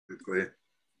quickly.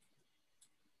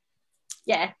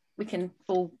 Yeah, we can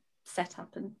all set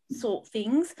up and sort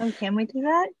things. Oh, can we do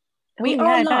that? We yeah, are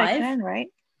I bet I live. can, right?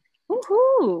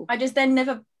 Woohoo! I just then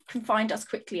never can find us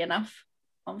quickly enough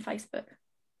on Facebook.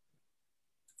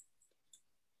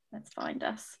 Let's find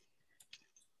us.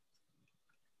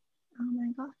 Oh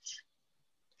my gosh.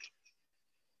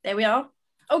 There we are.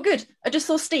 Oh, good. I just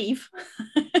saw Steve.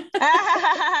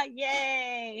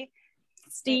 Yay!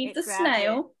 Steve the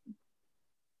snail.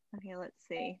 Okay, let's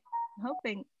see. I'm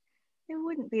hoping it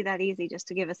wouldn't be that easy just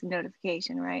to give us a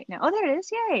notification right now. Oh, there it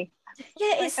is. Yay.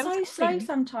 Yeah, it's so slow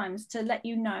sometimes to let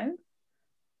you know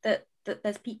that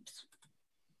there's peeps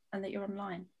and that you're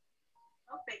online.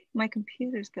 My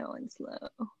computer's going slow.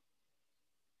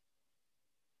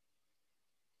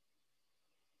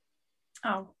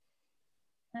 Oh.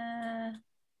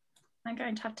 I'm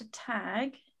going to have to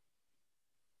tag.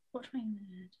 What do I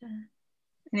do?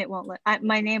 And it won't let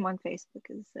my name on Facebook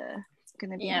is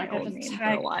going to be my old name for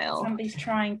a while. Somebody's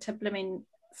trying to blooming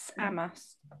spam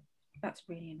us. That's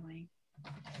really annoying.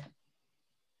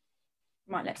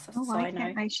 Might let us why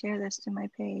can't I share this to my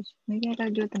page? Maybe I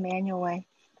gotta do it the manual way.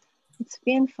 It's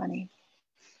being funny.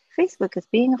 Facebook is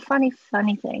being a funny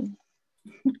thing.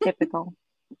 Typical.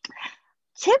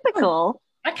 Typical.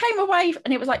 I came away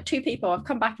and it was like 2 people. I've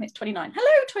come back and it's 29.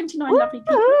 Hello, 29 lovely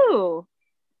people.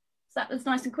 So that was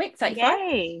nice and quick. 35.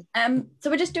 Yay. So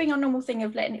we're just doing our normal thing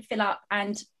of letting it fill up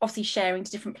and obviously sharing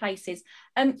to different places.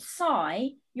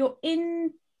 Si, you're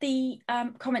in the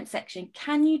comment section.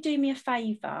 Can you do me a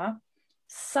favour?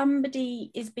 Somebody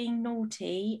is being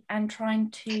naughty and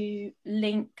trying to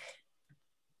link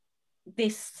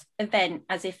this event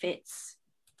as if it's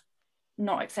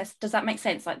not accessible. Does that make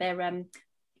sense? Like they're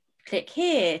click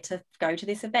here to go to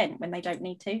this event when they don't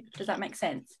need to. Does that make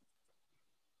sense?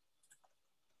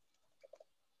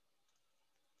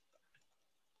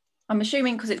 I'm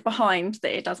assuming because it's behind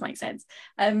that it does make sense.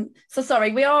 So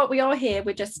sorry, we are here.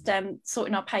 We're just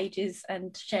sorting our pages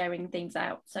and sharing things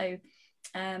out. So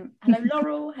hello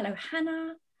Laurel, hello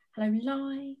Hannah, hello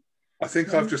Lai. I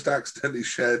think I've just accidentally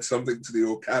shared something to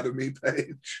the Academy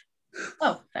page.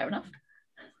 Oh, fair enough.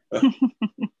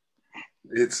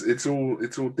 It's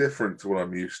all different to what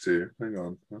I'm used to. Hang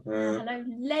on. Hello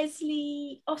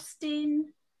Leslie,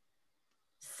 Austin,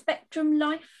 Spectrum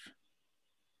Life,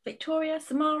 Victoria,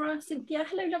 Samara, Cynthia.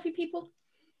 Hello lovely people.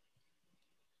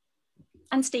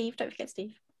 And Steve, don't forget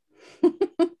Steve.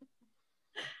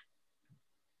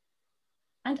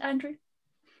 And Andrew.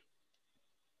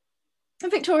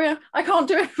 And Victoria. I can't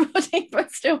do everybody,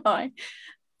 but still hi.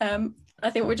 I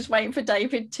think we're just waiting for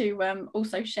David to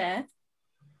also share.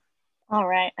 All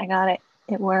right, I got it.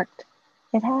 It worked.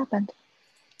 It happened.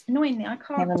 Annoyingly, I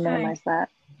can't minimize that.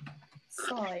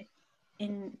 Sorry,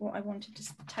 in what I wanted to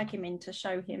tag him in to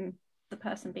show him the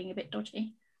person being a bit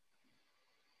dodgy.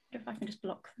 I wonder if I can just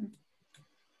block them.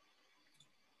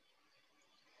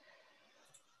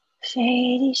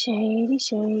 Shady, shady,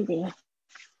 shady.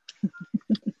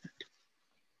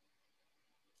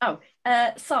 Oh,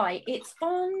 Si, it's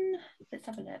on. Let's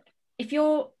have a look. If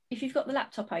you've got the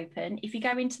laptop open, if you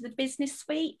go into the business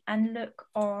suite and look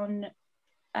on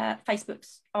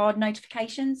Facebook's our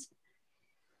notifications,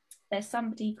 there's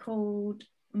somebody called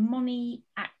Moni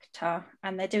Actor,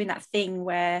 and they're doing that thing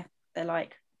where they're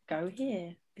like, "Go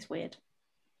here." It's weird.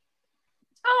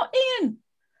 Oh, Ian!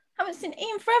 Haven't seen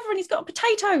Ian forever, and he's got a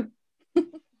potato.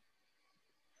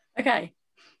 Okay.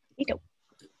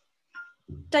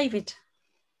 David.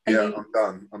 Yeah,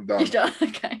 I'm done. You're done.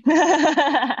 Okay.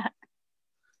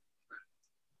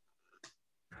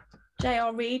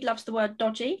 J.R. Reed loves the word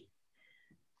dodgy.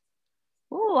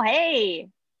 Oh,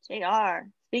 hey, JR.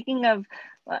 Speaking of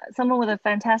someone with a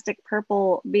fantastic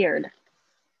purple beard.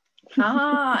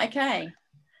 Ah, okay.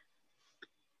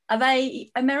 Are they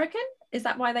American? Is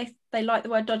that why they like the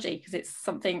word dodgy? Because it's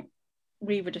something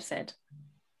we would have said.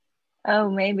 Oh,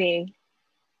 maybe.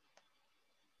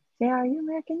 JR, are you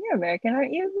American? You're American,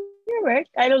 aren't you? You're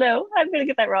American. I don't know. I'm going to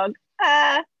get that wrong.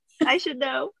 I should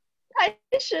know. I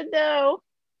should know.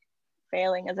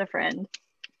 Failing as a friend.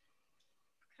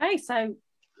 Okay, so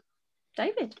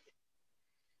David.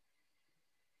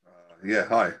 Yeah,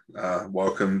 hi.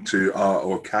 Welcome to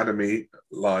our Academy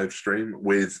live stream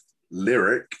with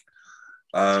Lyric.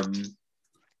 Yeah,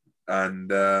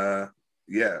 I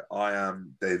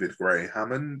am David Gray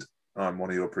Hammond. I'm one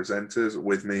of your presenters.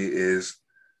 With me is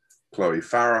Chloe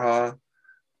Farahar,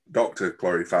 Dr.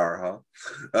 Chloe Farahar,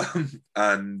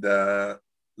 and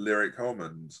Lyric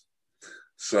Holmans.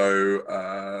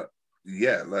 So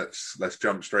yeah, let's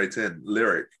jump straight in.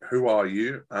 Lyric, who are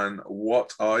you and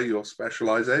what are your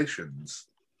specializations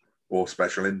or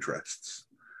special interests?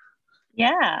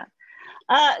 Yeah,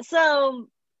 So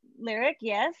Lyric,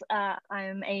 yes,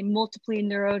 I'm a multiply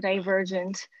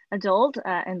neurodivergent adult,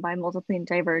 and by multiply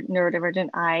neurodivergent,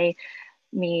 I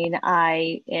mean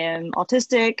I am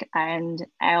autistic and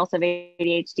I also have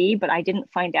ADHD, but I didn't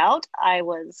find out I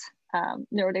was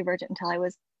neurodivergent until I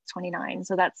was 29.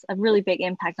 So that's a really big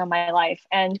impact on my life.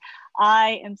 And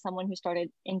I am someone who started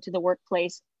into the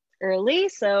workplace early.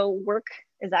 So work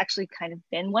has actually kind of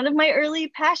been one of my early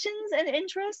passions and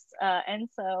interests. And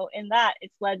so in that,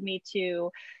 it's led me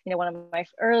to, one of my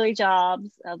early jobs,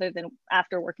 other than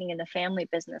after working in the family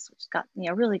business, which got me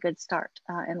a really good start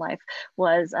in life,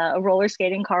 was a roller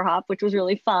skating car hop, which was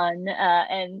really fun.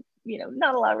 And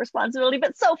not a lot of responsibility,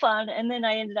 but so fun. And then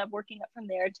I ended up working up from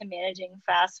there to managing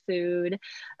fast food.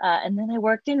 And then I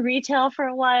worked in retail for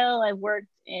a while. I worked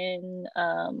in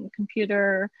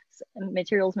computer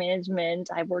materials management.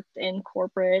 I worked in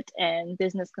corporate and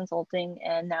business consulting.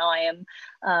 And now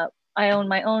I own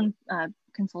my own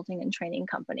consulting and training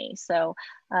company. So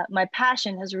my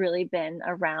passion has really been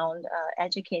around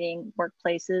educating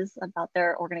workplaces about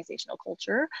their organizational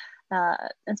culture,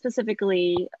 and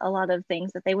specifically a lot of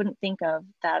things that they wouldn't think of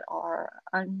that are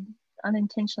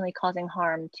unintentionally causing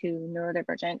harm to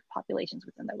neurodivergent populations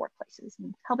within their workplaces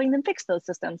and helping them fix those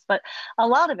systems. But a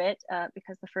lot of it,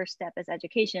 because the first step is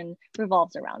education,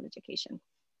 revolves around education.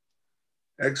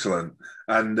 Excellent.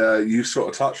 And you sort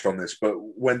of touched on this, but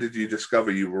when did you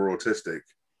discover you were autistic?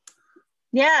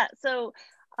 Yeah, so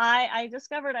I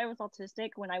discovered I was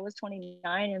autistic when I was 29,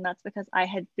 and that's because I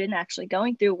had been actually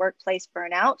going through workplace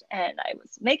burnout and I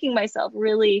was making myself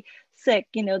really sick,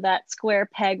 that square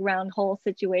peg round hole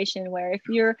situation where if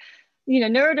you're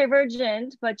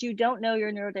neurodivergent, but you don't know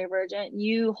you're neurodivergent,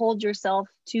 you hold yourself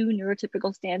to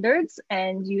neurotypical standards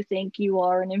and you think you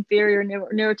are an inferior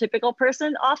neurotypical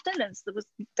person often. And so that was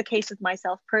the case with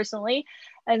myself personally.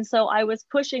 And so I was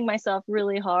pushing myself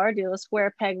really hard, a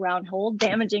square peg round hole,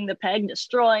 damaging the peg,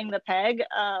 destroying the peg,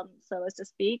 so as to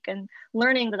speak. And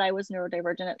learning that I was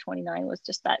neurodivergent at 29 was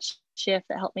just that shift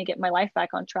that helped me get my life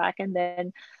back on track. And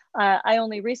then I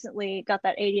only recently got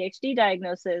that ADHD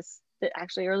diagnosis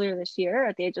actually earlier this year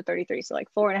at the age of 33. So like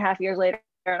 4.5 years later,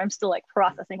 and I'm still like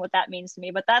processing what that means to me.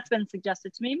 But that's been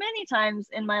suggested to me many times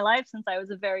in my life since I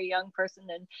was a very young person.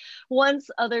 And once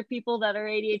other people that are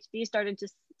ADHD started to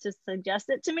suggest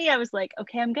it to me, I was like,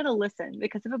 okay, I'm going to listen,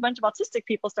 because if a bunch of autistic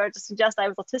people started to suggest I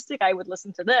was autistic, I would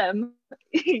listen to them,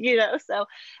 so,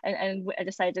 and I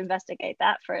decided to investigate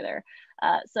that further.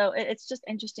 So it's just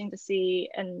interesting to see.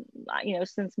 And,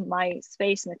 since my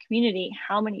space in the community,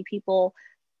 how many people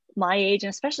my age and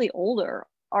especially older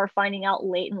are finding out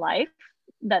late in life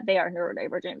that they are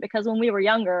neurodivergent, because when we were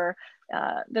younger,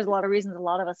 there's a lot of reasons a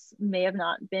lot of us may have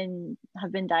been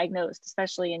diagnosed,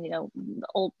 especially in the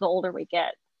older we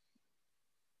get.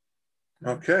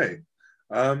 Okay,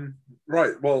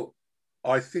 right. Well,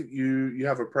 I think you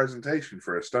have a presentation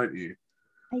for us, don't you?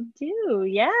 I do,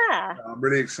 yeah. I'm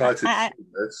really excited to see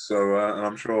this. So, and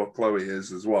I'm sure Chloe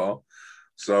is as well.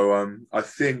 So I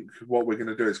think what we're going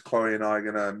to do is Chloe and I are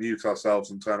going to mute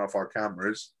ourselves and turn off our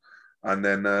cameras, and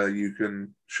then you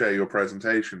can share your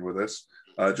presentation with us.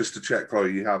 Just to check,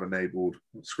 Chloe, you have enabled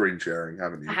screen sharing,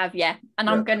 haven't you? I have, yeah. And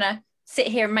yeah. I'm going to sit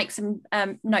here and make some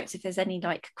notes if there's any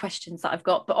questions that I've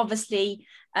got. But obviously,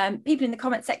 people in the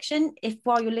comment section, if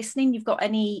while you're listening, you've got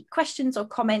any questions or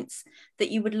comments that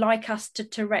you would like us to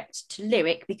direct to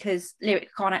Lyric, because Lyric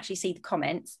can't actually see the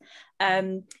comments.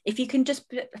 If you can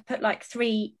just put like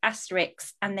 3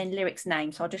 asterisks and then Lyric's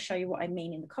name. So I'll just show you what I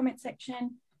mean in the comment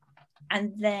section.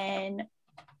 And then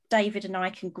David and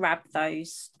I can grab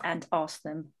those and ask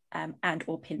them and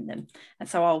or pin them. And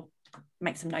so I'll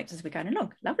make some notes as we're going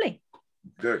along. Lovely.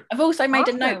 Good. I've also made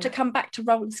a note to come back to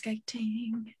roller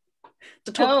skating.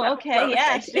 To talk okay.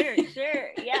 Yeah, skating. Sure.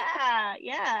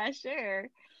 Yeah, sure.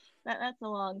 That's a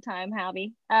long time,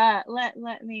 Hobby.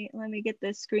 Let me get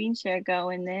this screen share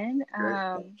going then.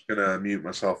 I'm just gonna mute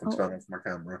myself and turn off my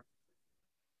camera.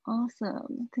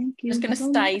 Awesome. Thank you. I'm just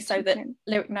gonna stay so that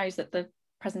Lyric knows that the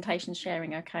presentation's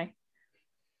sharing okay.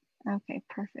 Okay,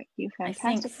 perfect. You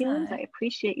fantastic humans. I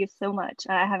appreciate you so much.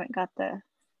 I haven't got let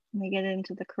me get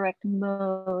into the correct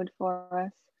mode for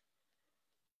us.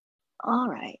 All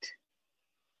right.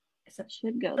 It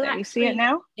should go there. You see it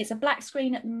now? It's a black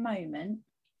screen at the moment.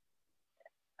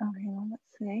 Oh, hang on, let's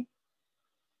see.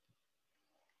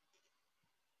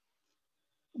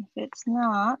 If it's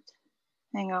not,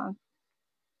 hang on.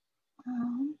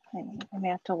 Hang on. I may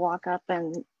have to walk up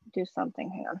and do something.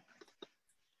 Hang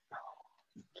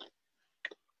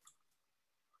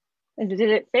on. Did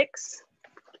it fix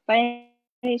by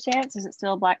any chance? Is it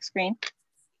still a black screen?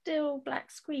 Still black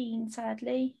screen,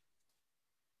 sadly.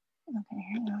 Okay,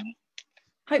 hang on.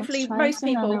 hopefully try most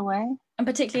this another people, way. and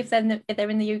particularly if they're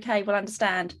in the UK, will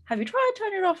understand. Have you tried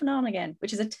turning it off and on again?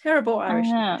 Which is a terrible Irish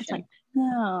I know. expression. It's like,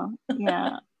 no,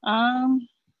 yeah.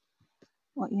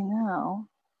 Well, you know,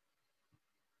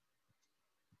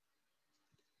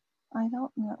 I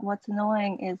don't know. What's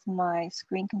annoying is my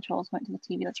screen controls went to the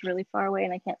TV that's really far away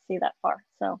and I can't see that far.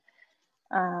 So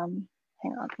hang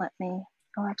on, let me,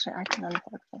 oh, actually I can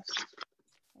unplug this.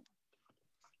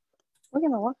 We're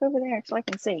gonna walk over there so I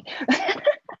can see. A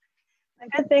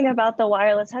good thing about the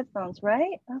wireless headphones,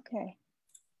 right? Okay.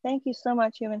 Thank you so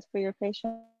much, humans, for your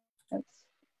patience.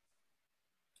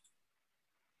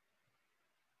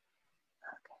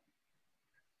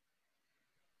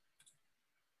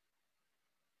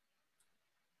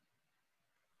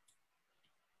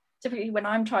 Typically when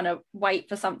I'm trying to wait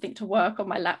for something to work on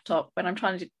my laptop, when I'm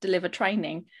trying to deliver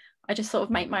training, I just sort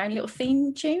of make my own little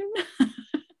theme tune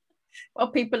while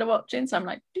people are watching. So I'm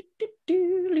like, do, do,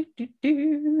 do, do,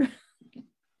 do.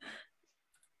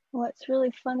 Well, it's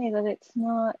really funny that it's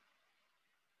not.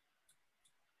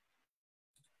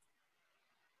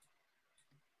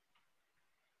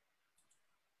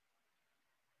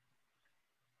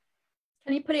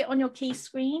 Can you put it on your key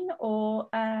screen, or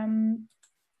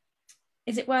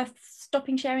is it worth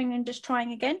stopping sharing and just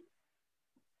trying again?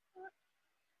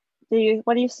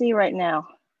 What do you see right now?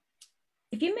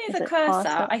 If you move a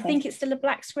cursor, I think it's still a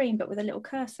black screen, but with a little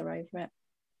cursor over it.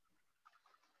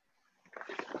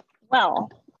 Well,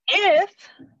 if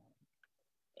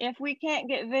we can't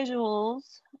get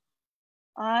visuals,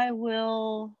 I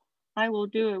will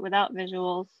do it without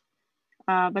visuals.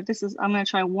 But I'm gonna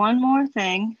try one more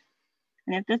thing.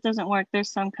 And if this doesn't work,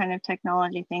 there's some kind of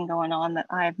technology thing going on that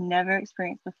I've never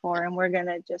experienced before, and we're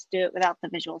gonna just do it without the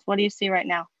visuals. What do you see right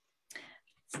now?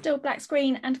 Still black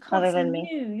screen and can't Other see than me.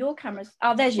 you. Your camera's,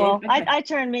 oh, there's you. Well, okay. I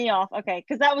turned me off, okay,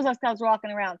 because that was us, I was walking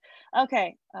around.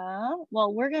 Okay, well,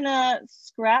 we're gonna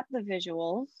scrap the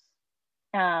visuals,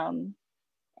 and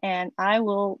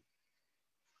it'll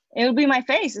be my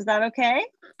face. Is that okay?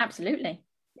 Absolutely.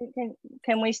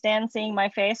 Can we stand seeing my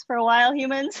face for a while,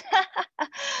 humans?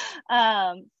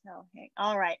 Okay,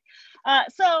 all right. Oh,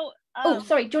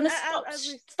 sorry, do you want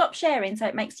to stop sharing so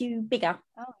it makes you bigger?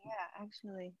 Oh yeah,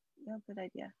 actually, no, good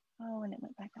idea. Oh, and it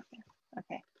went back up there.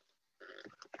 Okay.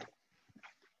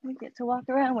 You get to walk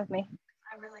around with me.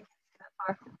 I really get that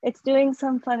far. It's doing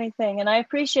some funny thing, and I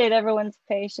appreciate everyone's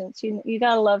patience. You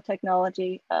gotta love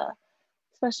technology,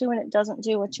 especially when it doesn't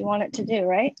do what you want it to do,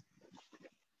 right?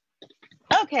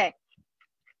 Okay.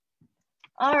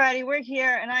 Alrighty, we're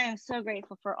here, and I am so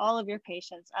grateful for all of your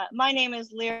patience. My name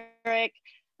is Lyric.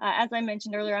 As I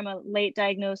mentioned earlier, I'm a late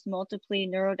diagnosed multiply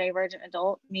neurodivergent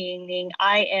adult, meaning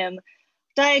I am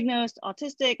diagnosed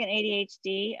autistic and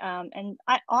ADHD, and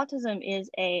autism is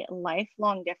a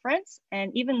lifelong difference.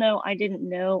 And even though I didn't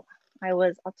know I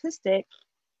was autistic,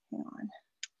 hang on,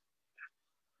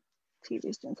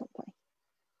 TV's doing something.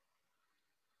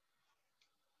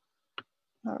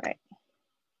 All right,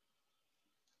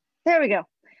 there we go.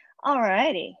 All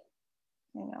righty,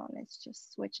 hang on, it's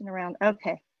just switching around.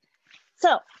 Okay,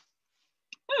 so,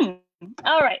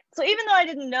 all right. So even though I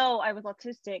didn't know I was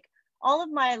autistic, all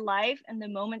of my life and the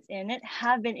moments in it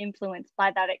have been influenced by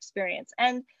that experience.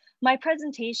 And my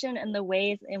presentation and the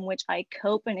ways in which I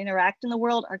cope and interact in the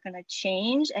world are going to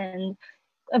change and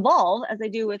evolve as they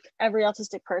do with every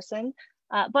autistic person.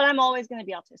 But I'm always going to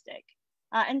be autistic.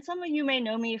 And some of you may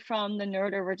know me from the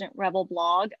NeuroDivergent Rebel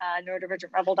blog,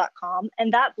 NeuroDivergentRebel.com.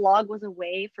 And that blog was a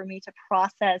way for me to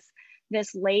process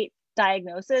this late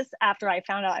diagnosis after I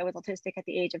found out I was autistic at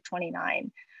the age of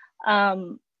 29.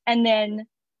 And then,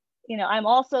 you know, I'm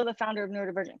also the founder of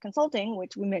NeuroDivergent Consulting,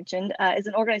 which we mentioned is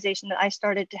an organization that I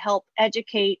started to help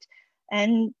educate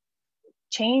and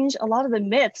change a lot of the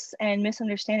myths and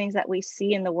misunderstandings that we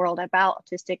see in the world about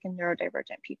autistic and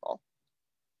neurodivergent people.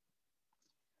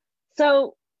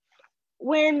 So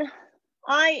when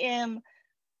I am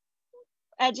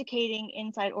educating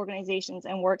inside organizations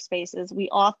and workspaces, we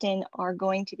often are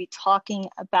going to be talking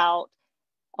about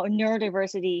a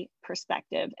neurodiversity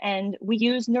perspective. And we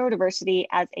use neurodiversity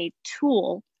as a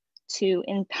tool to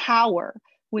empower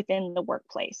within the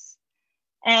workplace.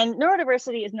 And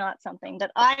neurodiversity is not something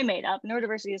that I made up.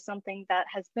 Neurodiversity is something that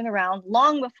has been around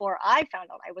long before I found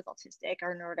out I was autistic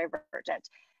or neurodivergent.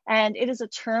 And it is a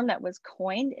term that was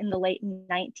coined in the late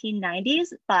 1990s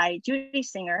by Judy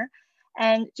Singer.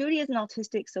 And Judy is an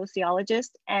autistic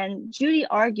sociologist. And Judy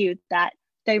argued that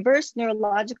diverse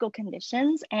neurological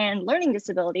conditions and learning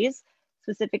disabilities,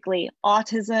 specifically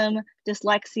autism,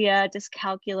 dyslexia,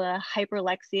 dyscalculia,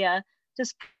 hyperlexia,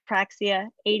 dyspraxia,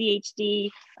 ADHD,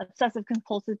 obsessive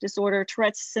compulsive disorder,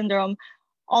 Tourette's syndrome,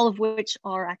 all of which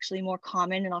are actually more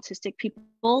common in autistic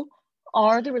people,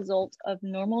 are the result of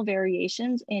normal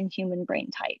variations in human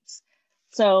brain types.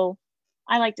 So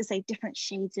I like to say different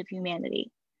shades of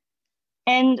humanity.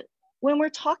 And when we're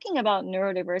talking about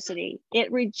neurodiversity,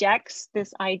 it rejects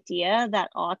this idea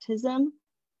that autism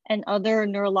and other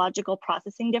neurological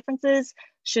processing differences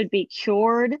should be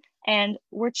cured. And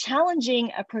we're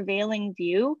challenging a prevailing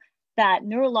view that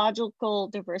neurological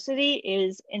diversity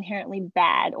is inherently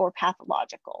bad or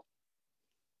pathological.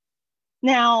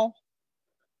 Now,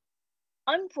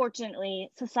 unfortunately,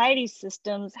 society's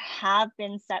systems have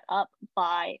been set up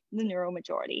by the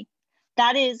neuromajority.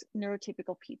 That is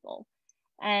neurotypical people.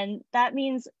 And that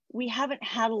means we haven't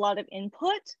had a lot of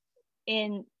input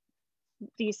in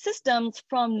these systems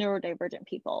from neurodivergent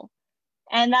people.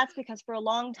 And that's because for a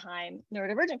long time,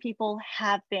 neurodivergent people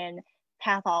have been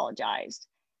pathologized.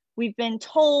 We've been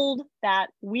told that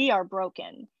we are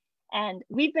broken, and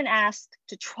we've been asked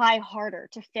to try harder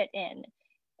to fit in,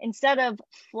 instead of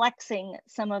flexing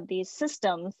some of these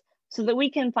systems so that we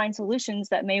can find solutions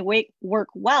that may work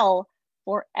well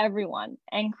for everyone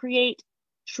and create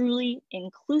truly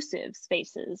inclusive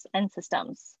spaces and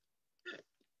systems.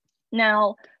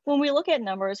 Now, when we look at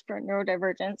numbers for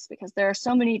neurodivergence, because there are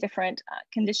so many different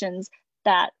conditions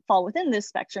that fall within this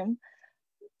spectrum,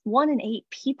 1 in 8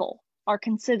 people are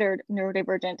considered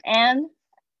neurodivergent. And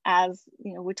as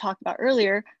we talked about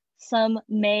earlier, some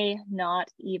may not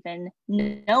even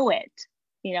know it.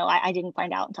 I didn't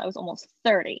find out until I was almost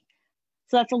 30.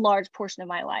 So that's a large portion of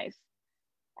my life.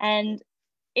 And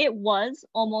it was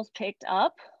almost picked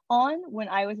up on when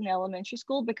I was in elementary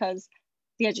school, because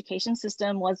the education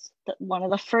system was one of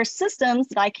the first systems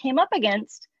that I came up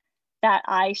against that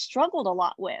I struggled a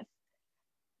lot with.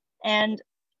 And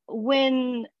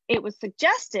when it was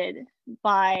suggested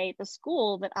by the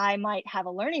school that I might have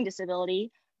a learning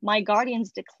disability, my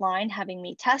guardians declined having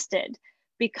me tested,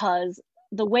 because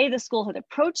the way the school had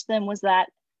approached them was that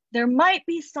there might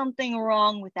be something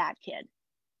wrong with that kid.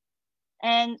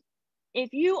 And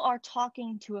if you are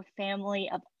talking to a family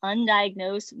of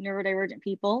undiagnosed neurodivergent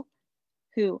people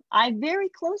who I very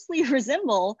closely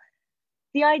resemble,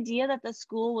 the idea that the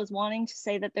school was wanting to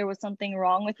say that there was something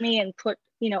wrong with me and put,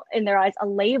 in their eyes, a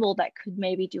label that could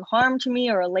maybe do harm to me,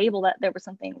 or a label that there was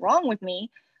something wrong with me,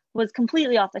 was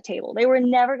completely off the table. They were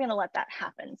never going to let that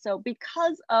happen. So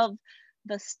because of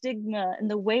the stigma and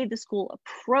the way the school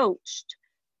approached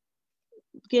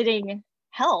getting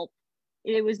help,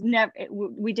 it was never,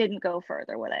 we didn't go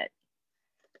further with it.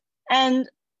 And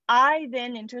I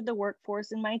then entered the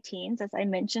workforce in my teens, as I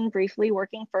mentioned briefly,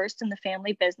 working first in the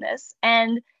family business.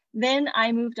 And then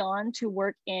I moved on to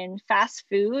work in fast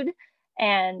food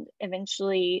and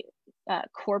eventually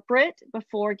corporate,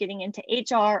 before getting into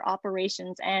HR,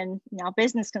 operations, and now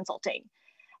business consulting.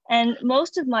 And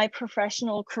most of my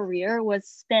professional career was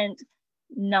spent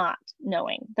not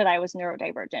knowing that I was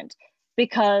neurodivergent,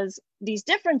 because these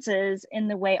differences in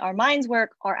the way our minds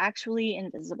work are actually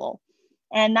invisible.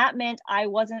 And that meant I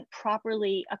wasn't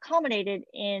properly accommodated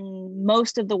in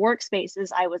most of the workspaces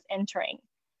I was entering.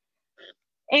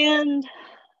 And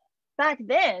back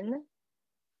then,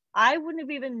 I wouldn't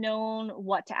have even known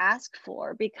what to ask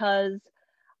for, because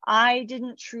I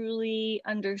didn't truly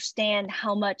understand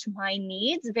how much my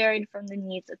needs varied from the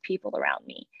needs of people around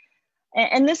me.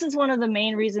 And this is one of the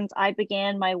main reasons I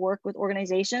began my work with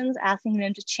organizations, asking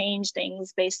them to change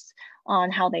things based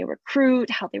on how they recruit,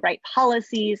 how they write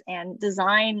policies, and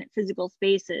design physical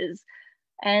spaces.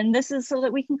 And this is so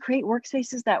that we can create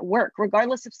workspaces that work,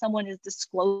 regardless if someone is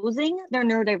disclosing their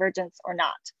neurodivergence or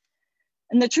not.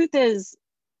 And the truth is,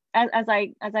 as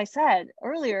I said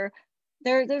earlier,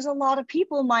 there's a lot of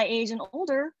people my age and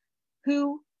older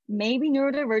who may be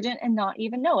neurodivergent and not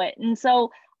even know it. And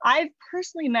so I've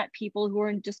personally met people who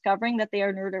are discovering that they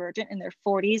are neurodivergent in their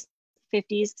 40s,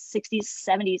 50s, 60s,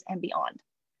 70s, and beyond.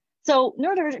 So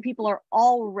neurodivergent people are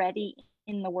already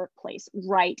in the workplace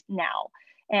right now.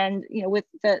 And with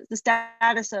the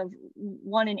status of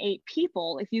 1 in 8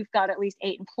 people, if you've got at least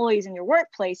 8 employees in your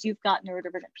workplace, you've got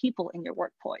neurodivergent people in your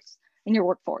workforce.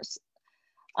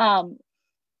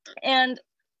 And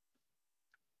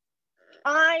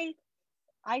I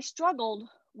struggled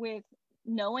with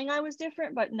knowing I was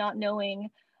different, but not knowing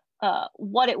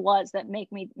what it was that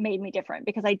made me different,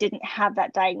 because I didn't have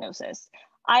that diagnosis.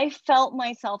 I felt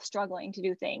myself struggling to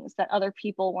do things that other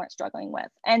people weren't struggling with.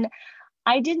 And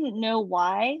I didn't know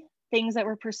why things that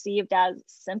were perceived as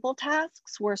simple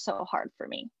tasks were so hard for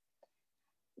me.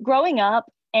 Growing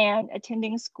up and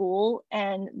attending school,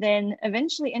 and then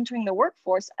eventually entering the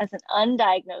workforce as an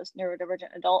undiagnosed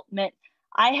neurodivergent adult, meant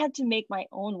I had to make my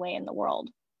own way in the world.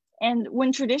 And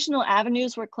when traditional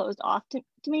avenues were closed off to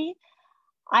me,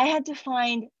 I had to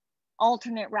find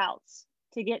alternate routes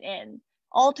to get in,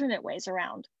 alternate ways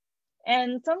around.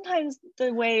 And sometimes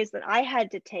the ways that I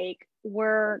had to take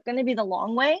were going to be the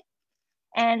long way,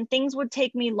 and things would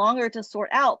take me longer to sort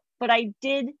out, but I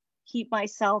did keep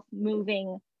myself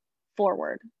moving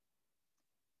forward.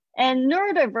 And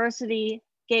neurodiversity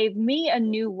gave me a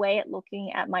new way at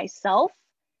looking at myself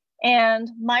and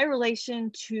my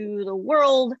relation to the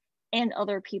world and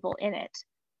other people in it.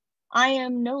 I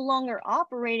am no longer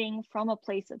operating from a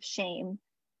place of shame.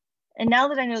 And now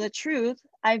that I know the truth,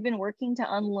 I've been working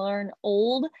to unlearn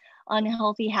old,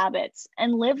 unhealthy habits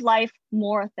and live life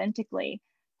more authentically,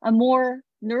 a more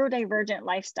neurodivergent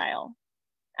lifestyle.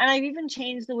 And I've even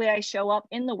changed the way I show up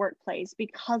in the workplace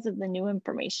because of the new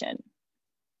information.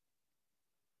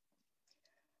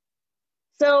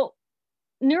 So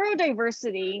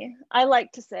neurodiversity, I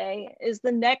like to say, is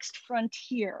the next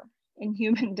frontier in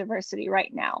human diversity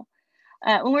right now.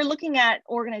 When we're looking at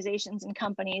organizations and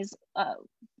companies,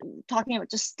 talking about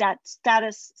just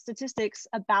statistics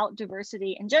about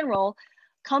diversity in general,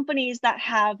 companies that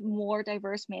have more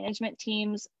diverse management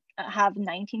teams have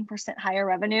 19% higher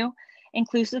revenue.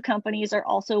 Inclusive companies are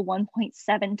also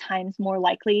 1.7 times more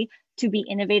likely to be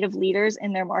innovative leaders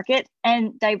in their market.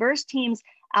 And diverse teams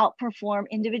outperform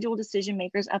individual decision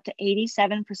makers up to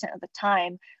 87% of the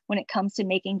time when it comes to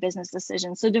making business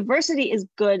decisions. So diversity is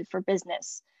good for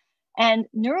business. And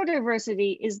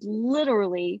neurodiversity is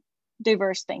literally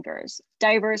diverse thinkers,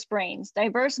 diverse brains,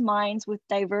 diverse minds with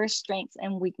diverse strengths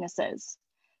and weaknesses.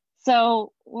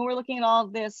 So when we're looking at all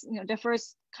of this,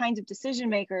 diverse kinds of decision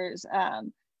makers,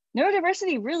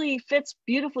 neurodiversity really fits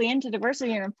beautifully into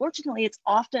diversity. And unfortunately, it's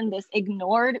often this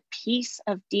ignored piece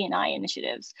of D&I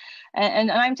initiatives. And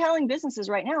I'm telling businesses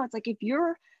right now, it's like, if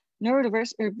your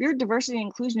neurodiverse or if your diversity and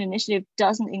inclusion initiative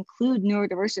doesn't include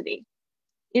neurodiversity,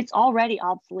 it's already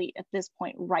obsolete at this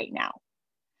point right now.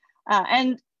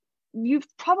 And you've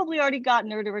probably already got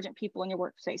neurodivergent people in your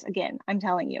workspace. Again, I'm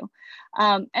telling you.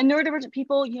 And neurodivergent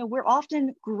people, we're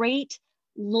often great,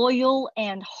 loyal,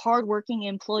 and hardworking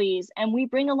employees. And we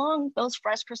bring along those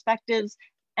fresh perspectives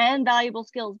and valuable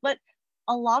skills. But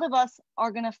a lot of us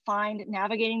are going to find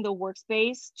navigating the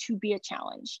workspace to be a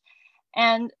challenge.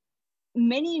 And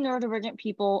many neurodivergent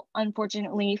people,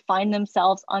 unfortunately, find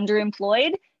themselves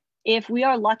underemployed if we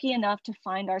are lucky enough to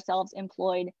find ourselves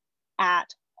employed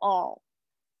at all.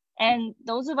 And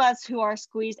those of us who are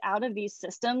squeezed out of these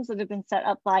systems that have been set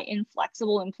up by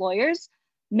inflexible employers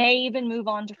may even move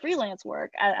on to freelance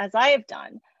work, as I have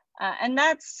done. And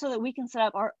that's so that we can set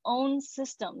up our own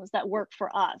systems that work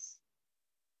for us.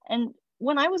 And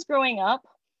when I was growing up,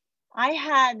 I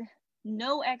had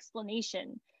no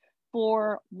explanation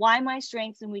for why my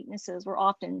strengths and weaknesses were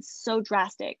often so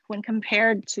drastic when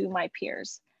compared to my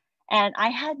peers. And I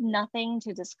had nothing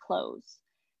to disclose,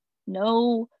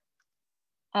 no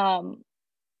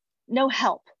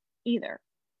help either.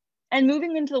 And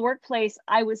moving into the workplace,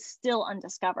 I was still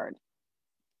undiscovered.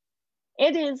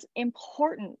 It is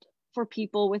important for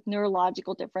people with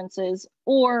neurological differences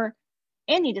or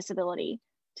any disability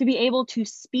to be able to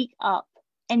speak up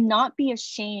and not be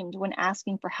ashamed when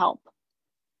asking for help.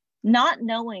 Not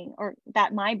knowing or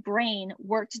that my brain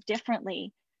worked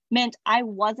differently meant I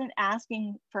wasn't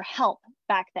asking for help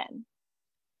back then.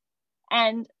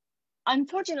 And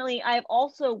unfortunately, I've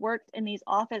also worked in these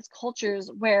office cultures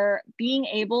where being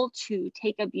able to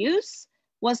take abuse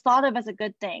was thought of as a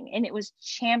good thing, and it was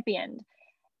championed.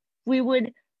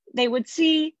 They would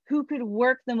see who could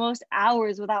work the most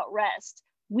hours without rest,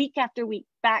 week after week,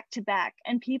 back to back,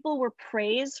 and people were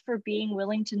praised for being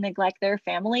willing to neglect their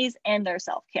families and their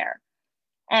self-care.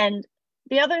 And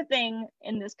the other thing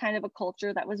in this kind of a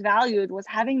culture that was valued was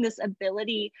having this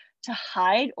ability to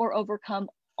hide or overcome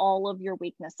all of your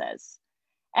weaknesses.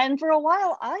 And for a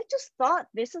while, I just thought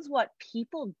this is what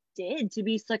people did to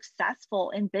be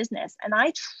successful in business. And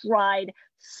I tried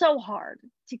so hard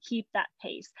to keep that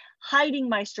pace, hiding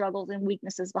my struggles and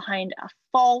weaknesses behind a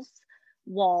false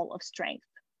wall of strength.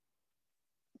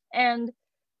 And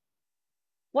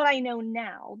what I know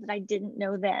now that I didn't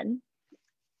know then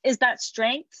is that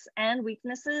strengths and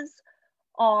weaknesses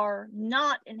are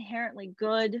not inherently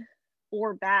good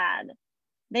or bad.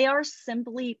 They are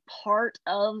simply part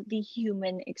of the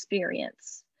human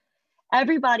experience.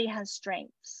 Everybody has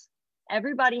strengths,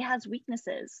 everybody has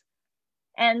weaknesses,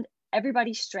 and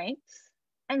everybody's strengths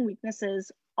and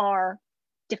weaknesses are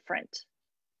different.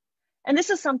 And this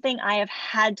is something I have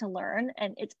had to learn,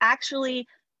 and it's actually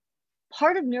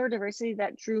part of neurodiversity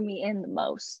that drew me in the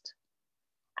most.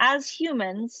 As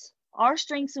humans, our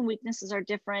strengths and weaknesses are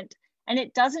different, and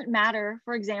it doesn't matter,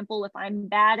 for example, if I'm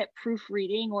bad at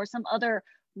proofreading or some other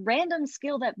random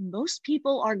skill that most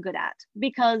people are good at,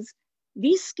 because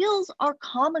these skills are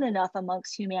common enough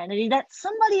amongst humanity that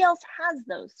somebody else has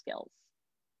those skills.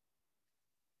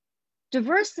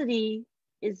 Diversity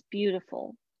is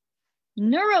beautiful.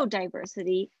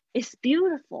 Neurodiversity is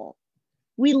beautiful.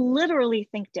 We literally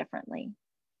think differently.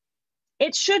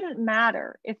 It shouldn't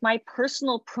matter if my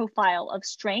personal profile of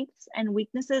strengths and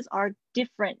weaknesses are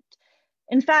different.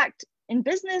 In fact, in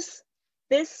business,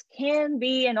 this can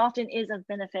be and often is of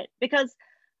benefit, because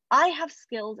I have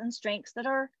skills and strengths that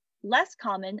are less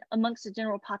common amongst the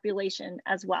general population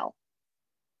as well.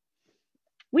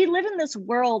 We live in this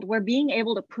world where being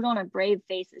able to put on a brave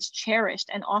face is cherished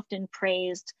and often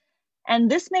praised. And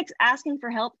this makes asking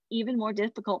for help even more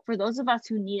difficult for those of us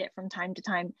who need it from time to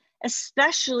time,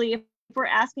 especially if we're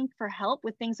asking for help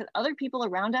with things that other people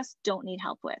around us don't need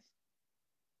help with.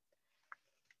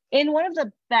 In one of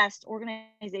the best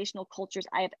organizational cultures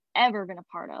I have ever been a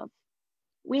part of,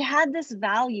 we had this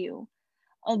value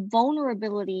of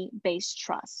vulnerability-based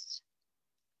trust.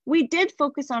 We did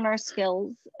focus on our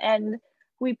skills, and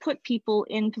we put people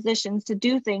in positions to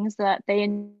do things that they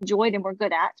enjoyed and were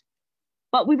good at.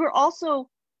 But we were also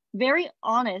very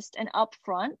honest and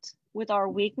upfront with our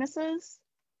weaknesses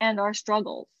and our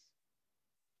struggles.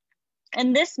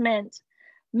 And this meant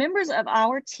members of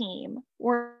our team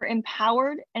were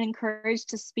empowered and encouraged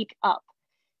to speak up,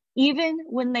 even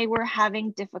when they were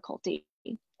having difficulty,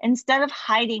 instead of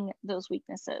hiding those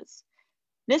weaknesses.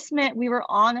 This meant we were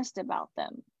honest about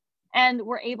them and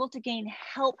were able to gain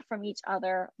help from each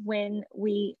other when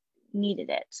we needed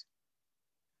it.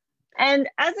 And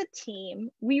as a team,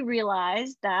 we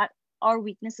realized that our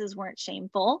weaknesses weren't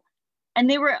shameful, and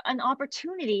they were an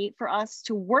opportunity for us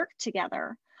to work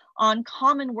together on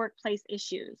common workplace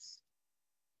issues.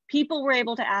 People were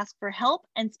able to ask for help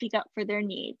and speak up for their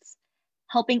needs,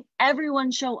 helping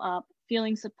everyone show up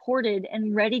feeling supported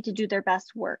and ready to do their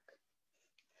best work.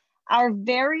 Our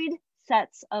varied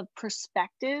sets of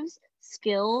perspectives,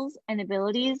 skills, and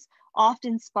abilities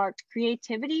often sparked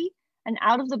creativity and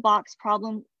out-of-the-box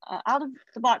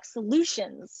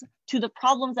solutions to the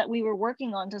problems that we were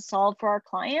working on to solve for our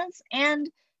clients and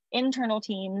internal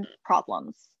team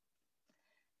problems.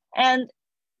 And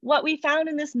what we found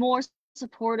in this more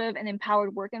supportive and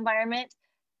empowered work environment,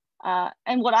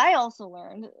 and what I also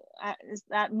learned, is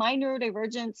that my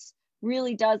neurodivergence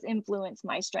really does influence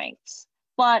my strengths,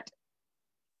 but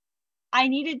I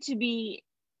needed to be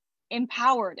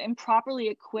empowered and properly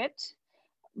equipped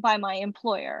by my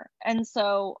employer. And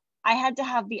so I had to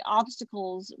have the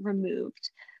obstacles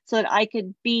removed so that I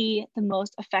could be the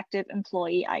most effective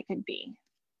employee I could be.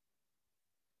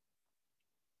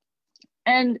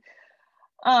 And,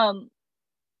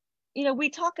 we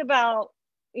talk about,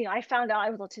 I found out I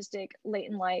was autistic late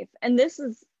in life, and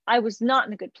I was not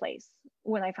in a good place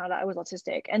when I found out I was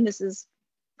autistic. And this is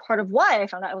part of why I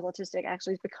found out I was autistic,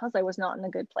 actually, is because I was not in a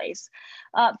good place.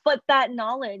 But that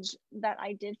knowledge that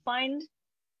I did find,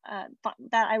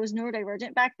 that I was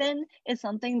neurodivergent back then, is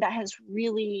something that has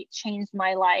really changed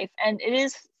my life. And it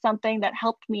is something that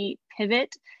helped me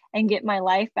pivot and get my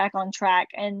life back on track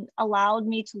and allowed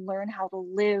me to learn how to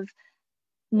live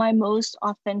my most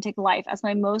authentic life as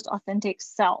my most authentic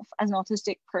self as an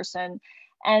autistic person.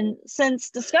 And since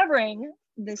discovering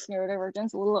this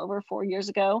neurodivergence a little over 4 years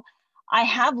ago, I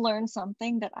have learned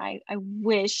something that I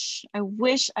wish I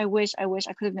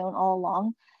could have known all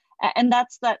along. And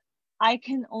that's that I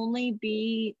can only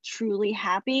be truly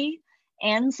happy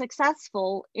and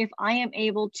successful if I am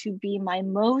able to be my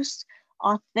most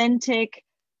authentic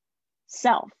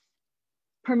self,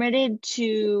 permitted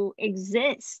to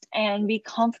exist and be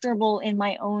comfortable in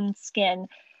my own skin.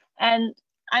 And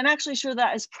I'm actually sure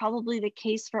that is probably the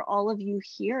case for all of you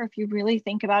here, if you really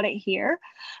think about it here,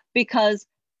 because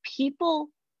people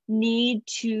need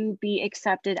to be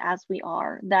accepted as we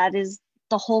are. That is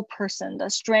the whole person, the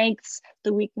strengths,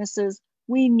 the weaknesses.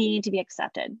 We need to be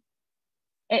accepted.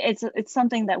 It's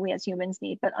something that we as humans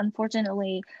need, but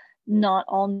unfortunately, not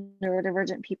all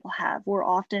neurodivergent people have. We're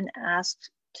often asked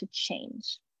to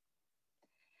change.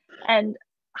 And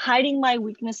hiding my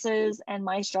weaknesses and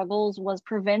my struggles was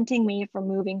preventing me from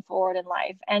moving forward in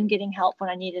life and getting help when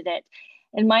I needed it.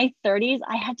 In my 30s,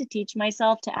 I had to teach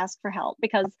myself to ask for help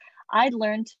because I'd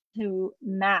learned to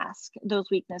mask those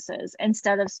weaknesses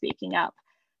instead of speaking up.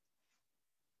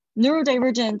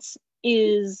 Neurodivergence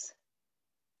is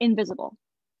invisible.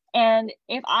 And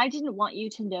if I didn't want you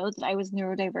to know that I was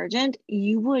neurodivergent,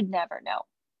 you would never know.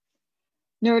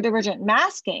 Neurodivergent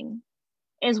masking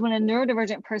is when a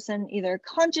neurodivergent person either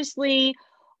consciously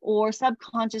or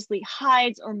subconsciously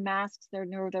hides or masks their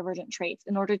neurodivergent traits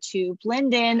in order to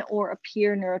blend in or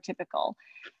appear neurotypical.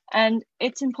 And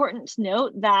it's important to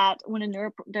note that when a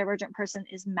neurodivergent person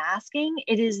is masking,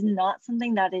 it is not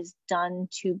something that is done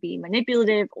to be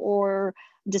manipulative or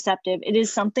deceptive. It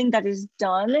is something that is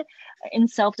done in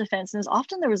self-defense and is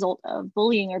often the result of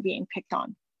bullying or being picked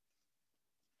on.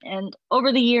 And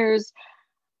over the years,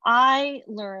 I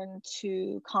learned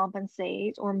to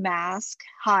compensate or mask,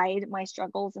 hide my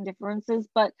struggles and differences,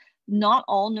 but not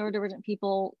all neurodivergent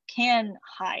people can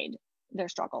hide their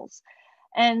struggles.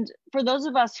 And for those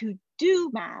of us who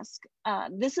do mask,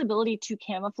 this ability to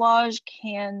camouflage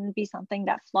can be something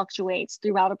that fluctuates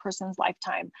throughout a person's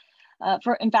lifetime.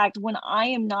 In fact, when I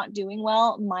am not doing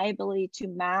well, my ability to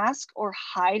mask or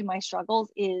hide my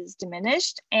struggles is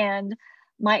diminished, and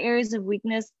my areas of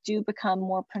weakness do become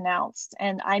more pronounced,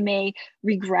 and I may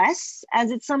regress, as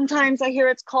it's sometimes I hear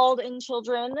it's called in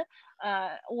children,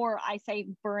 or I say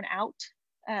burnout.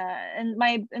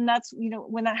 And that's, you know,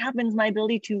 when that happens, my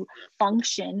ability to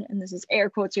function, and this is air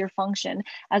quotes here, function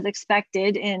as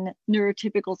expected in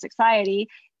neurotypical society,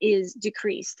 is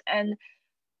decreased. And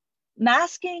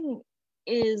masking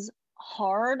is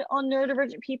hard on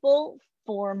neurodivergent people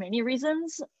for many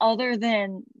reasons, other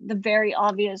than the very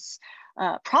obvious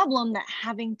problem that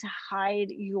having to hide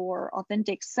your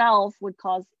authentic self would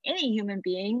cause any human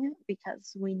being,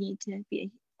 because we need to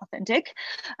be authentic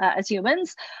as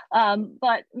humans.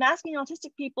 But masking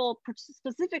autistic people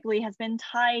specifically has been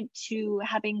tied to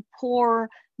having poor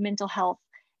mental health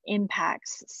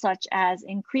impacts, such as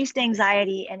increased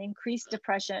anxiety and increased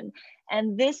depression.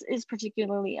 And this is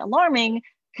particularly alarming,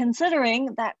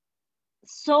 considering that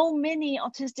so many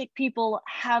autistic people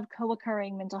have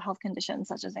co-occurring mental health conditions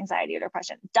such as anxiety or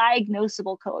depression,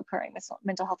 diagnosable co-occurring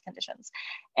mental health conditions.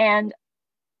 And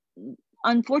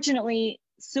unfortunately,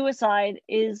 suicide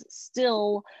is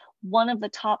still one of the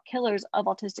top killers of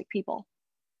autistic people.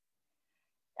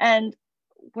 And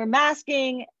we're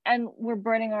masking and we're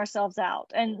burning ourselves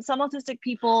out. And some autistic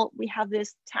people, we have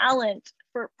this talent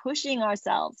for pushing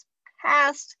ourselves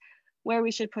past where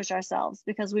we should push ourselves,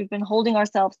 because we've been holding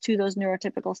ourselves to those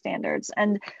neurotypical standards.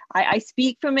 And I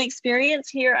speak from experience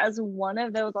here as one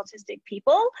of those autistic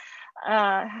people,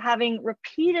 having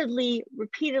repeatedly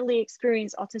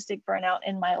experienced autistic burnout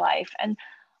in my life. And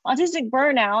autistic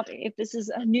burnout, if this is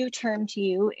a new term to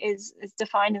you, is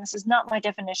defined, and this is not my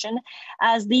definition,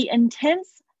 as the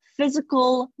intense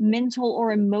physical, mental,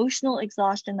 or emotional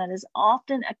exhaustion that is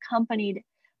often accompanied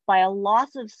by a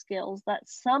loss of skills that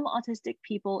some autistic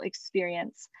people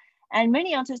experience. And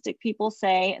many autistic people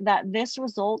say that this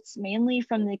results mainly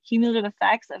from the cumulative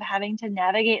effects of having to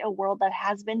navigate a world that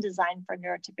has been designed for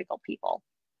neurotypical people.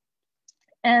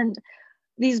 And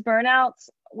these burnouts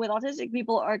with autistic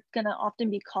people are going to often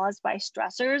be caused by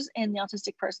stressors in the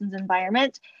autistic person's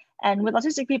environment. And with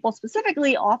autistic people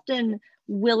specifically, often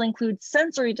will include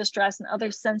sensory distress and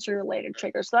other sensory related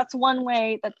triggers. So that's one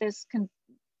way that this can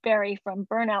vary from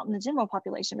burnout in the general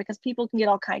population, because people can get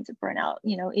all kinds of burnout.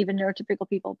 You know, even neurotypical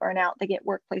people burn out. They get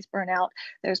workplace burnout.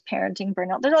 There's parenting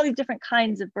burnout. There's all these different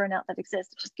kinds of burnout that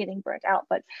exist, just getting burnt out.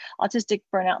 But autistic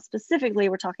burnout specifically,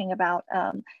 we're talking about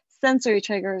sensory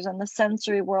triggers, and the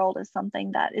sensory world is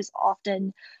something that is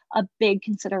often a big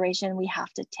consideration we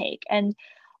have to take. And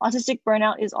autistic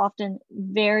burnout is often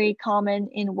very common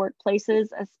in workplaces,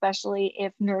 especially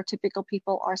if neurotypical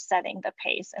people are setting the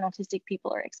pace, and autistic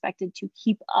people are expected to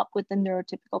keep up with the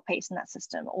neurotypical pace in that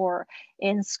system, or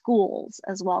in schools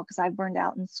as well, because I burned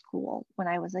out in school when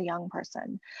I was a young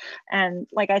person. And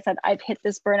like I said, I've hit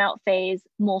this burnout phase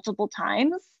multiple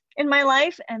times in my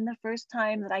life, and the first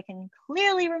time that I can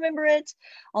clearly remember it,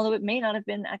 although it may not have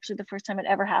been actually the first time it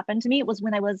ever happened to me, it was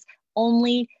when I was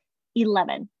only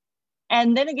 11.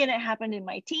 And then again, it happened in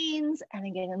my teens, and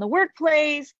again in the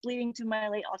workplace, leading to my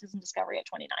late autism discovery at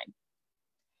 29.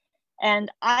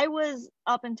 And I was,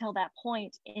 up until that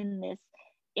point, in this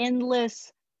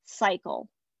endless cycle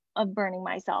of burning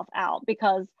myself out,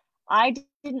 because I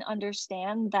didn't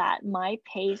understand that my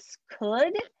pace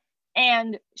could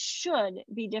and should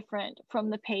be different from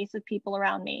the pace of people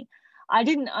around me. I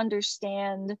didn't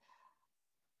understand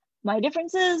my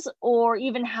differences, or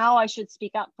even how I should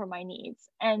speak up for my needs.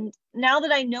 And now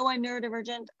that I know I'm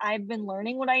neurodivergent, I've been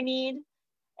learning what I need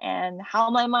and how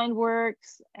my mind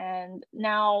works, and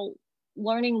now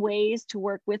learning ways to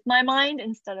work with my mind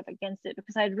instead of against it,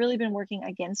 because I'd really been working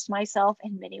against myself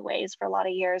in many ways for a lot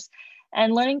of years.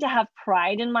 And learning to have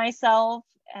pride in myself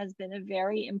has been a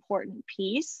very important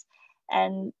piece.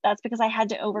 And that's because I had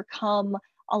to overcome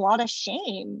a lot of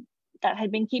shame that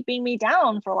had been keeping me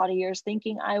down for a lot of years,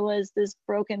 thinking I was this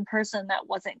broken person that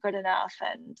wasn't good enough.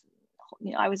 And,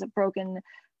 you know, I was a broken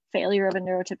failure of a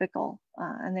neurotypical,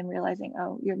 and then realizing,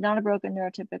 oh, you're not a broken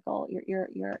neurotypical,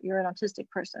 you're an autistic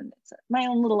person. It's my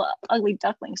own little ugly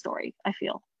duckling story, I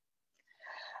feel.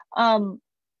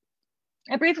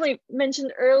 I briefly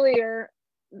mentioned earlier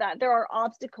that there are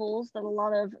obstacles that a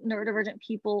lot of neurodivergent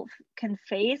people can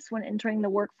face when entering the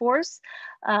workforce.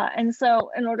 And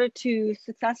so in order to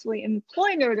successfully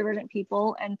employ neurodivergent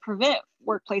people and prevent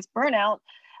workplace burnout,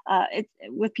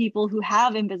 with people who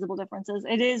have invisible differences,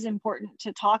 it is important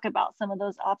to talk about some of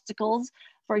those obstacles.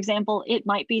 For example, it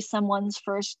might be someone's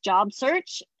first job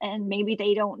search and maybe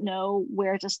they don't know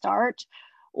where to start,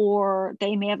 or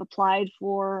they may have applied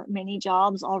for many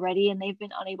jobs already and they've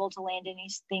been unable to land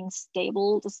anything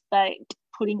stable despite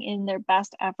putting in their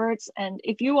best efforts. And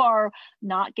if you are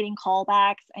not getting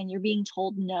callbacks and you're being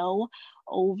told no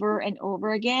over and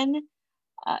over again,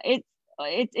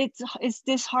 it's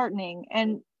disheartening.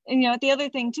 And you know, the other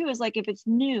thing too is, like, if it's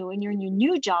new and you're in your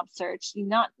new job search, you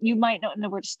might not know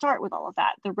where to start with all of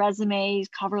that. The resumes,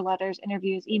 cover letters,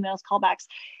 interviews, emails, callbacks.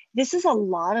 This is a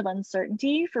lot of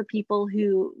uncertainty for people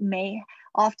who may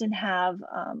often have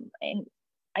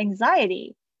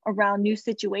anxiety around new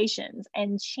situations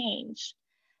and change.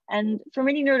 And for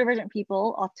many neurodivergent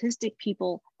people, autistic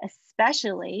people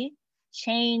especially,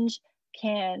 change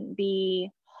can be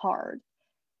hard.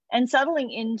 And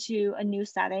settling into a new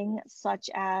setting, such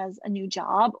as a new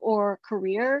job or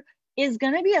career, is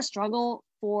going to be a struggle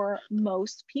for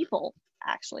most people,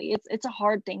 actually. It's a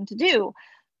hard thing to do.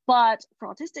 But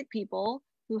for autistic people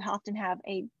who often have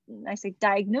a, I say,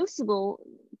 diagnosable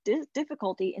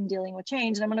difficulty in dealing with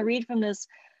change, and I'm going to read from this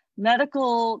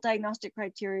medical diagnostic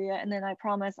criteria, and then I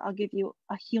promise I'll give you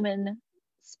a human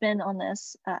spin on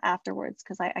this afterwards,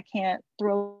 because I can't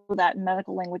throw that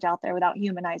medical language out there without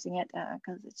humanizing it,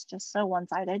 because it's just so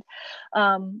one-sided.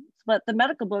 But the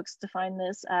medical books define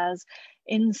this as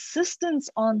insistence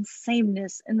on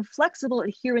sameness, inflexible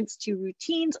adherence to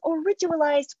routines or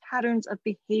ritualized patterns of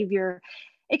behavior,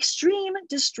 extreme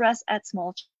distress at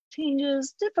small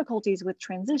changes, difficulties with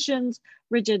transitions,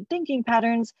 rigid thinking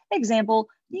patterns. Example,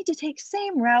 need to take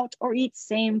same route or eat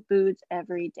same foods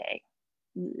every day.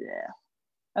 Yeah.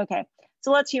 Okay,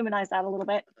 so let's humanize that a little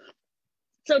bit.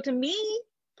 So to me,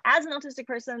 as an autistic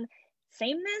person,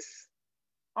 sameness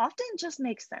often just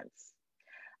makes sense.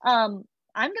 I'm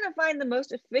gonna find the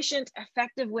most efficient,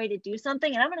 effective way to do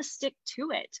something, and I'm gonna stick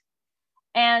to it.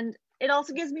 And it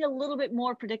also gives me a little bit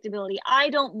more predictability. I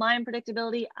don't mind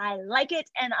predictability. I like it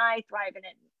and I thrive in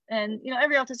it. And you know,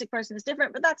 every autistic person is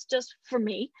different, but that's just for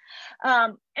me.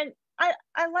 And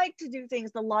I like to do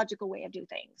things the logical way of doing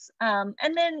things. And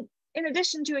then in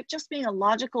addition to it just being a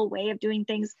logical way of doing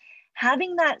things,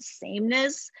 having that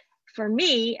sameness for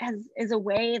me is a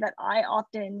way that I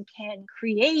often can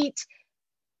create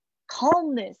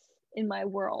calmness in my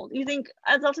world. You think,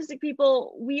 as autistic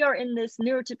people, we are in this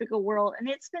neurotypical world, and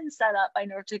it's been set up by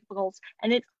neurotypicals,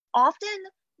 and it's often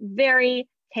very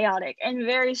chaotic and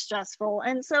very stressful.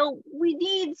 And so we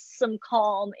need some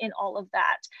calm in all of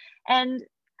that. And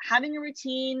having a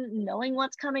routine, knowing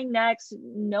what's coming next,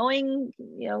 knowing,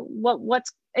 you know,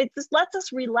 it just lets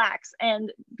us relax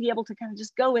and be able to kind of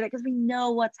just go with it because we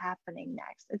know what's happening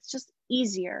next. It's just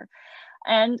easier.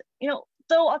 And, you know,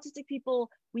 though autistic people,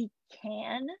 we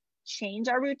can change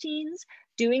our routines,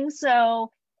 doing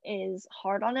so is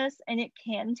hard on us, and it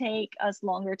can take us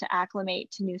longer to acclimate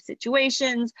to new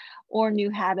situations or new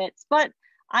habits. But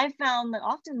I found that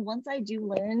often once I do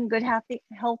learn good,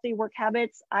 healthy work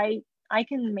habits, I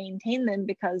can maintain them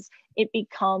because it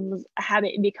becomes a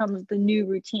habit, it becomes the new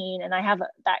routine, and I have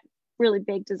that really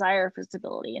big desire for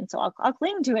stability. And so I'll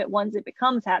cling to it once it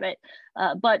becomes habit,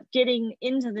 but getting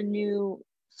into the new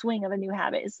swing of a new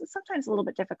habit is sometimes a little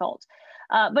bit difficult.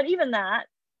 But even that,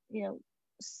 you know,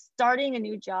 starting a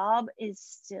new job is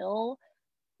still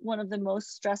one of the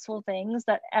most stressful things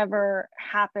that ever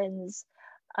happens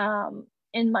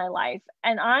in my life.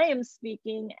 And I am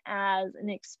speaking as an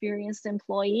experienced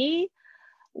employee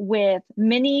with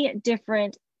many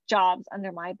different jobs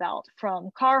under my belt, from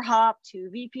car hop to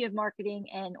VP of marketing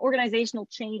and organizational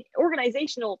change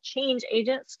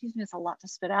agent. Excuse me, it's a lot to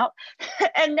spit out.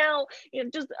 And now, you know,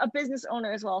 just a business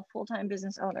owner as well, full-time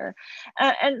business owner.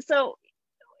 And so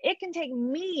it can take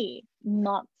me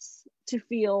months to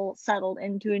feel settled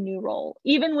into a new role,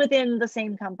 even within the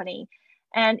same company.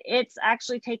 And it's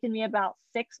actually taken me about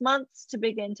 6 months to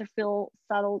begin to feel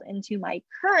settled into my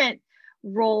current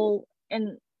role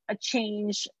and a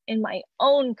change in my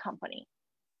own company.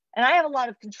 And I have a lot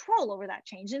of control over that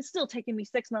change. And it's still taking me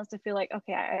 6 months to feel like,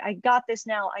 okay, I got this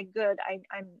now.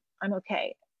 I'm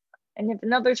okay. And if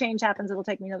another change happens, it'll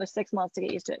take me another 6 months to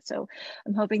get used to it. So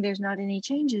I'm hoping there's not any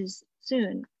changes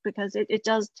soon, because it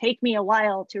does take me a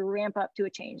while to ramp up to a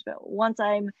change. But once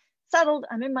I'm settled,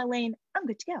 I'm in my lane, I'm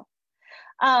good to go.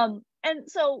 And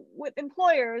so with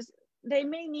employers, they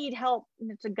may need help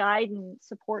to guide and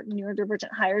support neurodivergent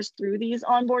hires through these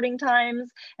onboarding times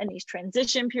and these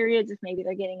transition periods, if maybe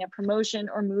they're getting a promotion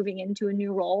or moving into a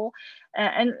new role.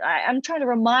 And I'm trying to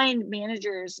remind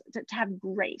managers to have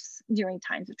grace during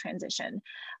times of transition.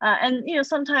 And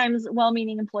sometimes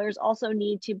well-meaning employers also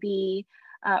need to be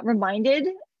reminded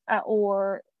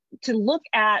or to look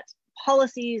at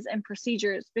policies and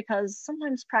procedures, because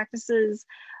sometimes practices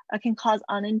can cause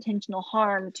unintentional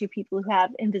harm to people who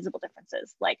have invisible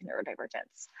differences like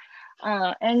neurodivergence.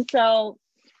 And so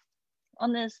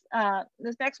on this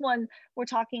next one, we're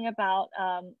talking about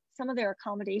some of their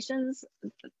accommodations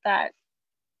that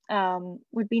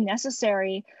would be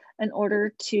necessary in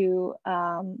order to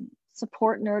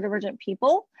support neurodivergent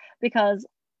people, because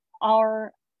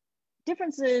our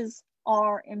differences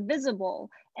are invisible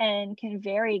and can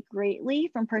vary greatly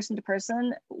from person to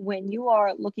person. When you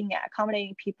are looking at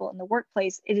accommodating people in the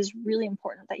workplace, it is really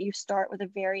important that you start with a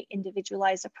very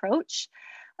individualized approach.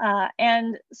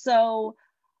 And so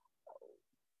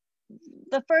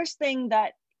the first thing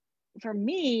that for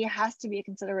me has to be a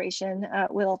consideration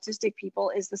with autistic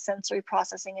people is the sensory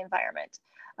processing environment.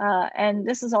 And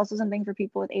this is also something for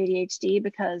people with ADHD,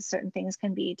 because certain things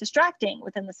can be distracting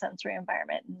within the sensory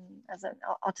environment. And as an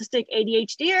autistic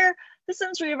ADHDer, the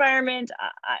sensory environment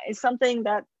is something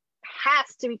that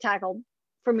has to be tackled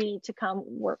for me to come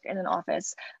work in an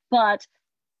office. But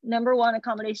number one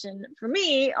accommodation for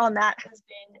me on that has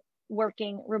been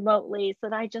working remotely so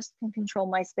that I just can control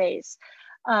my space.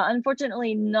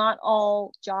 Unfortunately, not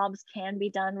all jobs can be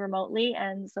done remotely.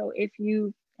 And so if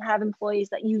you have employees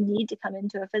that you need to come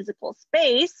into a physical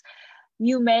space,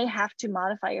 you may have to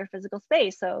modify your physical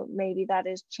space. So maybe that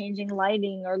is changing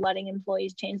lighting or letting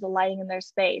employees change the lighting in their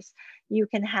space. You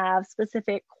can have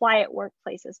specific quiet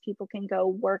workplaces people can go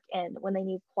work in when they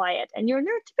need quiet. And your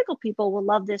neurotypical people will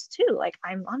love this too. Like,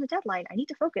 I'm on a deadline, I need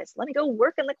to focus. Let me go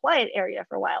work in the quiet area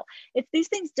for a while. These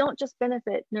things don't just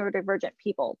benefit neurodivergent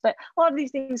people, but a lot of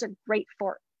these things are great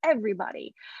for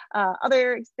everybody.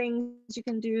 Other things you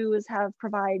can do is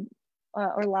provide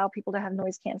or allow people to have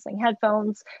noise canceling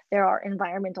headphones. There are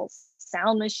environmental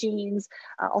sound machines.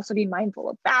 Also be mindful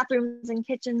of bathrooms and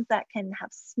kitchens that can have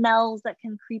smells that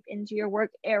can creep into your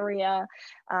work area.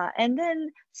 And then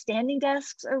standing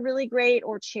desks are really great,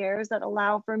 or chairs that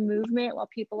allow for movement while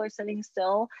people are sitting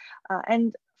still.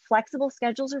 And flexible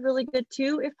schedules are really good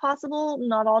too, if possible.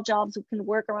 Not all jobs can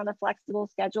work around a flexible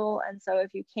schedule. And so if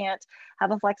you can't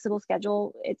have a flexible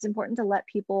schedule, it's important to let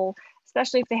people,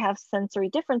 especially if they have sensory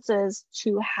differences,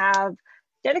 to have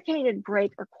dedicated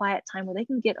break or quiet time where they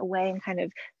can get away and kind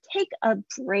of take a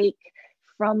break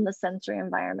from the sensory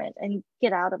environment and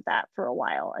get out of that for a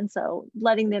while. And so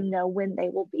letting them know when they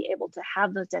will be able to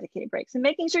have those dedicated breaks, and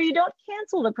making sure you don't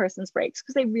cancel the person's breaks,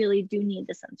 because they really do need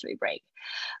the sensory break.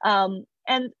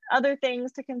 And other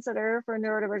things to consider for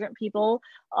neurodivergent people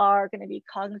are going to be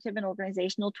cognitive and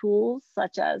organizational tools,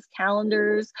 such as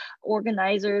calendars,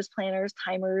 organizers, planners,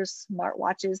 timers,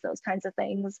 smartwatches, those kinds of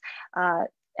things.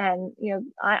 And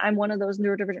I'm one of those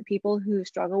neurodivergent people who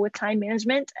struggle with time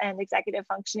management and executive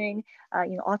functioning,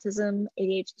 autism,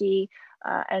 ADHD,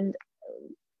 and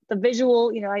the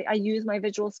visual. I use my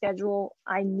visual schedule.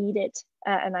 I need it,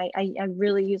 and I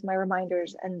really use my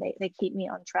reminders, and they keep me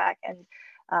on track.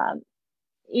 And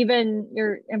even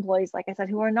your employees, like I said,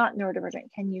 who are not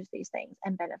neurodivergent, can use these things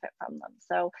and benefit from them.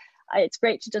 So it's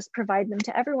great to just provide them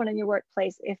to everyone in your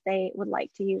workplace if they would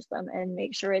like to use them, and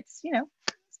make sure it's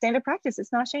standard practice.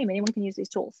 It's not shame. Anyone can use these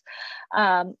tools.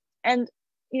 And when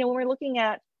we're looking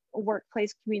at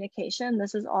workplace communication,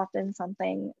 this is often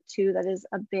something too that is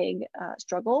a big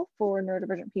struggle for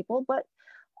neurodivergent people, but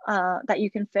that you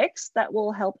can fix, that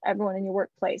will help everyone in your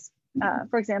workplace.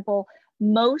 For example,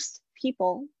 most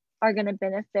people are going to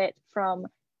benefit from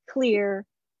clear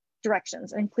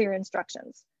directions and clear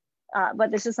instructions.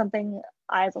 But this is something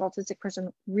I, as an autistic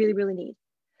person, really, really need.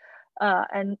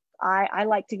 And I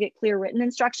like to get clear written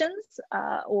instructions,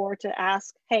 or to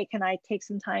ask, hey, can I take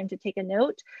some time to take a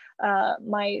note?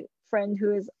 My friend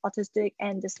who is autistic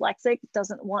and dyslexic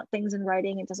doesn't want things in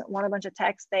writing and doesn't want a bunch of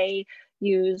text. They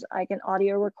use like an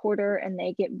audio recorder, and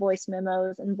they get voice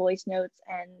memos and voice notes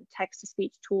and text to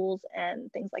speech tools and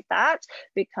things like that,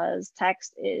 because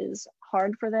text is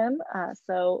hard for them.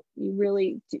 So you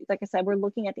really do, like I said, we're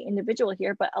looking at the individual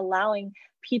here, but allowing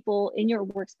people in your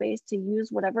workspace to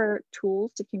use whatever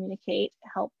tools to communicate,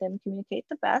 help them communicate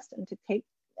the best, and to take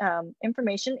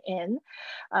information in.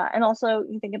 And also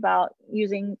you think about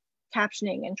using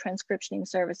captioning and transcriptioning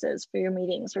services for your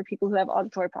meetings for people who have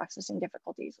auditory processing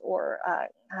difficulties or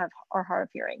are hard of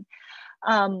hearing.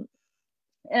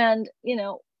 And, you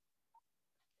know,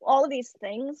 all of these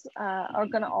things are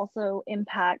going to also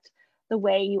impact the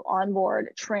way you onboard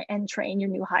and train your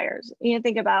new hires. You know,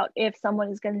 think about if someone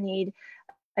is going to need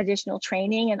additional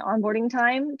training and onboarding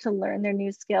time to learn their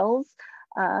new skills.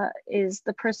 Is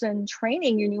the person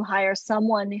training your new hire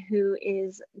someone who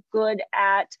is good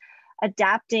at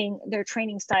adapting their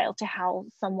training style to how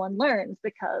someone learns?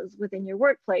 Because within your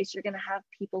workplace, you're going to have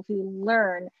people who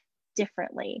learn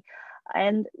differently.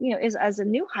 And, you know, as a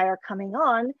new hire coming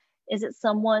on, is it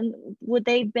someone, would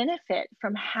they benefit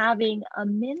from having a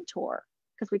mentor?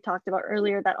 Because we talked about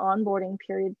earlier that onboarding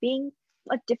period being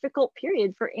a difficult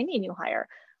period for any new hire.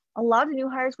 A lot of new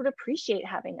hires would appreciate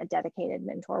having a dedicated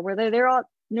mentor, whether they're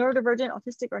neurodivergent,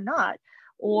 autistic or not,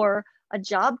 or a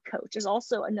job coach is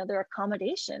also another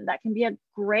accommodation that can be a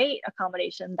great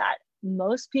accommodation that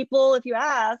most people, if you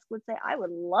ask, would say, I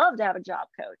would love to have a job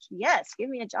coach. Yes, give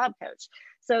me a job coach.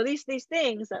 So these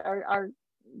things that are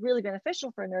really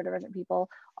beneficial for neurodivergent people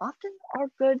often are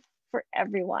good for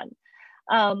everyone.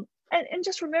 And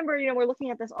just remember, you know, we're looking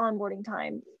at this onboarding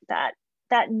time,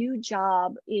 that new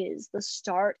job is the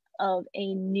start of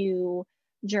a new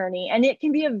journey. And it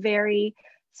can be a very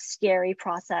scary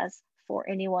process for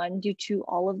anyone due to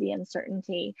all of the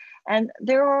uncertainty. And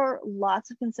there are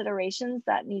lots of considerations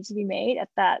that need to be made at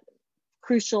that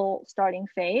crucial starting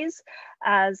phase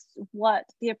as what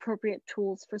the appropriate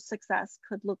tools for success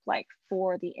could look like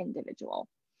for the individual.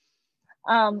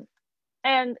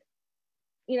 And,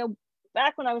 you know,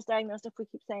 back when I was diagnosed, if we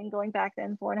keep saying going back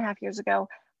then 4.5 years ago,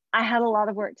 I had a lot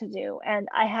of work to do, and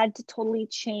I had to totally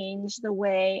change the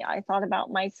way I thought about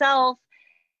myself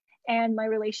and my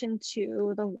relation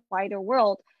to the wider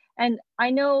world. And I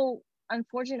know,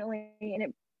 unfortunately, and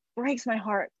it breaks my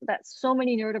heart that so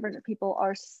many neurodivergent people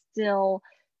are still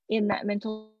in that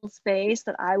mental space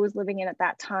that I was living in at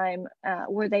that time,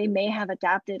 where they may have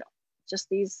adapted just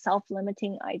these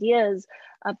self-limiting ideas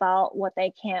about what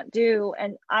they can't do.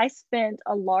 And I spent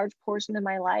a large portion of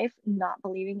my life not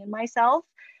believing in myself.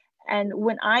 And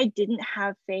when I didn't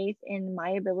have faith in my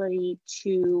ability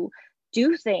to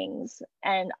do things,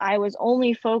 and I was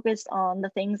only focused on the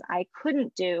things I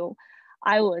couldn't do,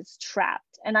 I was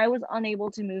trapped and I was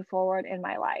unable to move forward in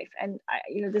my life. And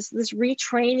you know, this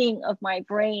retraining of my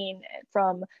brain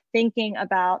from thinking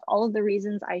about all of the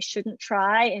reasons I shouldn't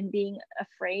try and being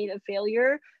afraid of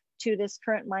failure to this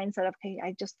current mindset of, okay,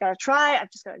 I just gotta try,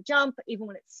 I've just gotta jump, even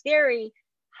when it's scary,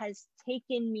 has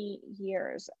taken me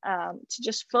years to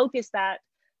just focus that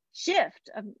shift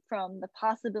from the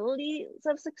possibilities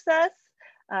of success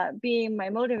being my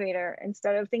motivator,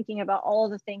 instead of thinking about all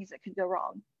of the things that could go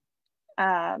wrong.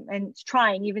 And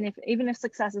trying, even if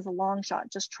success is a long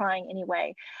shot, just trying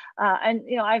anyway. And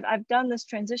you know, I've done this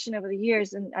transition over the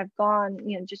years, and I've gone,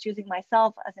 you know, just using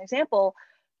myself as an example,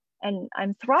 and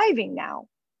I'm thriving now.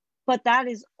 But that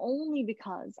is only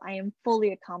because I am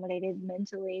fully accommodated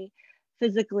mentally,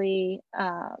 physically,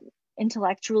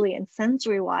 intellectually, and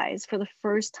sensory wise for the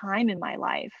first time in my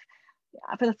life.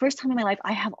 For the first time in my life,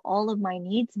 I have all of my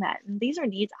needs met. And these are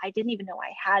needs I didn't even know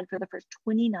I had for the first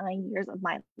 29 years of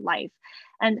my life.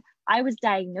 And I was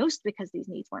diagnosed because these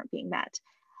needs weren't being met.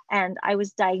 And I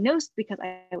was diagnosed because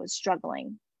I was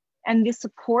struggling. And the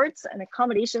supports and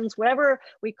accommodations, whatever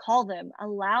we call them,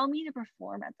 allow me to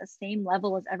perform at the same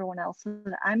level as everyone else so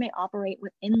that I may operate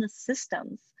within the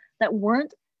systems that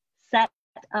weren't set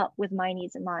up with my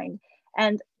needs in mind.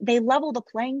 And they level the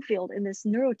playing field in this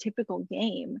neurotypical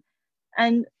game.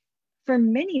 And for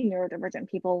many neurodivergent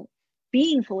people,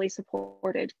 being fully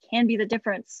supported can be the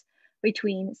difference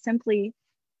between simply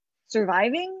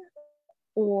surviving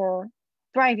or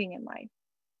thriving in life.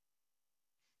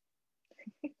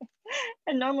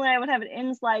 And normally I would have an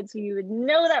end slide so you would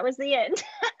know that was the end.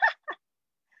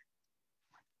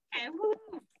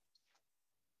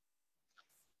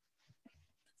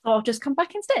 So I'll just come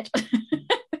back instead.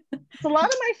 It's a lot on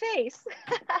my face.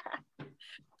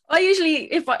 I usually,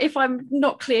 if I'm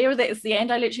not clear that it's the end,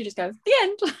 I literally just go, the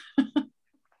end. The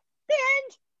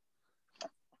end.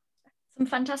 Some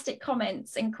fantastic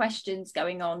comments and questions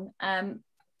going on.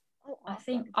 I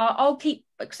think I'll keep,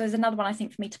 because there's another one I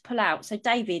think for me to pull out. So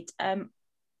David, are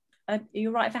you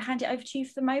all right if I hand it over to you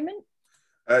for the moment?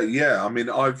 Yeah, I mean,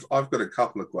 I've got a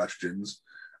couple of questions.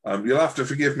 You'll have to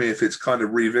forgive me if it's kind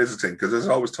of revisiting, because as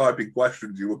I was typing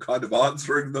questions, you were kind of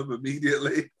answering them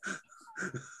immediately.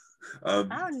 So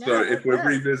if we're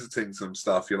revisiting some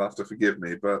stuff, you'll have to forgive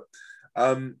me. But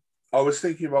I was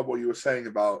thinking about what you were saying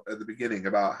about at the beginning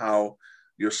about how,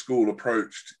 your school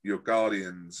approached your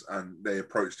guardians and they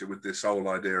approached it with this whole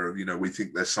idea of, you know, we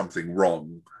think there's something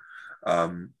wrong.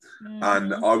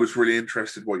 And I was really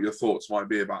interested what your thoughts might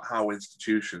be about how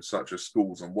institutions such as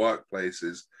schools and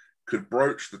workplaces could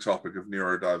broach the topic of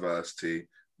neurodiversity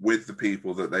with the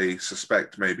people that they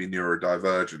suspect may be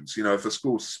neurodivergent. You know, if a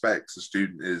school suspects a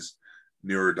student is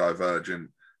neurodivergent,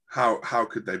 how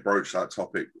could they broach that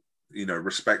topic, you know,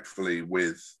 respectfully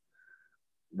with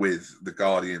the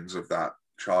guardians of that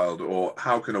child? Or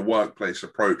how can a workplace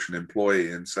approach an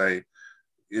employee and say,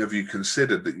 have you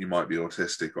considered that you might be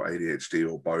autistic or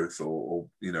ADHD or both, or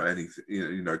you know, anything,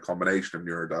 you know, combination of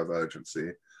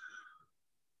neurodivergency?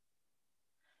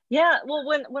 Yeah, well,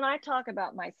 when I talk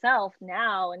about myself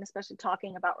now, and especially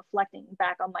talking about reflecting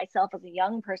back on myself as a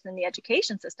young person in the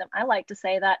education system, I like to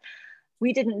say that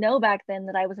we didn't know back then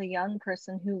that I was a young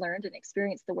person who learned and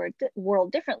experienced the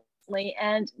world differently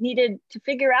and needed to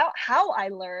figure out how I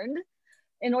learned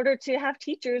in order to have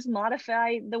teachers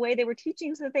modify the way they were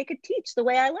teaching so that they could teach the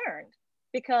way I learned.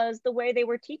 Because the way they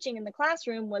were teaching in the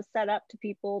classroom was set up to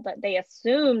people that they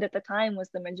assumed at the time was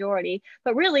the majority.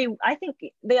 But really, I think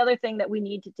the other thing that we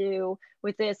need to do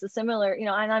with this is similar, you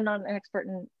know, and I'm not an expert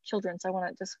in children, so I want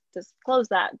to just disclose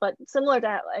that, but similar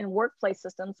to in workplace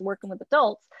systems, working with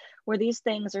adults, where these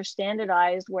things are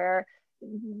standardized, where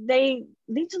they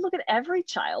need to look at every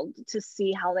child to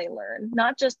see how they learn,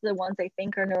 not just the ones they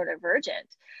think are neurodivergent,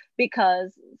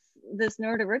 because this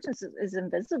neurodivergence is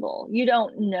invisible. You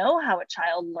don't know how a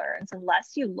child learns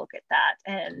unless you look at that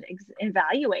and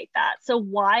evaluate that. So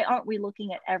why aren't we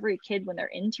looking at every kid when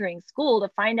they're entering school to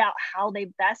find out how they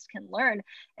best can learn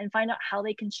and find out how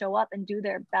they can show up and do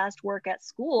their best work at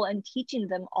school, and teaching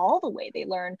them all the way they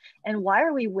learn? And why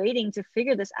are we waiting to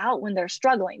figure this out when they're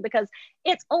struggling? Because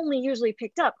it's only usually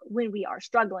picked up when we are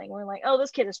struggling. We're like, oh,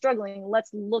 this kid is struggling,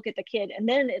 let's look at the kid. And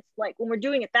then it's like, when we're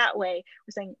doing it that way,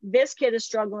 we're saying this kid is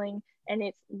struggling, and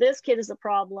it's this kid is a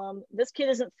problem, this kid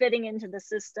isn't fitting into the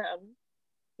system.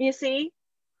 You see,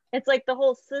 it's like the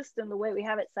whole system, the way we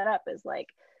have it set up, is like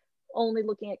only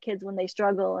looking at kids when they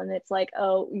struggle. And it's like,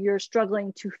 oh, you're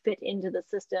struggling to fit into the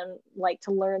system, like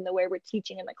to learn the way we're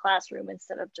teaching in the classroom,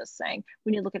 instead of just saying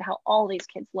we need to look at how all these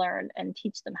kids learn and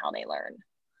teach them how they learn.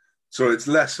 So it's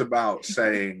less about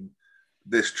saying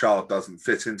this child doesn't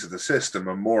fit into the system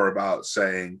and more about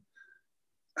saying,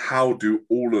 how do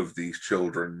all of these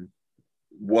children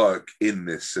work in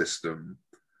this system,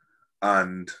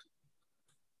 and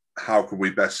how can we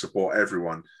best support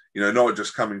everyone? You know, not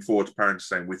just coming forward to parents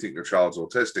saying we think your child's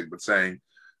autistic, but saying,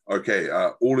 okay,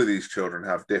 all of these children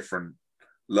have different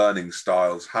learning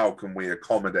styles. How can we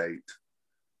accommodate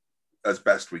as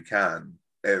best we can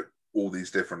all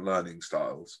these different learning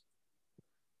styles?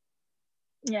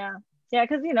 Yeah,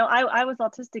 because, you know, I was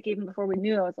autistic even before we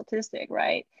knew I was autistic,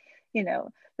 right? You know,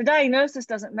 the diagnosis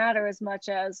doesn't matter as much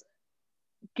as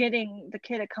getting the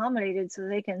kid accommodated so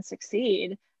they can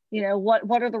succeed. You know,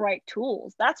 what are the right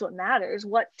tools? That's what matters.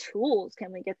 What tools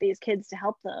can we get these kids to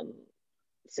help them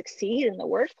succeed in the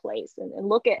workplace, and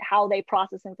look at how they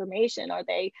process information? Are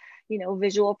they, you know,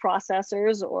 visual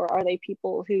processors, or are they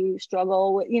people who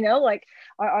struggle with, you know, like,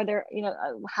 are there, you know,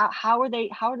 how are they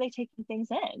taking things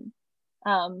in?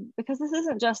 Because this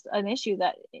isn't just an issue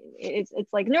that it's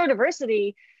like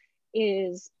neurodiversity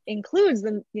includes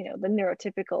the, you know, the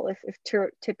neurotypical, if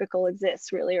typical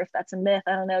exists really, or if that's a myth,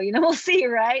 I don't know, you know, we'll see,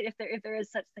 right, if there is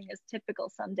such thing as typical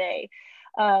someday.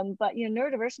 But, you know,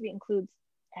 neurodiversity includes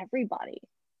everybody,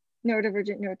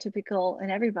 neurodivergent, neurotypical,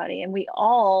 and everybody, and we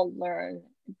all learn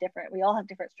different, we all have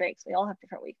different strengths, we all have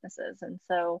different weaknesses. And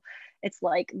so it's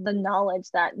like the knowledge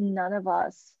that none of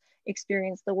us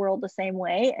experience the world the same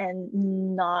way,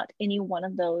 and not any one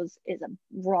of those is a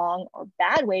wrong or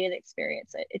bad way to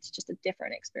experience it. It's just a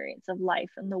different experience of life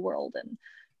and the world and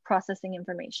processing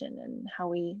information and how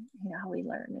we, you know, how we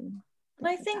learn. And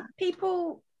I think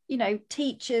people, you know,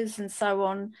 teachers and so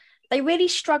on, they really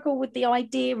struggle with the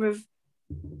idea of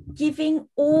giving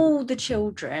all the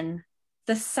children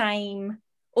the same,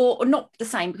 or not the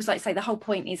same, because like I say, the whole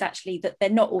point is actually that they're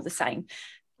not all the same.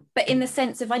 But in the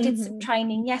sense of, I did some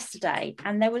training yesterday,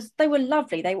 and they were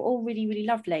lovely. They were all really, really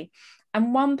lovely.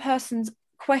 And one person's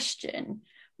question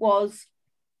was,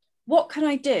 what can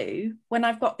I do when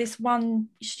I've got this one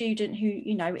student who,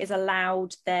 you know, is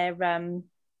allowed their,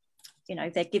 you know,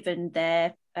 they're given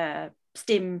their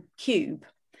STEM cube,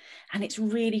 and it's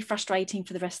really frustrating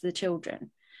for the rest of the children.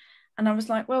 And I was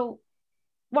like, well,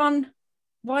 one,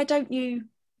 why don't you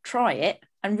try it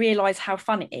and realize how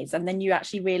fun it is, and then you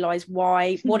actually realize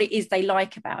what it is they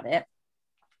like about it.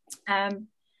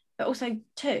 But also,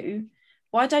 two,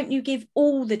 why don't you give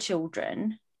all the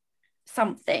children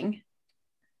something,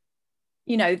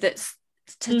 you know, that's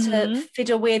to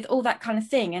fiddle with, all that kind of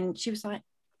thing. And she was like,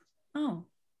 oh,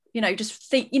 just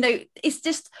think, it's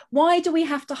just, why do we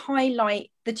have to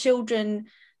highlight the children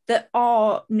that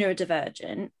are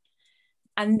neurodivergent,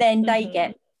 and then they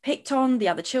get picked on? The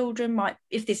other children might,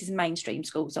 if this is mainstream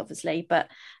schools obviously, but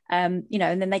and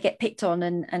then they get picked on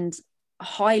and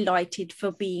highlighted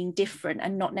for being different,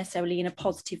 and not necessarily in a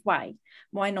positive way.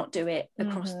 Why not do it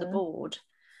across the board?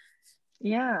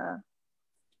 Yeah.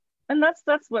 And that's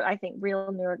what I think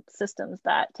real neuro systems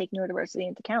that take neurodiversity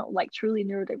into account, like truly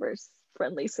neurodiverse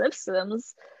friendly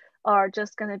systems, are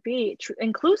just going to be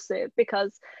inclusive.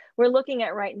 Because we're looking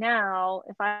at right now,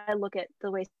 if I look at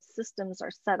the way systems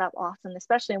are set up often,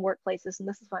 especially in workplaces, and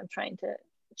this is what I'm trying to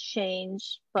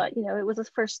change, but it was a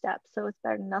first step, so it's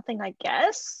better than nothing, I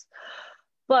guess.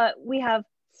 But we have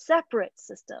separate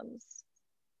systems.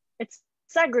 It's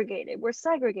segregated. We're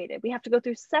segregated. We have to go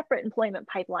through separate employment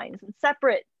pipelines and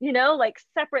separate, like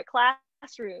separate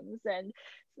classrooms and,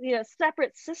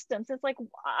 separate systems. It's like,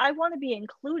 I want to be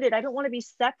included. I don't want to be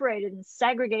separated and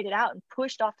segregated out and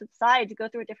pushed off to the side to go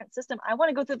through a different system. I want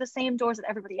to go through the same doors that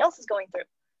everybody else is going through.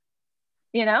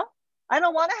 I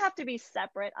don't want to have to be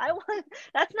separate.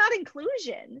 That's not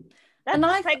inclusion. That's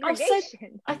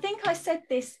segregation. I think I said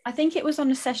this, I think it was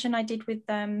on a session I did with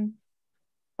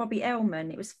Bobby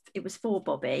Ellman. It was for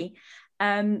Bobby,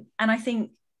 and I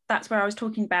think that's where I was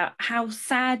talking about how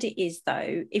sad it is,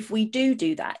 though, if we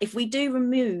do that, if we do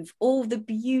remove all the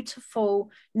beautiful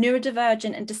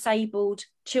neurodivergent and disabled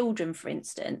children, for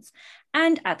instance,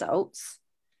 and adults.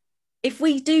 If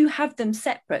we do have them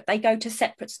separate, they go to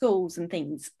separate schools and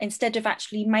things, instead of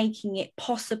actually making it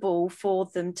possible for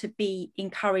them to be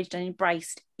encouraged and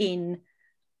embraced in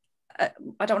I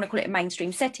don't want to call it a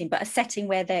mainstream setting, but a setting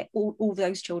where they're all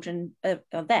those children are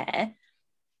there,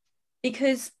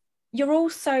 because you're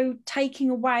also taking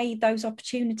away those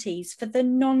opportunities for the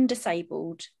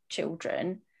non-disabled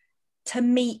children to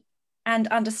meet and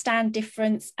understand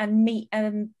difference and meet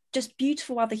just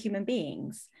beautiful other human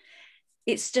beings.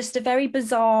 It's just a very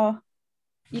bizarre,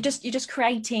 you're just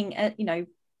creating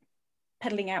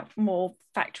peddling out more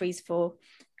factories for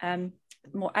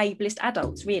more ableist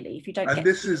adults, really, if you don't. And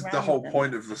this is the whole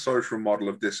point of the social model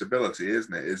of disability,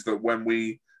 isn't it? Is that when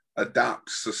we adapt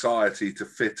society to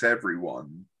fit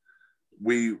everyone,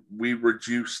 we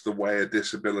reduce the way a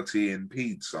disability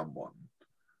impedes someone.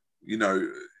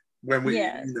 When we,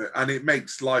 and it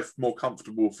makes life more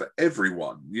comfortable for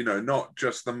everyone. Not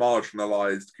just the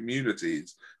marginalized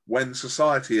communities. When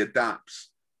society adapts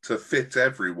to fit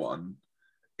everyone,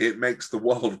 it makes the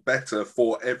world better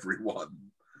for everyone.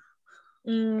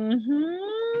 It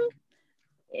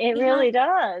really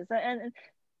does. And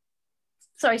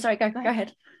sorry, go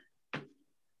ahead.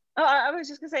 Oh, I was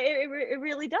just gonna say it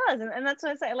really does, and that's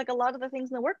what I say. Like a lot of the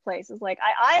things in the workplace is like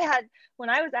I had, when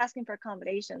I was asking for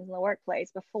accommodations in the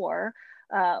workplace before,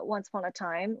 once upon a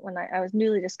time when I was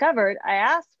newly discovered, I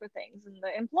asked for things, and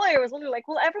the employer was literally like,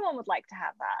 "Well, everyone would like to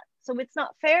have that, so it's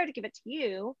not fair to give it to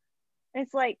you." And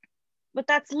it's like, but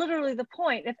that's literally the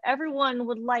point. If everyone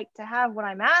would like to have what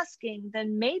I'm asking,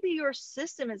 then maybe your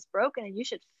system is broken, and you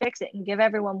should fix it and give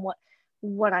everyone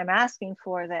what I'm asking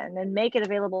for then, and make it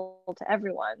available to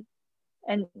everyone,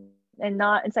 and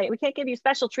say we can't give you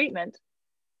special treatment,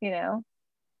 And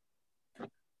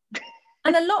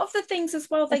a lot of the things as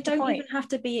well, they don't even have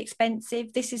to be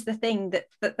expensive. This is the thing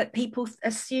that people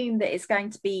assume that it's going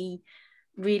to be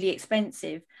really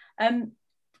expensive. I'm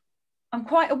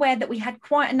quite aware that we had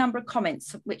quite a number of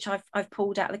comments, which I've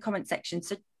pulled out of the comment section.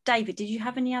 So David, did you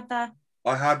have any other?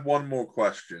 I had one more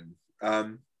question.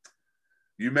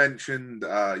 You mentioned,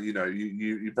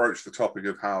 you broached the topic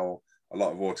of how a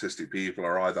lot of autistic people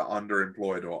are either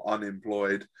underemployed or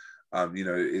unemployed.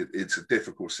 It's a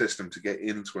difficult system to get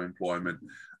into employment.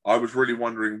 I was really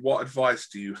wondering, what advice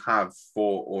do you have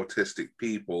for autistic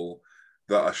people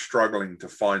that are struggling to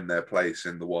find their place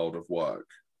in the world of work?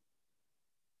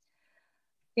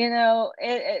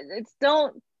 It's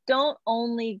don't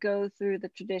only go through the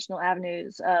traditional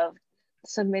avenues of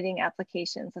submitting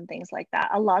applications and things like that.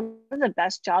 A lot of the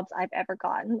best jobs I've ever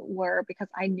gotten were because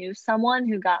I knew someone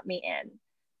who got me in,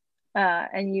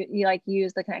 and you like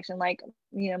use the connection. Like,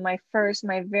 my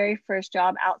very first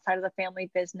job outside of the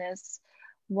family business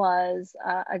was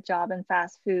a job in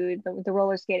fast food, the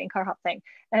roller skating car hop thing,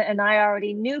 and I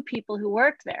already knew people who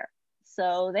worked there,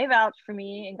 so they vouched for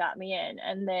me and got me in.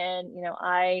 And then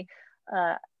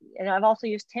I've also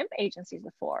used temp agencies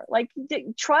before. Like,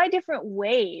 try different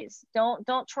ways.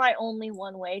 Don't try only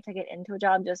one way to get into a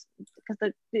job, just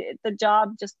because the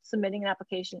job, just submitting an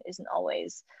application isn't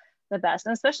always the best.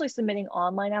 And especially submitting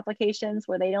online applications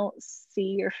where they don't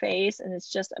see your face and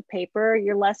it's just a paper,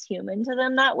 you're less human to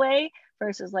them that way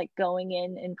versus like going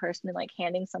in person and like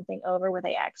handing something over where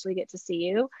they actually get to see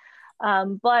you.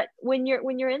 But when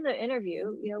you're in the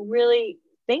interview, you know, really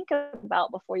think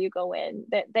about before you go in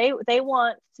that they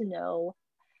want to know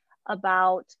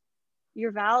about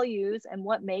your values and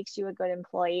what makes you a good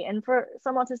employee. And for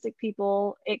some autistic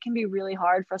people, it can be really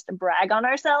hard for us to brag on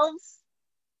ourselves,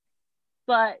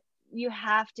 but you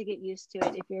have to get used to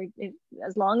it.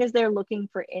 As long as they're looking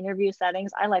for interview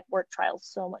settings, I like work trials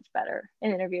so much better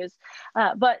in interviews.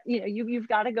 But you know, you've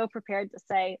got to go prepared to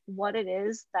say what it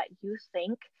is that you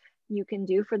think you can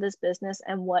do for this business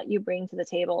and what you bring to the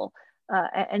table,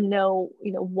 and know,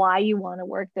 you know, why you want to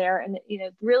work there, and, you know,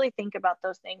 really think about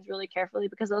those things really carefully,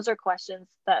 because those are questions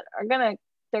that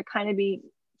they're kind of be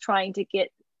trying to get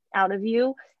out of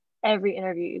you every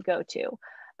interview you go to.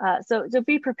 So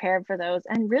be prepared for those.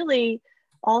 And really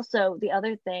also the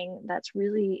other thing that's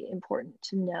really important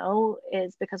to know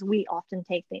is, because we often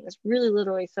take things really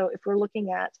literally. So if we're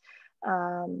looking at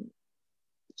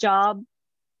job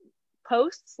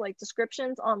posts, like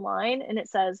descriptions online, and it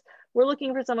says, we're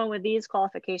looking for someone with these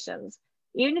qualifications.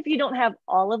 Even if you don't have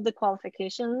all of the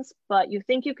qualifications, but you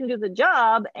think you can do the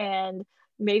job and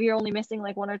maybe you're only missing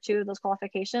like one or two of those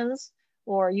qualifications,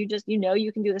 or you just, you know,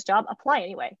 you can do this job, apply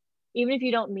anyway. Even if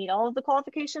you don't meet all of the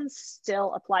qualifications,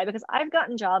 still apply, because I've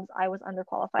gotten jobs I was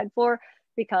underqualified for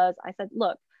because I said,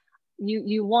 look,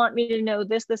 you want me to know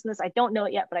this, this, and this. I don't know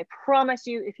it yet, but I promise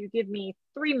you, if you give me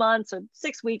 3 months or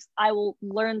 6 weeks, I will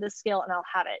learn this skill and I'll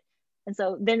have it. And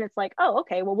so then it's like, oh,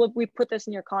 okay, well, we put this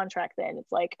in your contract then.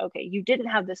 It's like, okay, you didn't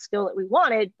have the skill that we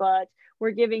wanted, but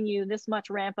we're giving you this much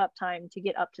ramp up time to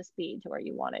get up to speed to where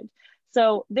you wanted.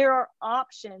 So there are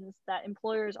options that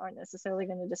employers aren't necessarily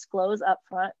going to disclose up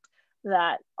front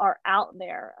that are out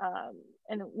there.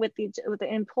 And with the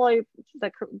employee,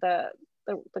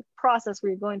 the process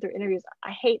where you're going through interviews,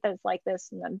 I hate that it's like this,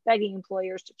 and I'm begging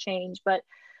employers to change, but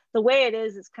the way it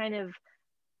is kind of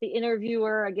the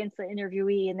interviewer against the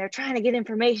interviewee, and they're trying to get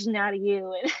information out of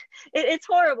you, and it's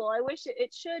horrible. I wish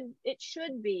it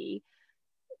should be,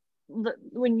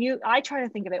 I try to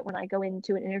think of it when I go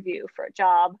into an interview for a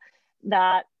job,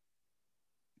 that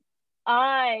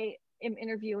I am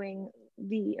interviewing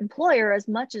the employer as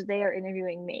much as they are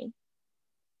interviewing me,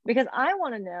 because I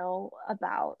want to know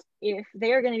about if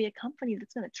they're going to be a company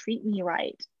that's going to treat me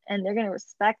right and they're going to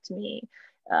respect me.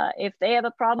 If they have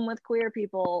a problem with queer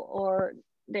people or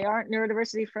they aren't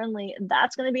neurodiversity friendly,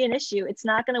 that's going to be an issue. It's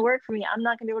not going to work for me. I'm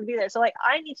not going to be able to be there. So like,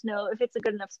 I need to know if it's a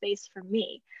good enough space for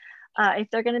me. If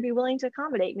they're going to be willing to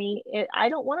accommodate me, I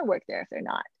don't want to work there if they're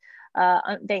not.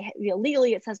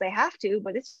 Legally it says they have to,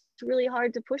 but it's really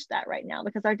hard to push that right now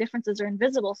because our differences are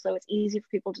invisible. So it's easy for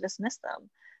people to dismiss them.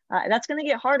 That's going to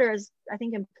get harder as I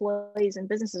think employees and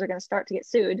businesses are going to start to get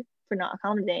sued for not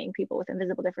accommodating people with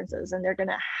invisible differences, and they're going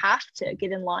to have to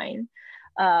get in line.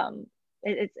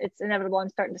 It's inevitable. I'm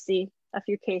starting to see a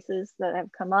few cases that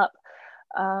have come up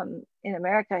in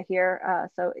America here.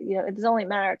 So, you know, it's only a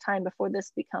matter of time before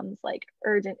this becomes like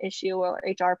urgent issue, or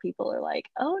HR people are like,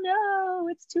 oh no,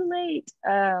 it's too late.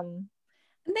 And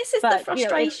this is the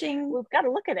frustrating, you know, we've got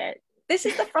to look at it. This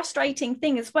is the frustrating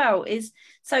thing as well, is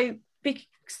so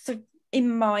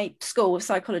in my school of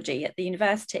psychology at the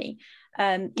university,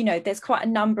 you know, there's quite a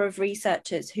number of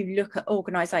researchers who look at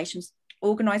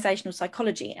organizational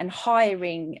psychology and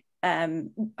hiring,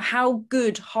 how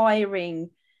good hiring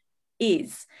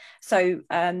is. So,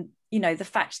 you know, the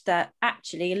fact that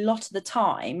actually a lot of the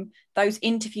time, those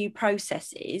interview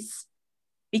processes,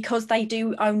 because they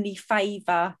do only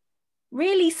favour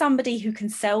really somebody who can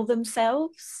sell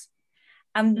themselves,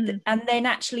 and then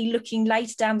actually looking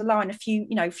later down the line, a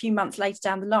few months later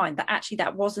down the line, that actually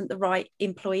that wasn't the right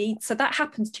employee. So that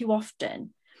happens too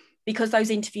often because those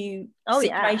interview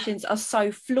situations are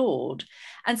so flawed.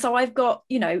 And so I've got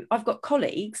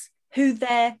colleagues who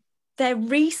their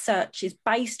research is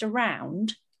based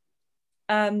around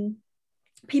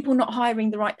people not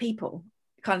hiring the right people,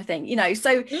 kind of thing, you know.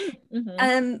 So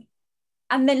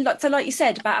and then like you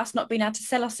said about us not being able to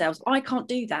sell ourselves, I can't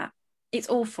do that. It's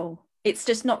awful. It's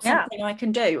just not something I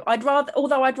can do. I'd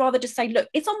rather just say, look,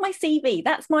 it's on my CV.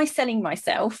 That's my selling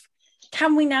myself.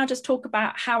 Can we now just talk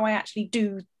about how I actually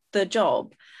do the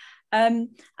job? And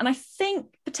I think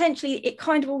potentially it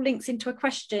kind of all links into a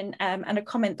question and a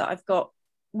comment that I've got.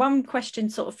 One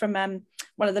question sort of from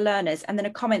one of the learners, and then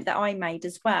a comment that I made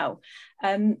as well.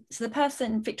 So the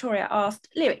person, Victoria, asked,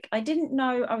 Lyric, I didn't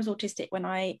know I was autistic when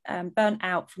I burnt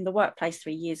out from the workplace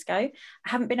 3 years ago. I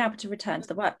haven't been able to return to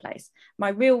the workplace. My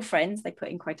real friends, they put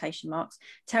in quotation marks,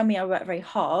 tell me I work very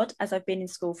hard as I've been in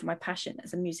school for my passion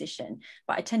as a musician,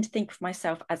 but I tend to think of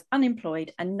myself as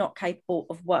unemployed and not capable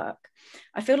of work.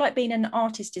 I feel like being an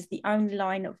artist is the only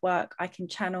line of work I can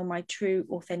channel my true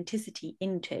authenticity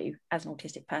into as an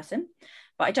autistic person,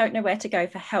 but I don't know where to go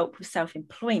for help with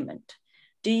self-employment.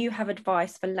 Do you have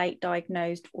advice for late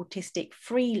diagnosed autistic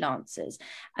freelancers?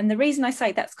 And the reason I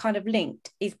say that's kind of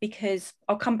linked is because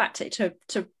I'll come back to it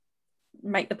to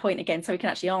make the point again so we can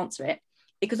actually answer it,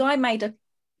 because I made a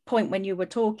point when you were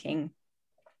talking,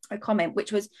 a comment,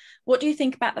 which was, what do you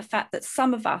think about the fact that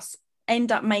some of us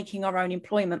end up making our own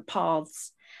employment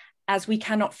paths as we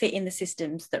cannot fit in the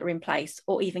systems that are in place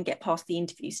or even get past the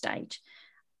interview stage?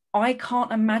 I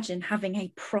can't imagine having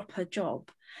a proper job.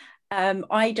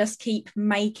 I just keep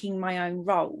making my own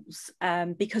roles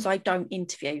because I don't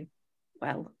interview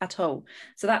well at all.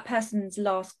 So that person's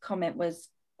last comment was,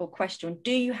 or question,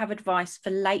 do you have advice for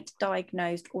late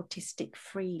diagnosed autistic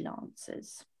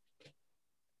freelancers?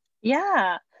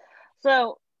 Yeah.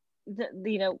 So,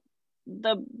 the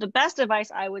best advice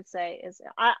I would say is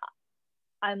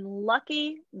I'm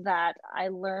lucky that I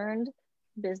learned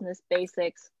business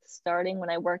basics starting when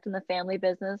I worked in the family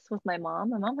business with my mom.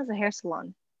 My mom has a hair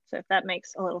salon, so if that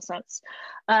makes a little sense.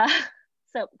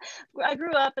 So I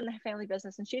grew up in the family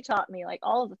business, and she taught me like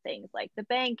all of the things like the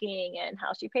banking and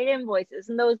how she paid invoices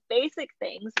and those basic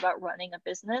things about running a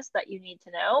business that you need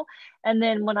to know. And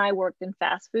then when I worked in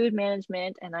fast food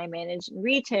management and I managed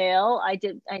retail, I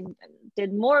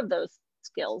did more of those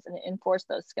skills and enforce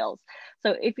those skills.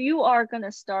 So if you are going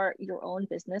to start your own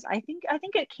business, I think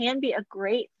it can be a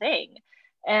great thing.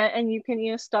 And you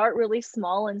can start really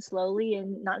small and slowly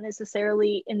and not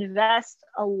necessarily invest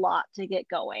a lot to get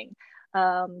going.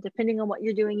 Depending on what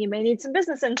you're doing, you may need some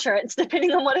business insurance,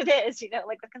 depending on what it is,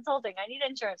 like the consulting, I need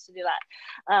insurance to do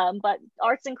that. But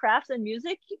arts and crafts and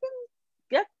music, you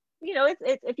can get,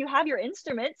 if you have your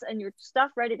instruments and your stuff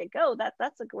ready to go,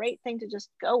 that's a great thing to just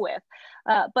go with.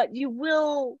 But you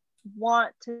will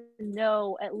want to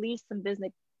know at least some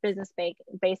business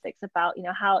basics about,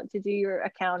 how to do your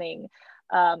accounting.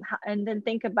 And then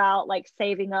think about like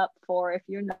saving up for, if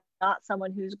you're not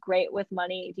someone who's great with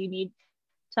money, do you need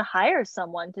to hire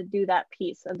someone to do that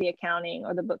piece of the accounting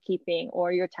or the bookkeeping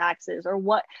or your taxes, or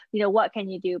what can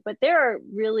you do? But there are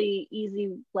really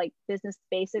easy like business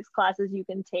basics classes you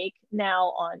can take now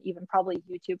on even probably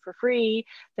YouTube for free.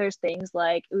 There's things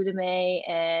like Udemy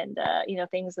and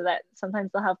things that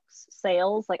sometimes they'll have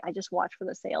sales. Like I just watch for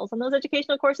the sales on those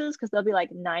educational courses, because they'll be like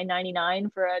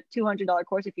 $9.99 for a $200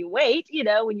 course if you wait,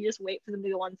 when you just wait for them to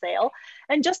go on sale.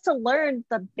 And just to learn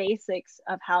the basics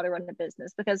of how to run a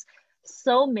business, because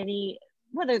so many,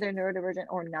 whether they're neurodivergent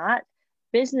or not,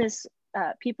 business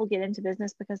people get into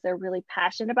business because they're really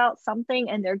passionate about something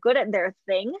and they're good at their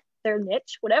thing, their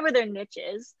niche, whatever their niche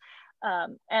is,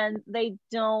 and they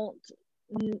don't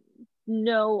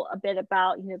know a bit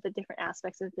about the different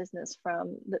aspects of business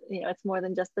from it's more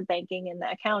than just the banking and the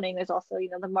accounting. There's also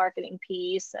the marketing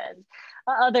piece and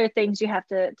other things you have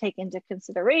to take into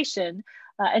consideration,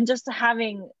 and just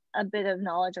having a bit of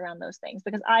knowledge around those things,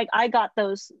 because I got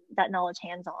that knowledge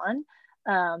hands-on,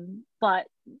 but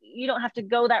you don't have to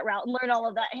go that route and learn all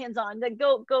of that hands-on. Like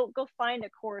go find a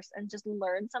course and just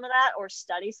learn some of that, or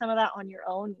study some of that on your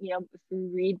own, if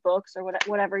you read books or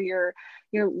whatever your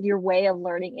way of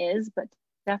learning is, but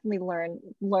definitely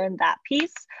learn that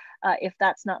piece if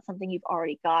that's not something you've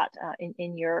already got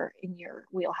in your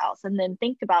wheelhouse. And then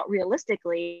think about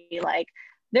realistically, like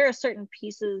there are certain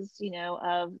pieces,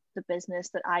 of the business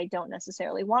that I don't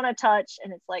necessarily want to touch.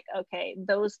 And it's like, okay,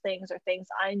 those things are things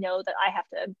I know that I have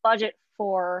to budget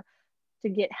for to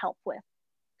get help with,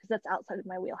 because that's outside of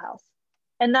my wheelhouse.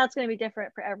 And that's going to be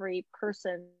different for every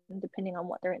person, depending on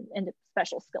what their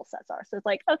special skill sets are. So it's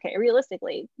like, okay,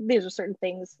 realistically, these are certain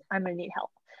things I'm going to need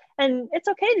help. And it's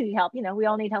okay to need help. We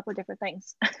all need help with different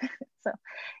things. So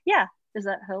yeah, does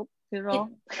that help at all?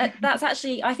 That's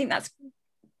actually, I think that's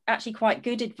actually quite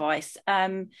good advice.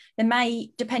 There may,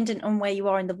 dependent on where you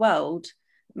are in the world,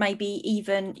 maybe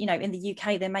even in the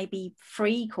UK there may be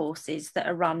free courses that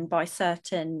are run by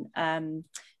certain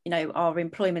our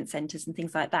employment centres and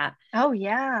things like that. Oh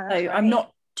yeah, so right. I'm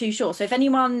not too sure, so if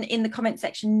anyone in the comment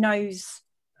section knows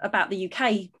about the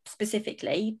UK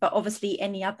specifically, but obviously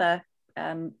any other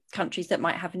countries that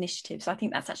might have initiatives, I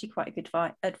think that's actually quite a good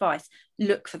advice.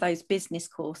 Look for those business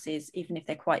courses, even if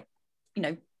they're quite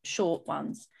short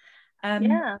ones.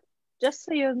 Yeah, just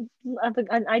so you have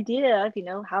an idea of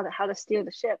how to steer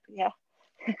the ship. Yeah.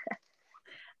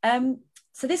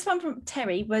 So this one from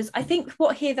Terry was, I think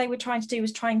what here they were trying to do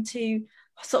was trying to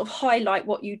sort of highlight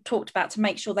what you talked about to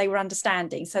make sure they were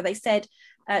understanding. So they said,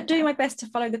 doing my best to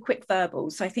follow the quick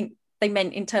verbals. So I think they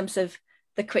meant in terms of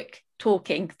the quick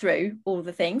talking through all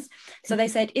the things. So they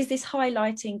said, is this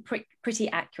highlighting pretty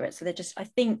accurate? So they're just, I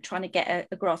think, trying to get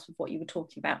a grasp of what you were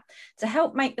talking about. To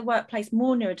help make the workplace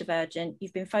more neurodivergent,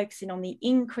 you've been focusing on the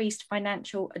increased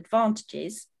financial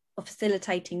advantages of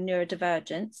facilitating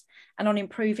neurodivergence and on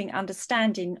improving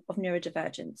understanding of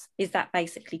neurodivergence. Is that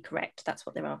basically correct? That's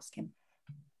what they're asking.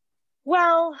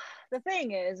 Well, the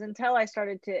thing is, until I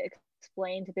started to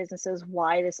explain to businesses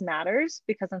why this matters,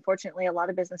 because unfortunately a lot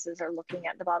of businesses are looking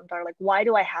at the bottom dollar like, why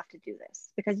do I have to do this?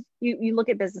 Because you look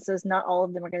at businesses, not all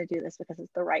of them are going to do this because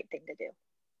it's the right thing to do.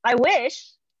 I wish.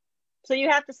 So you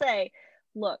have to say,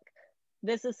 look,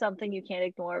 this is something you can't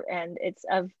ignore, and it's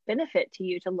of benefit to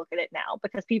you to look at it now,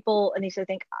 because people initially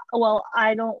think, oh, well,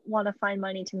 I don't want to find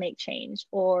money to make change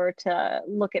or to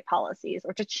look at policies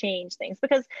or to change things,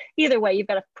 because either way, you've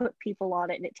got to put people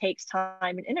on it, and it takes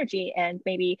time and energy. And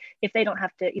maybe if they don't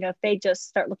have to, if they just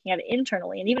start looking at it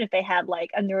internally, and even if they had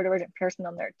like a neurodivergent person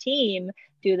on their team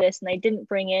do this and they didn't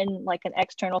bring in like an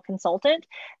external consultant,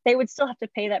 they would still have to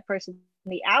pay that person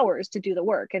the hours to do the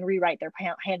work and rewrite their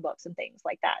handbooks and things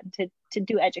like that, and to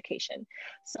do education.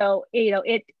 So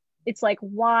it's like,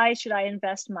 why should I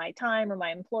invest my time or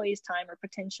my employees' time or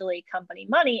potentially company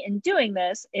money in doing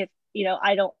this if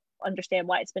I don't understand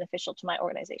why it's beneficial to my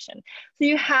organization? So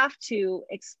you have to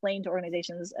explain to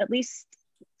organizations at least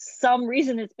some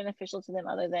reason it's beneficial to them,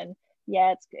 other than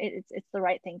it's the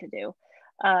right thing to do.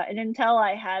 And until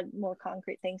I had more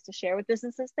concrete things to share with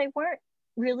businesses, they weren't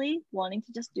really wanting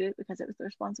to just do it because it was the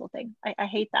responsible thing. I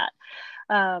hate that.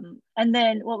 And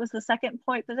then what was the second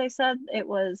point that they said? It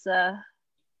was the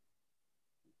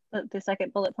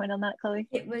second bullet point on that, Chloe?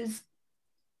 It was,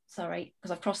 sorry,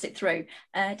 because I've crossed it through.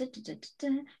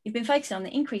 You've been focusing on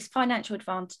the increased financial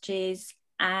advantages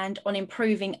and on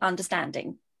improving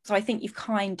understanding. So I think you've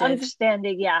kind of...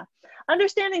 Understanding, yeah.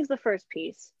 Understanding is the first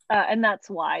piece. And that's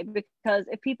why, because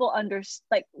if people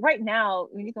like right now,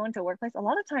 when you go into a workplace, a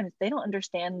lot of times they don't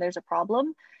understand there's a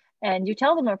problem, and you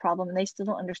tell them a problem and they still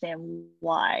don't understand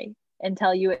why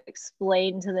until you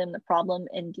explain to them the problem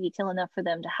in detail enough for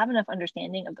them to have enough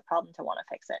understanding of the problem to want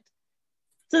to fix it.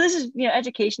 So this is,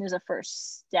 education is a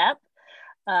first step.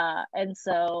 And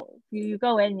so you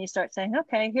go in and you start saying,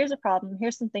 okay, here's a problem.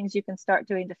 Here's some things you can start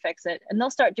doing to fix it. And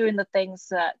they'll start doing the things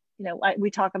that, we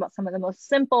talk about some of the most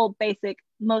simple, basic,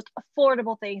 most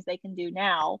affordable things they can do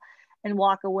now and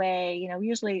walk away.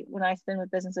 Usually when I spend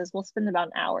with businesses, we'll spend about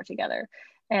an hour together.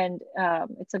 And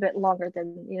it's a bit longer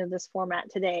than, this format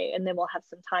today. And then we'll have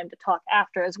some time to talk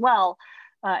after as well.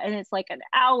 And it's like an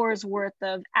hour's worth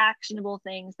of actionable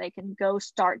things they can go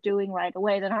start doing right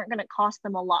away that aren't going to cost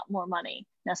them a lot more money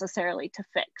necessarily to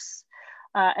fix.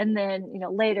 And then,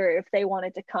 later, if they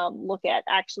wanted to come look at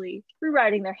actually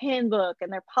rewriting their handbook and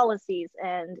their policies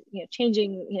and,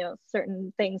 changing,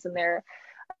 certain things in their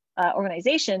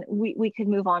organization, we could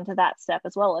move on to that step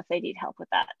as well if they need help with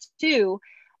that too.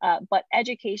 But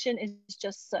education is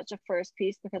just such a first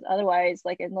piece, because otherwise,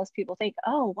 unless people think,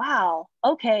 oh, wow,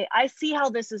 okay, I see how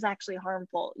this is actually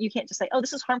harmful. You can't just say, oh,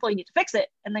 this is harmful, you need to fix it.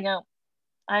 And they go,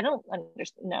 I don't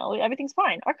understand. No, everything's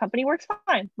fine. Our company works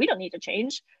fine. We don't need to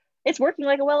change. It's working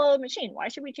like a well-oiled machine. Why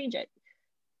should we change it?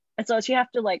 And so you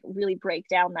have to really break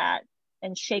down that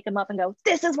and shake them up and go,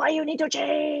 this is why you need to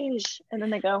change. And then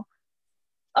they go,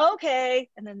 okay.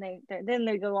 And then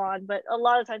they go on. But a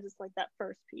lot of times it's like that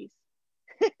first piece.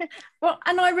 Well,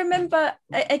 and I remember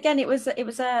again, it was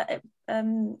a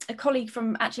colleague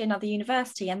from actually another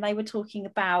university, and they were talking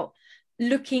about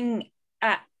looking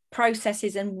at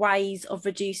processes and ways of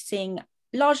reducing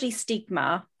largely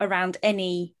stigma around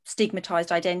any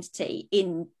stigmatized identity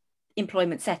in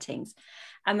employment settings.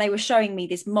 And they were showing me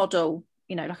this model,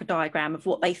 like a diagram of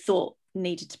what they thought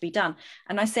needed to be done.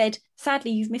 And I said,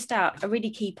 sadly, you've missed out a really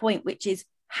key point, which is,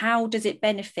 how does it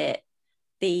benefit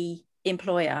the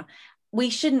employer?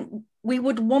 We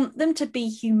would want them to be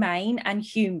humane and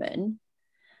human,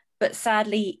 but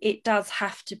sadly, it does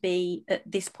have to be at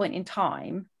this point in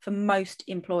time for most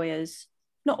employers.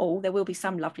 Not all, there will be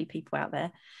some lovely people out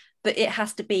there, but it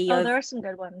has to be. Oh, there are some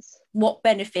good ones. What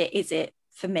benefit is it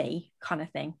for me, kind of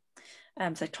thing.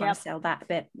 So trying to sell that a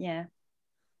bit, yeah.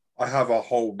 I have a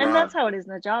whole rant. And that's how it is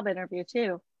in the job interview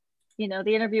too.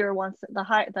 The interviewer wants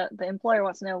the employer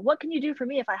wants to know, what can you do for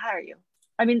me if I hire you?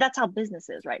 I mean, that's how business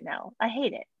is right now. I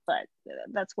hate it, but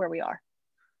that's where we are.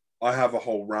 I have a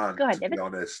whole rant. Go ahead, to David. be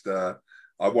honest.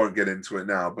 I won't get into it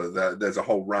now, but there's a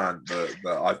whole rant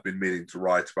that I've been meaning to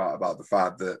write about the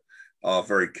fact that our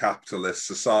very capitalist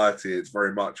society, it's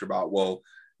very much about, well,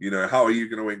 how are you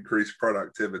going to increase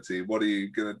productivity? What are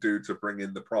you going to do to bring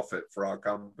in the profit for our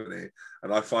company?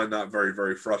 And I find that very,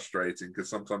 very frustrating, because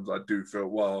sometimes I do feel,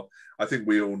 well, I think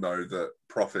we all know that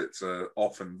profits are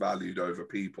often valued over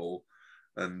people.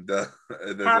 And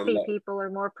there's happy people are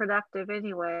more productive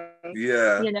anyway.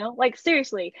 Yeah. Like,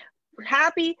 seriously,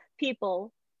 happy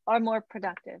people are more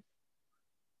productive.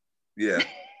 Yeah,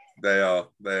 they are.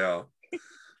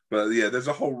 But yeah, there's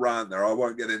a whole rant there. I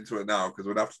won't get into it now because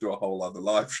we'd have to do a whole other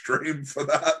live stream for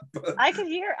that. But I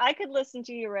could listen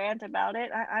to you rant about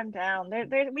it. I'm down.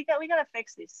 We got to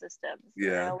fix these systems.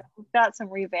 Yeah, we've got some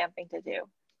revamping to do.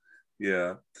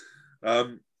 Yeah.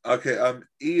 Okay.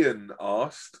 Ian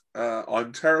asked,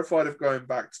 I'm terrified of going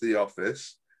back to the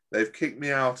office. They've kicked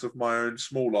me out of my own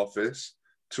small office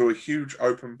to a huge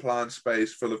open plan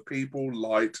space full of people,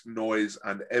 light, noise,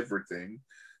 and everything.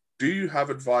 Do you have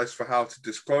advice for how to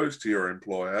disclose to your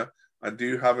employer? And do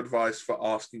you have advice for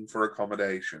asking for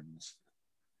accommodations?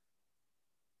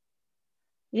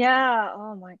 Yeah.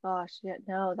 Oh my gosh. Yeah.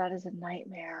 No, that is a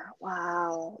nightmare.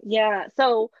 Wow. Yeah.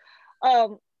 So,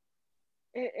 and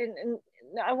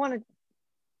I want to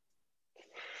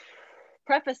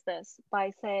preface this by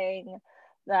saying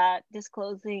that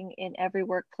disclosing in every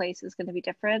workplace is going to be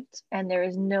different, and there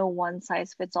is no one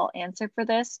size fits all answer for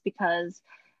this, because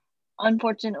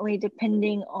unfortunately,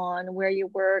 depending on where you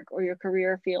work or your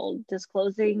career field,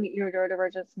 disclosing your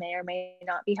neurodivergence may or may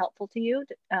not be helpful to you.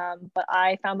 But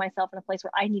I found myself in a place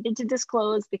where I needed to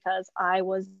disclose because I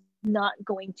was not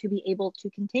going to be able to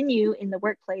continue in the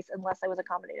workplace unless I was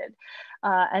accommodated.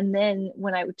 And then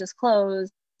when I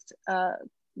disclosed,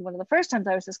 one of the first times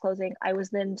I was disclosing, I was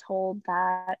then told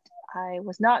that I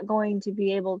was not going to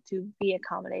be able to be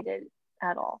accommodated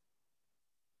at all.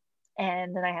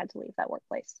 And then I had to leave that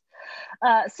workplace.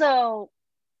 So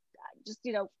just,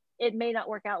 it may not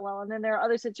work out well. And then there are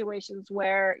other situations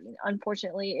where,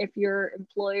 unfortunately, if your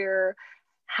employer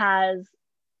has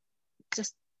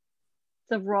just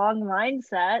the wrong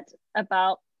mindset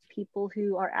about people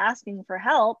who are asking for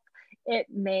help, it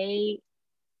may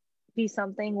be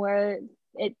something where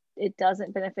it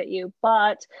doesn't benefit you.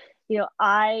 But,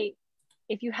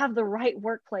 if you have the right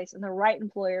workplace and the right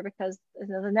employer, because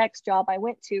the next job I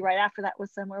went to right after that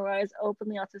was somewhere where I was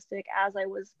openly autistic as I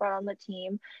was brought on the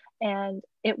team, and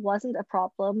it wasn't a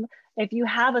problem. If you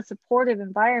have a supportive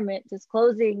environment,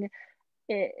 disclosing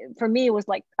it, for me, was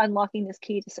like unlocking this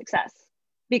key to success,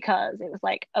 because it was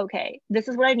like, okay, this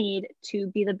is what I need to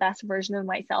be the best version of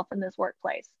myself in this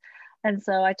workplace. And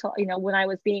so I told, when I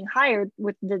was being hired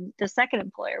with the second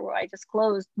employer, where I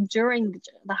disclosed during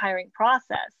the hiring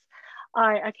process,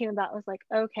 I came about, was like,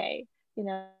 okay,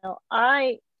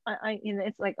 I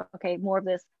it's like, okay, more of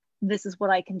this is what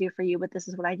I can do for you, but this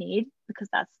is what I need, because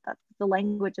that's the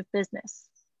language of business,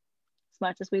 as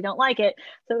much as we don't like it.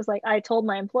 So it was like, I told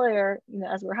my employer,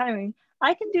 as we're hiring,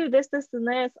 I can do this, and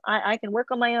this. I can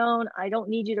work on my own. I don't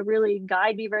need you to really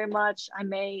guide me very much. I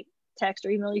may text or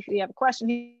email if you have a question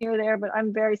here or there, but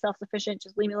I'm very self-sufficient.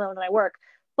 Just leave me alone and I work.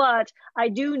 But I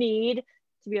do need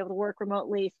to be able to work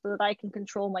remotely so that I can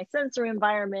control my sensory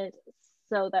environment,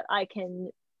 so that I can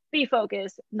be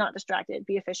focused, not distracted,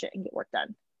 be efficient, and get work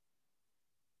done.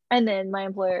 And then my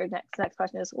employer next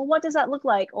question is, well, what does that look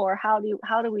like? Or how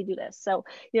do we do this? So,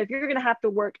 if you're going to have to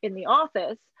work in the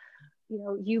office,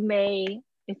 you may,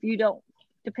 if you don't,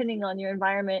 depending on your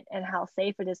environment and how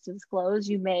safe it is to disclose,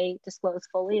 you may disclose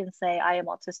fully and say, I am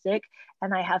autistic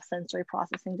and I have sensory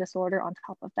processing disorder on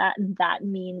top of that. And that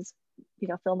means,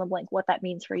 fill in the blank what that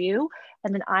means for you.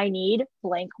 And then I need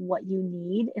blank what you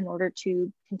need in order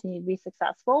to continue to be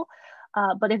successful.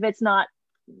 But if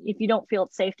you don't feel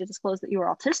it's safe to disclose that you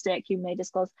are autistic, you may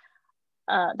disclose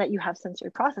that you have sensory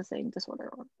processing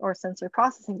disorder or sensory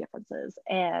processing differences.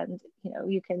 And,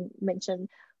 you can mention,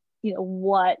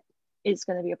 what is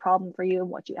going to be a problem for you and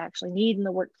what you actually need in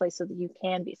the workplace so that you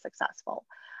can be successful.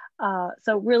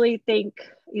 So really think,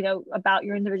 about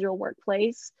your individual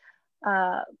workplace.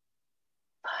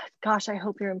 Gosh, I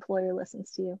hope your employer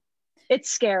listens to you. It's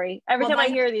scary. Every time I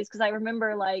hear these, because I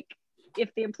remember, like,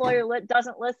 if the employer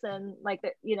doesn't listen, like,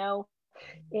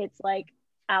 it's like,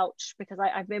 ouch, because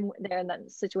I've been there in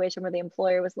that situation where the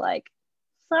employer was like,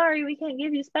 sorry, we can't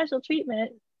give you special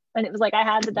treatment. And it was like, I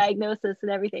had the diagnosis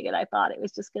and everything, and I thought it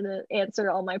was just going to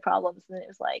answer all my problems. And it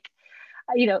was like,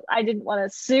 I didn't want to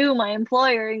sue my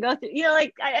employer and go through,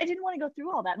 I didn't want to go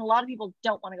through all that. And a lot of people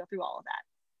don't want to go through all of that.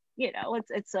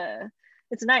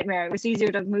 It's a nightmare. It was easier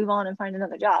to move on and find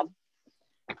another job,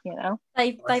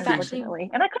 They've actually,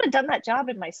 and I could have done that job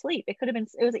in my sleep. It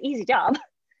was an easy job.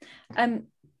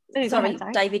 Sorry,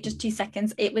 David, just 2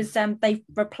 seconds. It was they've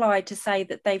replied to say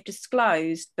that they've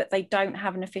disclosed, but they don't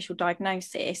have an official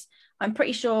diagnosis. I'm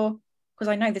pretty sure, because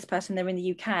I know this person, they're in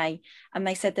the UK, and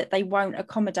they said that they won't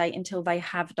accommodate until they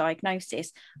have a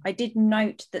diagnosis. I did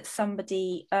note that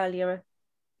somebody earlier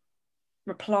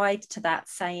replied to that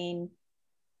saying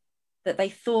that they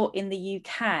thought in the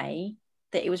UK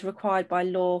that it was required by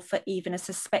law for even a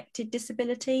suspected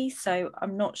disability. So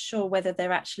I'm not sure whether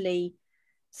they're actually,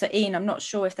 so Ian, I'm not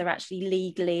sure if they're actually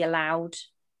legally allowed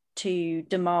to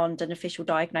demand an official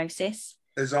diagnosis.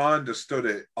 As I understood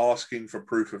it, asking for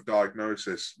proof of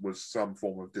diagnosis was some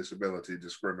form of disability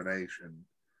discrimination.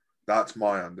 That's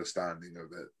my understanding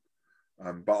of it.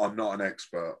 But I'm not an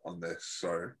expert on this,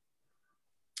 so.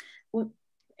 Well,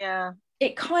 yeah.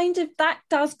 It kind of, that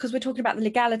does, because we're talking about the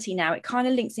legality now, it kind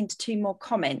of links into 2 more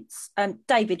comments.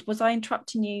 David, was I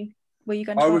interrupting you? Were you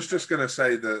going to? I was just going to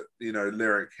say that,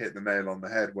 Lyric hit the nail on the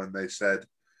head when they said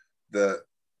that,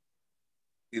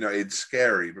 it's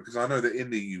scary, because I know that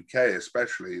in the UK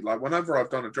especially, like whenever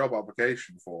I've done a job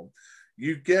application form,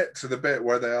 you get to the bit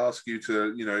where they ask you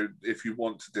to, if you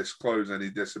want to disclose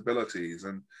any disabilities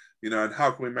and, and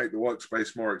how can we make the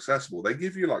workspace more accessible? They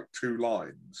give you like 2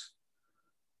 lines.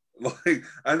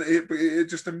 And it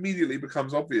just immediately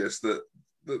becomes obvious that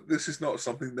this is not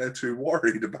something they're too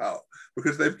worried about,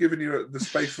 because they've given you the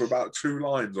space for about 2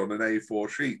 lines on an A4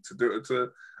 sheet to do it.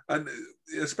 And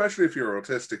especially if you're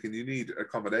autistic and you need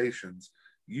accommodations,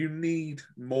 you need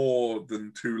more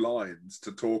than 2 lines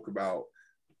to talk about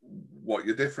what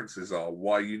your differences are,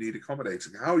 why you need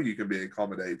accommodating, how you can be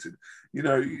accommodated.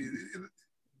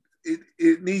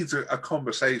 It needs a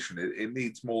conversation. It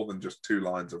needs more than just 2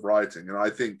 lines of writing. And I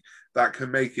think that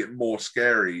can make it more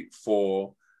scary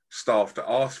for staff to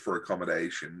ask for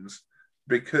accommodations,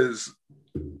 because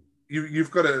you've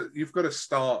got to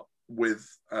start with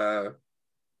an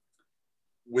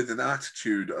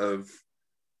attitude of,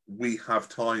 we have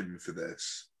time for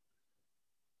this,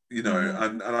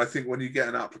 and I think when you get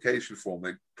an application form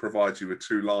that provides you with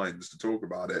 2 lines to talk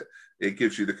about it, it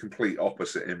gives you the complete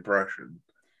opposite impression.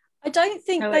 I don't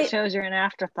think it shows you're an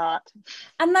afterthought.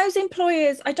 And those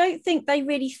employers, I don't think they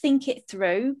really think it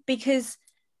through, because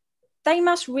they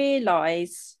must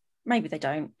realise, maybe they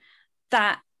don't,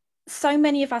 that so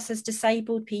many of us as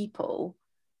disabled people,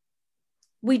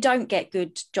 we don't get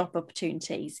good job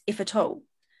opportunities, if at all.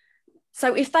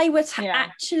 So if they were to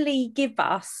actually give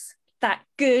us that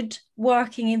good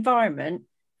working environment,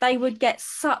 they would get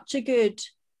such a good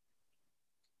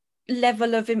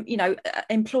level of,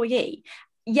 employee.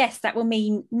 Yes, that will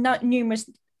mean numerous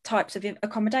types of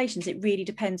accommodations. It really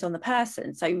depends on the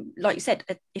person. So like you said,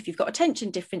 if you've got attention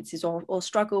differences or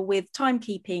struggle with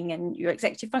timekeeping and your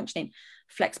executive functioning,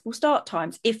 flexible start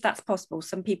times, if that's possible.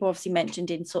 Some people obviously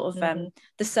mentioned in sort of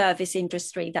the service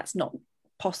industry, that's not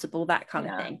possible, that kind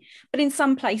of thing. But in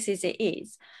some places it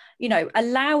is,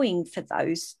 allowing for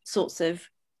those sorts of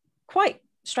quite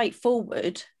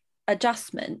straightforward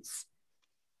adjustments,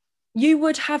 you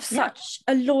would have such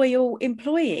a loyal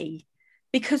employee,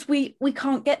 because we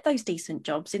can't get those decent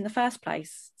jobs in the first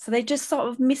place. So they're just sort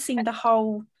of missing the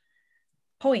whole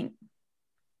point.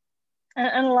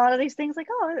 And a lot of these things, like,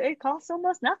 it costs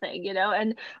almost nothing,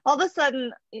 and all of a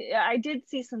sudden I did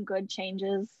see some good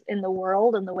changes in the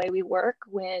world and the way we work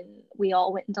when we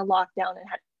all went into lockdown and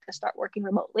had to start working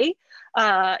remotely.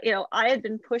 I had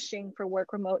been pushing for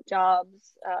work remote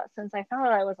jobs since I found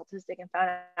out I was autistic and found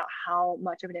out how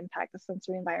much of an impact the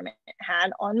sensory environment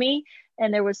had on me.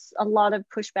 And there was a lot of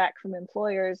pushback from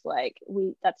employers, like,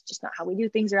 that's just not how we do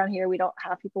things around here. We don't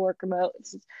have people work remote.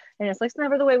 It's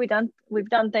never the way we've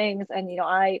done things. And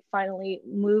I finally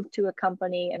moved to a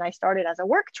company, and I started as a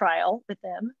work trial with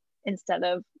them instead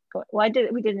of we did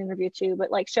an interview too,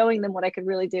 but like showing them what I could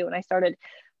really do. And I started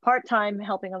part-time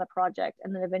helping on a project,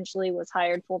 and then eventually was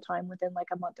hired full-time within like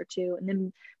a month or 2, and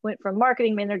then went from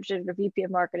marketing manager to VP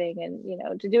of marketing,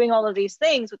 and to doing all of these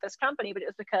things with this company. But it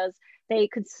was because they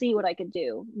could see what I could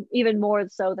do, even more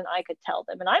so than I could tell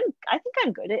them. And I think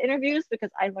I'm good at interviews, because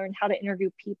I learned how to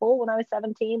interview people when I was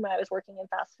 17. When I was working in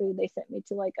fast food, they sent me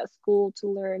to like a school to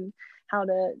learn how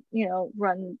to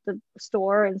run the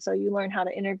store, and so you learn how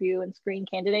to interview and screen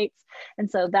candidates,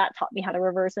 and so that taught me how to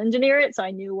reverse engineer it, so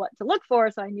I knew what to look for,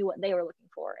 so I knew what they were looking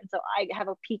for. And so I have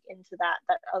a peek into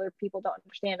that other people don't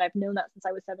understand. I've known that since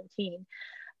I was 17.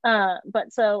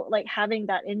 But so like having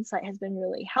that insight has been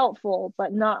really helpful,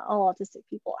 but not all autistic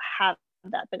people have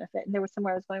that benefit. And there was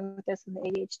somewhere I was going with this in the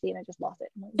ADHD, and I just lost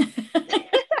it.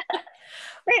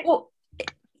 Well,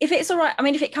 if it's all right, I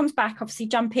mean, if it comes back, obviously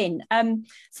jump in.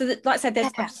 So that, like I said,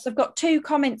 I've got 2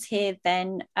 comments here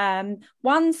then.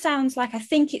 One sounds like, I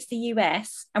think it's the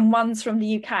US, and one's from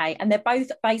the UK, and they're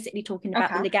both basically talking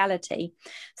about the legality.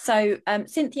 So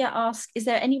Cynthia asks, is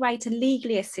there any way to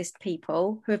legally assist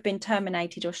people who have been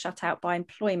terminated or shut out by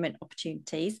employment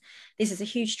opportunities? This is a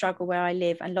huge struggle where I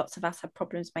live, and lots of us have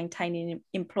problems maintaining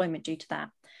employment due to that.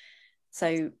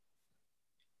 So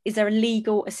is there a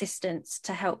legal assistance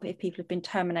to help if people have been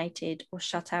terminated or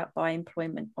shut out by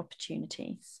employment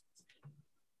opportunities?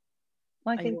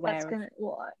 Well, I think that's going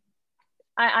to,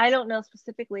 I don't know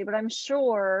specifically, but I'm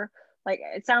sure, like,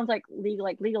 it sounds like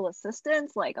legal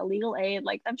assistance, like a legal aid,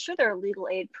 like I'm sure there are legal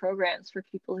aid programs for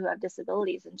people who have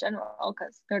disabilities in general,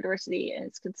 because neurodiversity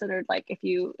is considered, like, if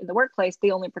you in the workplace,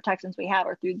 the only protections we have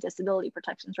are through disability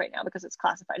protections right now, because it's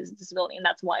classified as a disability, and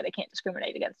that's why they can't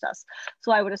discriminate against us.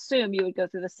 So I would assume you would go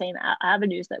through the same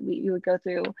avenues that you would go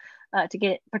through to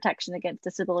get protection against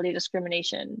disability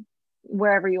discrimination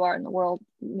wherever you are in the world,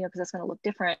 you know, because that's going to look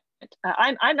different.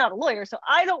 I'm not a lawyer, so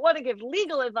I don't want to give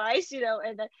legal advice, you know,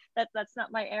 and that's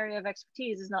not my area of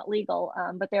expertise, is not legal.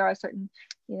 But there are certain,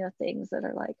 you know, things that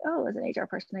are like, oh, as an HR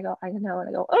person, I go, I don't know, and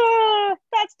I go, oh,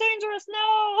 that's dangerous,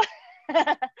 no.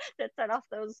 That set off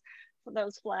those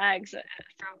flags from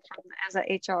as an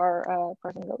HR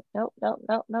person. Go, nope,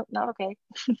 not okay.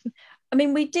 I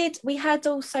mean, we had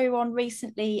also on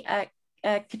recently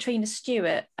Katrina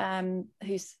Stewart,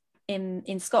 who's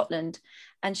in Scotland,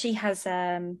 and she has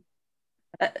a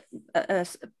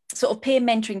sort of peer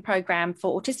mentoring program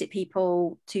for autistic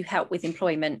people to help with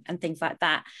employment and things like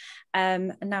that.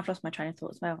 And now I've lost my train of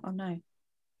thought as well. Oh no.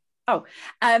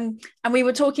 And we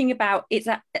were talking about it's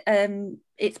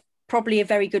probably a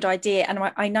very good idea, and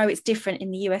I know it's different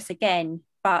in the US again,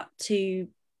 but to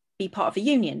be part of a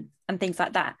union and things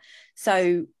like that.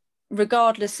 So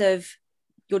regardless of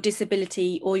your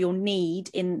disability or your need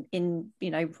in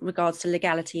you know, regards to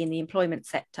legality in the employment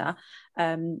sector,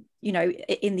 you know,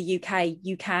 in the UK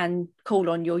you can call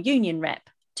on your union rep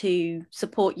to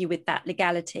support you with that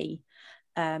legality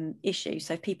issue.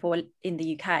 So if people are in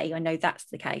the UK, I know that's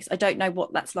the case. I don't know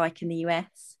what that's like in the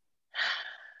US.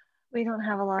 We don't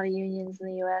have a lot of unions in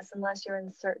the US unless you're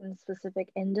in certain specific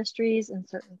industries in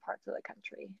certain parts of the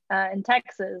country. In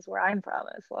Texas, where I'm from,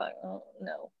 it's like, oh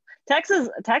no. Texas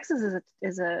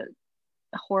is a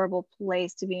horrible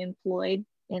place to be employed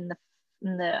in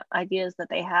the ideas that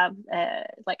they have,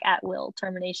 like at will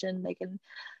termination. They can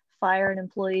fire an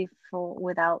employee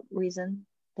without reason.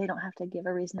 They don't have to give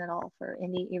a reason at all for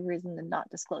any reason and not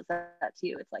disclose that to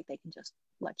you. It's like they can just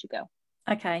let you go.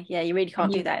 Okay, yeah, you really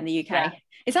can't do that in the UK. Yeah.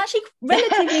 It's actually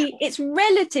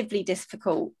relatively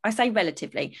difficult. I say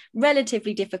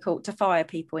relatively difficult to fire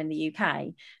people in the UK,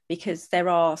 because there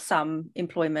are some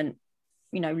employment,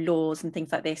 you know, laws and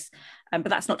things like this. But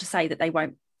that's not to say that they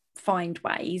won't find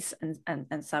ways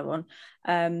and so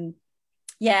on.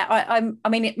 Yeah, I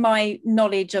mean, my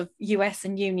knowledge of US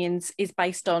and unions is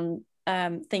based on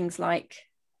things like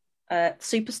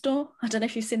Superstore. I don't know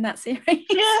if you've seen that series.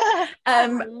 Yeah,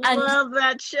 I love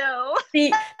that show.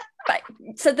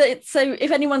 So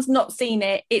if anyone's not seen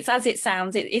it, it's as it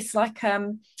sounds. It's like I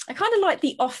kind of like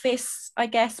The Office, I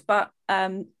guess, but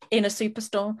in a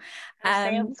superstore.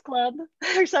 Sam's Club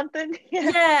or something.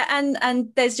 Yeah, and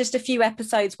there's just a few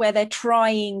episodes where they're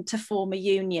trying to form a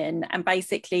union, and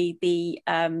basically the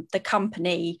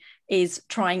company is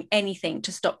trying anything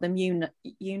to stop them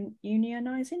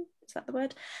unionizing. Is that the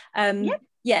word?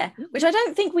 Yeah, which I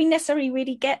don't think we necessarily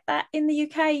really get that in the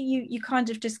UK. You kind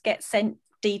of just get sent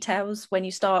details when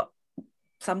you start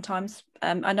sometimes.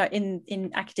 I know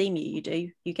in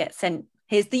academia you get sent,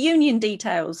 here's the union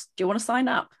details, do you want to sign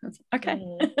up? Okay.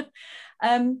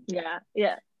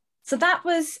 Yeah. So that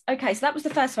was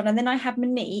the first one. And then I had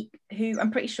Monique, who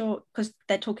I'm pretty sure, because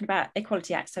they're talking about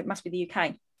Equality Act, so it must be the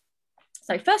UK.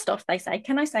 So first off, they say,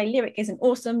 can I say Lyric is an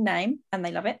awesome name, and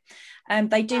they love it.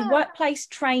 They do workplace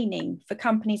training for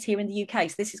companies here in the UK,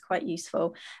 so this is quite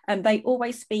useful. They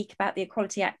always speak about the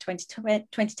Equality Act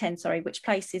 2010, which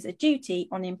places a duty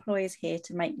on employers here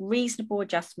to make reasonable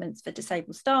adjustments for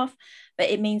disabled staff,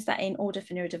 but it means that in order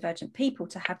for neurodivergent people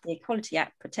to have the Equality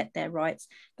Act protect their rights,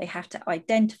 they have to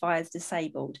identify as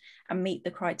disabled and meet the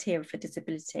criteria for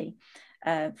disability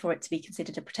for it to be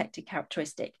considered a protected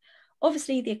characteristic.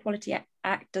 Obviously, the Equality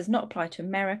Act does not apply to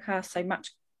America, so much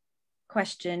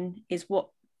question is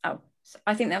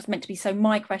I think that was meant to be, so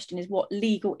my question is, what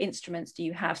legal instruments do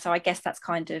you have? So I guess that's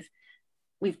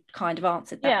we've kind of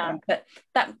answered that one, but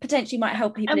that potentially might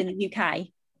help people in the UK.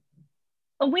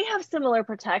 We have similar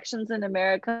protections in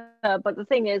America, but the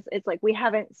thing is, it's like we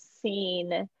haven't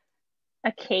seen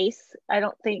a case, I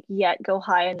don't think yet go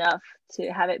high enough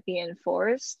to have it be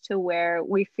enforced to where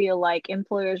we feel like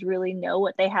employers really know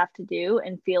what they have to do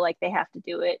and feel like they have to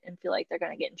do it and feel like they're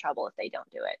going to get in trouble if they don't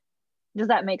do it. Does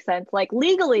that make sense? Like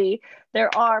legally, there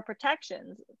are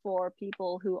protections for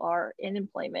people who are in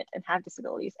employment and have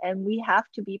disabilities, and we have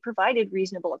to be provided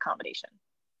reasonable accommodation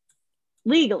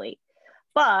legally.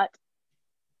 But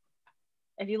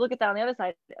if you look at that on the other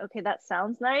side, okay, that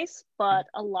sounds nice, but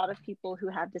a lot of people who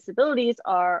have disabilities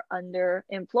are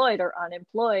underemployed or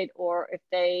unemployed, or if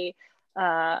they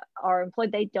are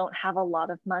employed, they don't have a lot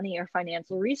of money or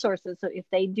financial resources. So if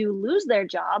they do lose their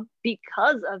job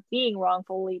because of being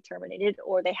wrongfully terminated,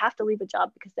 or they have to leave a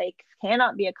job because they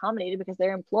cannot be accommodated because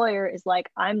their employer is like,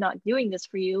 I'm not doing this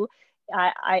for you,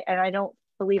 and I don't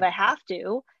believe I have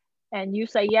to, and you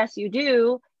say, yes, you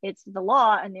do, it's the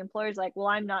law, and the employer's like, well,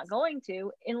 I'm not going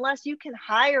to, unless you can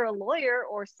hire a lawyer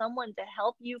or someone to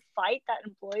help you fight that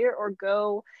employer, or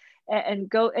go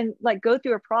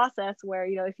through a process where,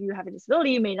 you know, if you have a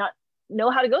disability, you may not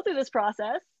know how to go through this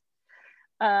process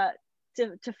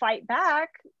to fight back.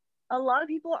 A lot of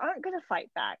people aren't going to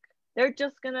fight back. They're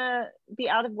just going to be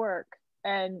out of work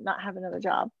and not have another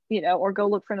job, you know, or go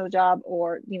look for another job,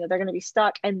 or, you know, they're going to be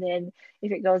stuck. And then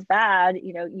if it goes bad,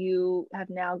 you know, you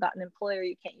have now got an employer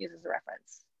you can't use as a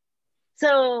reference.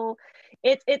 So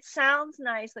it sounds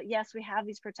nice that yes, we have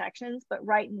these protections, but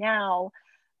right now,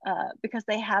 because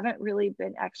they haven't really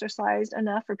been exercised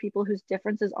enough for people whose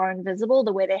differences are invisible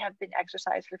the way they have been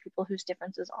exercised for people whose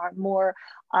differences are more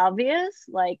obvious.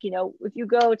 Like, you know, if you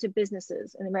go to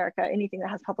businesses in America, anything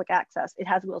that has public access, it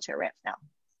has wheelchair ramps now.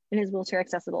 It is wheelchair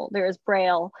accessible. There is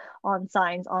Braille on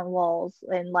signs on walls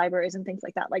in libraries and things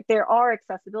like that. Like, there are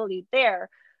accessibility there,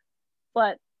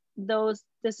 but those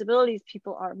disabilities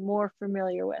people are more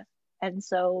familiar with. And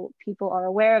so people are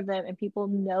aware of them, and people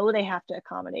know they have to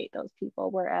accommodate those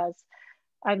people. Whereas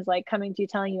I'm like coming to you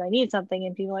telling you I need something,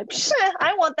 and people are like,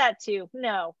 I want that too.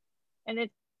 No. And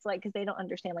it's like, because they don't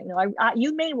understand, like, no,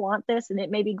 you may want this and it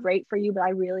may be great for you, but I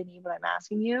really need what I'm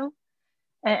asking you.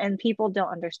 And people don't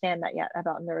understand that yet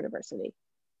about neurodiversity.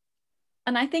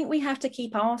 And I think we have to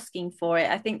keep asking for it.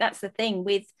 I think that's the thing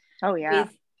with, oh yeah,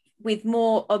 with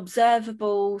more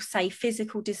observable, say,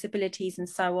 physical disabilities and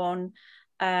so on.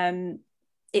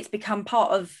 It's become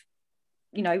part of,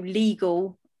 you know,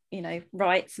 legal, you know,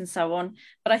 rights and so on.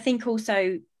 But I think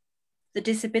also the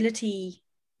disability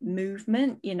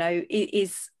movement, you know,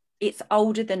 it's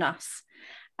older than us.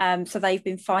 So they've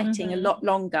been fighting a lot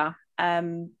longer,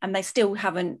 and they still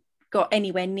haven't got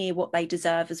anywhere near what they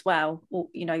deserve as well. Or,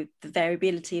 you know, the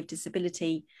variability of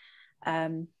disability,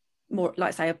 more,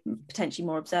 like say, a potentially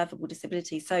more observable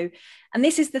disability. So, and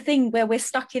this is the thing where we're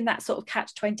stuck in that sort of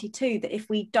catch-22, that if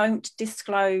we don't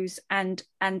disclose and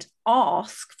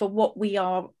ask for what we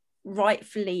are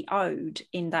rightfully owed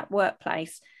in that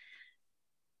workplace,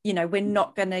 you know, we're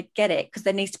not going to get it, because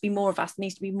there needs to be more of us,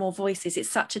 needs to be more voices. It's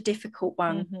such a difficult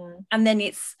one. And then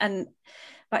and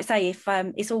like I say, if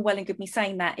it's all well and good me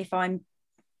saying that, if I'm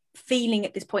feeling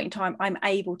at this point in time I'm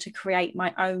able to create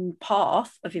my own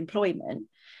path of employment,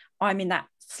 I'm in that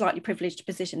slightly privileged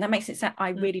position. That makes it sound I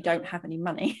really don't have any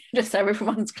money, just so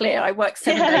everyone's clear. I work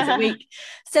 7 days a week,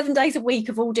 7 days a week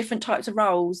of all different types of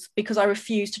roles, because I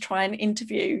refuse to try and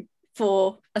interview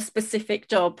for a specific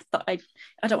job that I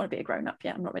don't want to be a grown-up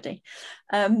yet. I'm not ready.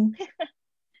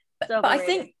 But I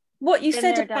think what you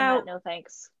said about no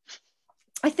thanks.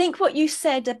 I think what you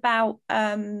said about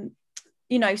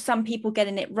you know, some people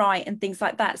getting it right and things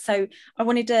like that. So I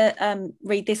wanted to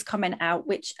read this comment out,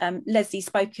 which Leslie's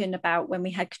spoken about when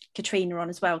we had Katrina on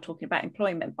as well, talking about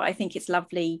employment. But I think it's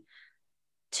lovely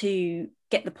to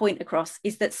get the point across,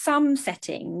 is that some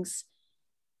settings,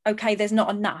 okay, there's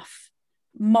not enough,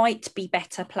 might be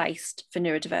better placed for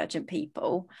neurodivergent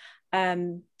people,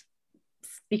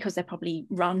 because they're probably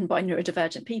run by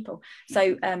neurodivergent people.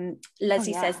 So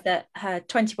Leslie says that her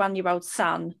 21-year-old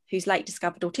son, who's late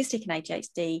discovered autistic and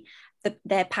ADHD,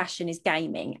 their passion is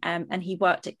gaming, and he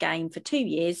worked at Game for 2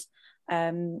 years.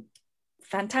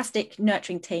 Fantastic,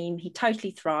 nurturing team. He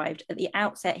totally thrived. At the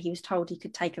outset, he was told he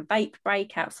could take a vape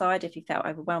break outside if he felt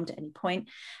overwhelmed at any point.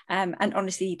 And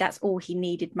honestly, that's all he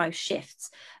needed most shifts.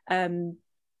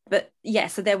 But yeah,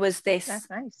 so there was this. That's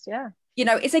nice, yeah. You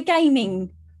know, it's a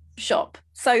gaming shop.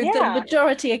 So the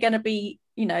majority are going to be,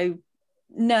 you know,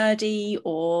 nerdy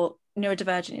or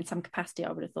neurodivergent in some capacity,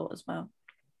 I would have thought as well.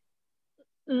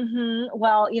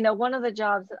 Well, you know, one of the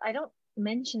jobs that I don't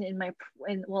mention in my,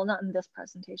 well, not in this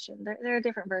presentation. There are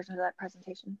different versions of that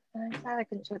presentation. And I'm sad I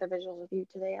couldn't share the visuals with you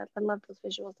today. I love those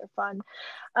visuals; they're fun.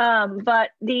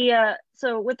 But the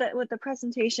so with the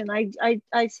presentation, I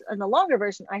in the longer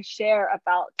version, I share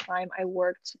about time I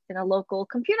worked in a local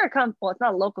computer company. Well, it's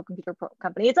not a local computer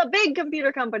company; it's a big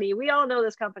computer company. We all know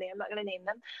this company. I'm not going to name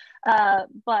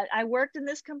them, but I worked in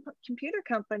this computer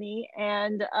company,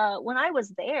 and when I was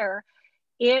there,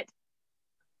 it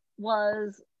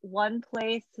was one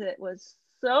place that was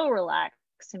so relaxed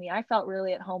to me. I felt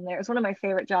really at home there. It was one of my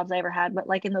favorite jobs I ever had. But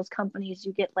like in those companies,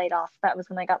 you get laid off. That was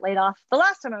when I got laid off. The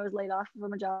last time I was laid off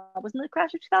from a job was in the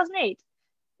crash of 2008.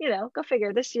 You know, go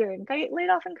figure. This year, and I get laid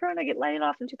off in Corona, I get laid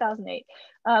off in 2008.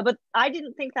 But I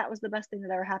didn't think that was the best thing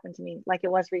that ever happened to me, like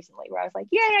it was recently, where I was like,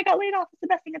 "Yay, I got laid off! It's the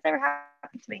best thing that's ever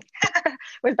happened to me."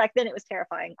 Whereas back then it was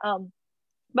terrifying.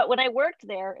 But when I worked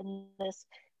there in this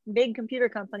big computer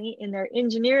company in their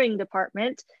engineering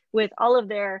department with all of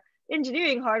their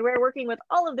engineering hardware, working with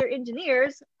all of their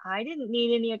engineers, I didn't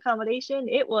need any accommodation.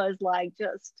 It was like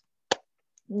just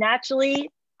naturally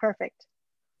perfect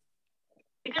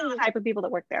because of the type of people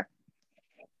that work there.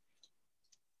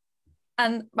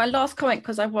 And my last comment,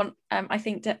 because I want, I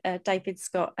think that David's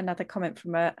got another comment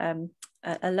from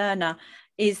a learner,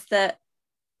 is that,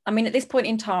 I mean, at this point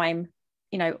in time,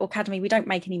 you know, Academy, we don't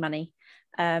make any money.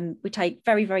 We take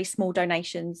very, very small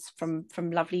donations from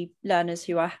lovely learners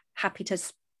who are happy to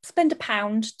spend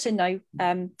 £1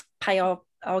 to pay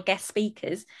our guest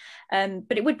speakers.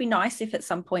 But it would be nice if at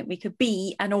some point we could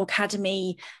be an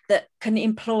academy that can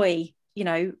employ, you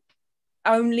know,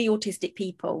 only autistic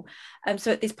people.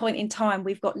 So at this point in time,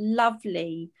 we've got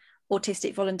lovely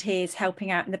autistic volunteers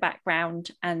helping out in the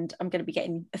background, and I'm going to be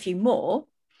getting a few more,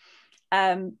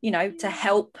 you know, to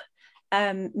help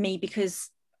me, because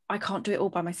I can't do it all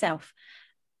by myself.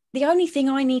 The only thing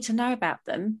I need to know about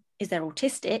them is they're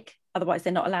autistic. Otherwise,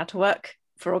 they're not allowed to work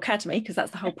for Academy, because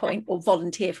that's the whole point, or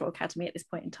volunteer for Academy at this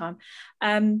point in time.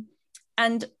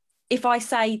 And if I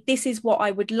say, this is what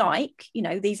I would like, you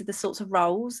know, these are the sorts of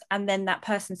roles, and then that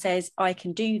person says, I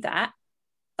can do that,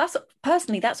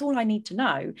 that's all I need to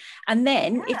know. And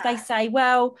then if they say,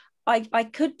 well, I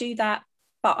could do that,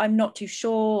 but I'm not too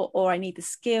sure, or I need the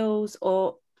skills,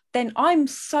 or then I'm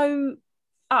so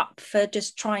up for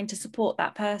just trying to support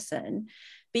that person,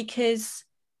 because,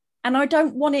 and I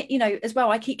don't want it, you know, as well,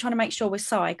 I keep trying to make sure with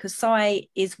Sai, because Sai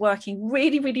is working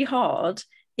really, really hard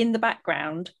in the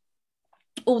background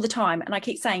all the time. And I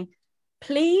keep saying,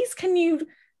 please, can you,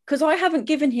 because I haven't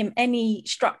given him any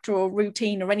structure or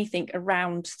routine or anything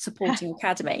around supporting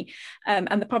Academy.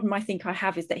 And the problem I think I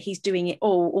have is that he's doing it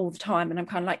all the time. And I'm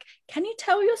kind of like, can you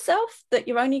tell yourself that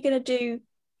you're only going to do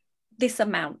this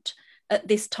amount at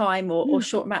this time, or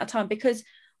short amount of time? Because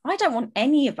I don't want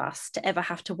any of us to ever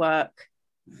have to work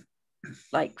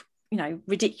like, you know,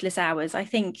 ridiculous hours. I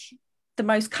think the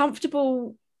most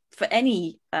comfortable for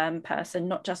any person,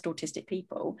 not just autistic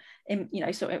people, in, you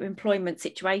know, sort of employment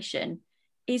situation,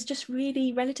 is just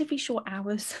really relatively short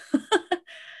hours.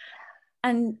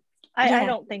 And I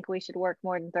don't think we should work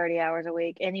more than 30 hours a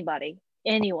week.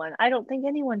 Anyone. I don't think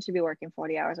anyone should be working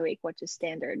 40 hours a week, which is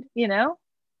standard, you know?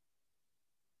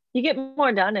 You get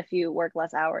more done if you work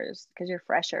less hours, because you're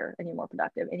fresher and you're more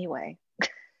productive anyway.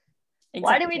 Exactly.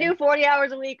 Why do we do 40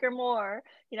 hours a week or more?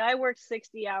 You know, I worked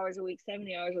 60 hours a week,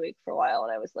 70 hours a week for a while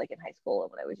when I was like in high school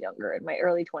and when I was younger, in my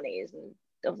early 20s. And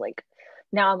I was like,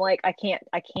 now I'm like, I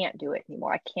can't do it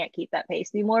anymore. I can't keep that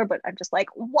pace anymore. But I'm just like,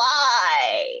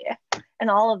 why? And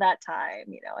all of that time,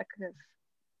 you know, I could have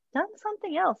done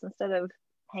something else instead of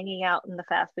hanging out in the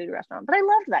fast food restaurant. But I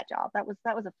loved that job. That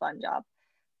was a fun job.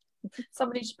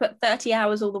 Somebody just put 30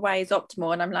 hours all the way is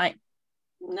optimal, and I'm like,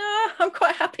 no, I'm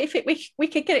quite happy if we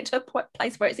could get it to a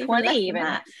place where it's even 20 less than even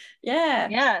that.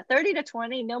 Yeah 30 to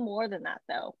 20, no more than that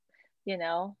though, you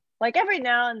know, like every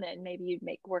now and then maybe you'd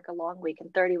make work a long week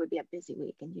and 30 would be a busy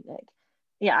week, and you'd like,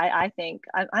 I think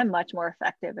I'm much more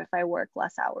effective if I work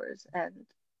less hours and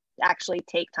actually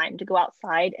take time to go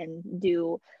outside and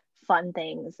do fun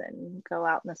things and go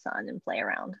out in the sun and play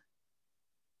around.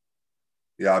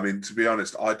 Yeah, I mean, to be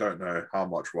honest, I don't know how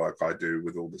much work I do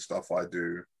with all the stuff I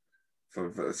do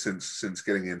since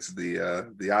getting into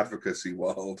the advocacy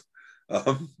world.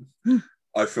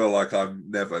 I feel like I'm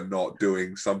never not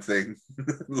doing something.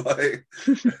 Like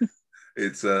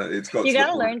it's got. You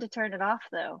gotta learn to turn it off,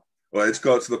 though. Well, it's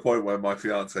got to the point where my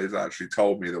fiance has actually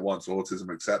told me that once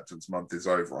Autism Acceptance Month is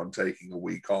over, I'm taking a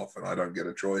week off and I don't get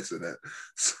a choice in it.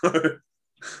 So.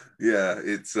 Yeah,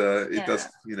 it does,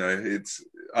 you know,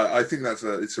 I think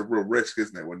it's a real risk,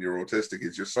 isn't it, when you're autistic,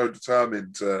 is you're so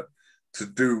determined to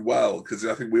do well, because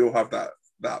I think we all have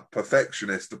that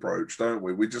perfectionist approach, don't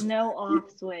we? We just no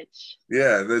off switch.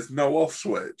 Yeah, there's no off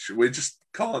switch. We just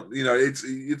can't, you know,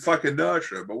 it's like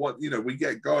inertia, but what, you know, we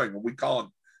get going and we can't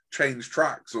change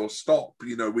tracks or stop,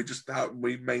 you know,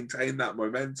 we maintain that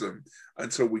momentum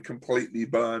until we completely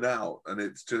burn out. And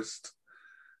it's just,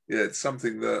 yeah, it's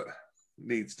something that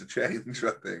needs to change,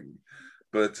 I think.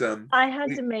 But I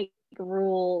had to make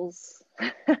rules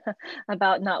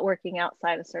about not working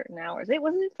outside of certain hours. It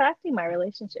was impacting my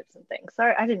relationships and things.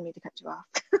 Sorry, I didn't mean to cut you off.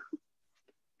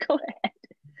 Go ahead.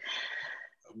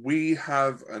 We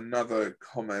have another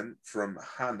comment from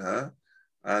Hannah,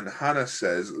 and Hannah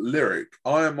says, Lyric,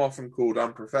 I am often called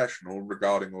unprofessional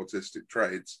regarding autistic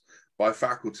traits by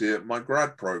faculty at my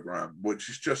grad program, which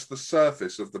is just the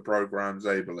surface of the program's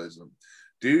ableism.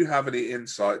 Do you have any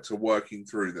insight to working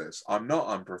through this? I'm not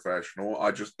unprofessional.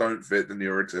 I just don't fit the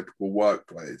neurotypical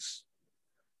workplace.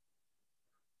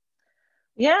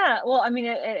 Yeah, well, I mean,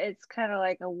 it's kind of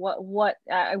like a what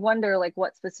I wonder, like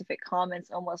what specific comments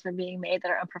almost were being made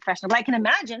that are unprofessional. But I can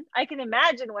imagine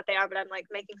what they are, but I'm like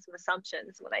making some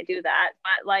assumptions when I do that.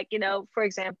 But like, you know, for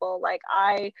example, like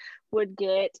I would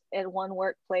get at one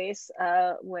workplace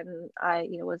when I,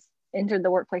 you know, was entered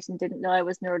the workplace and didn't know I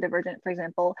was neurodivergent, for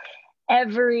example,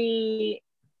 every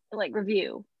like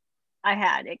review I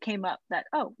had, it came up that,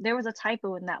 oh, there was a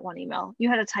typo in that one email. You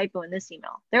had a typo in this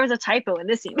email. There was a typo in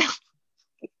this email.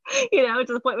 You know,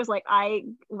 to the point was like, by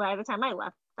the time I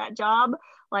left that job,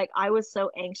 like I was so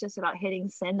anxious about hitting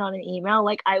send on an email.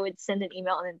 Like I would send an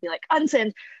email and then be like,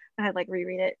 unsend. And I'd like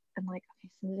reread it and like, okay,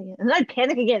 send it again. And then I'd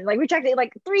panic again, like rechecked it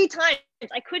like 3 times.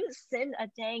 I couldn't send a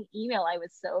dang email. I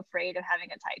was so afraid of having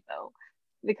a typo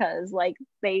because like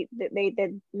they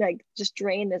like just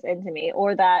drain this into me,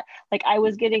 or that like I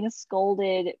was getting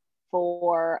scolded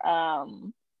for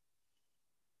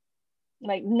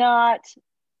like not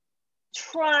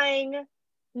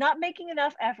making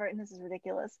enough effort, and this is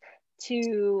ridiculous,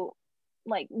 to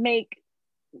like make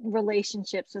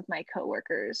relationships with my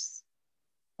coworkers,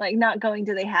 like not going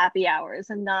to the happy hours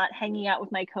and not hanging out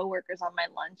with my coworkers on my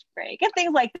lunch break and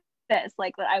things like this,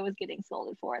 like what I was getting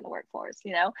scolded for in the workforce,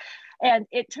 you know. And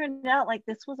it turned out like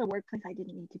this was a workplace I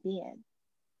didn't need to be in.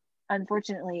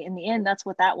 Unfortunately, in the end, that's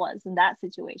what that was in that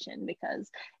situation, because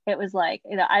it was like,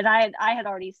 you know, and I had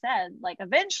already said, like,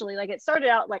 eventually, like it started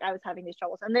out like I was having these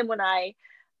troubles. And then when I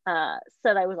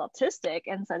said I was autistic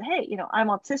and said, hey, you know, I'm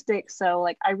autistic, so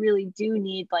like I really do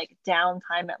need like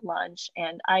downtime at lunch,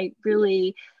 and I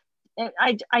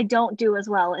don't do as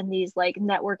well in these like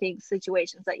networking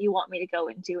situations that you want me to go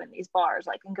into in these bars,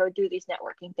 like, and go do these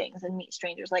networking things and meet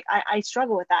strangers. Like I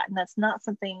struggle with that, and that's not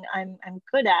something I'm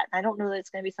good at. I don't know that it's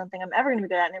going to be something I'm ever going to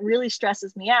be good at, and it really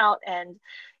stresses me out, and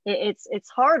it's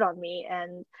hard on me.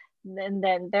 And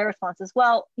then their response is,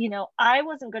 well, you know, I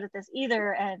wasn't good at this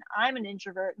either, and I'm an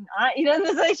introvert, and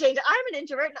this exchange, I'm an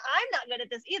introvert and I'm not good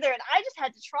at this either, and I just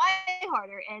had to try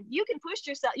harder, and you can push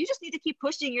yourself, you just need to keep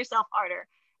pushing yourself harder.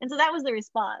 And so that was the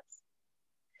response.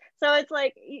 So it's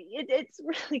like, it's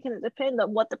really going to depend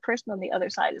on what the person on the other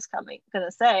side is going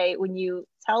to say when you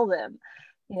tell them,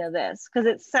 you know, this, because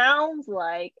it sounds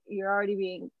like you're already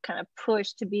being kind of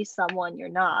pushed to be someone you're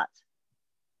not.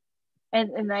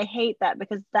 And I hate that,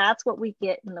 because that's what we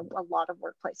get in a lot of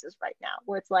workplaces right now,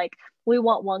 where it's like, we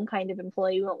want one kind of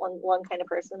employee, we want one kind of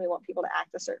person, we want people to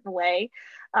act a certain way.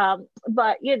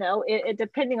 But, you know, it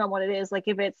depending on what it is, like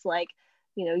if it's like,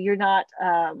 you know, you're not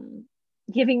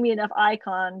giving me enough eye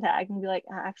contact, and be like,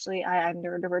 actually, I'm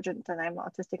neurodivergent and I'm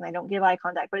autistic and I don't give eye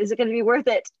contact, but is it going to be worth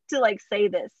it to like say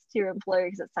this to your employer?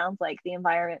 Because it sounds like the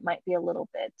environment might be a little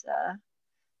bit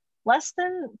less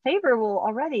than favorable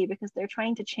already, because they're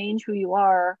trying to change who you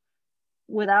are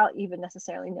without even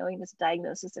necessarily knowing this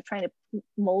diagnosis. They're trying to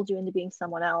mold you into being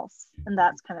someone else, and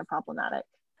that's kind of problematic.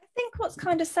 I think what's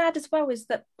kind of sad as well is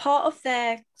that part of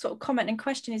their sort of comment and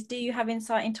question is, do you have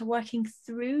insight into working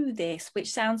through this?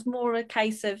 Which sounds more a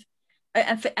case of,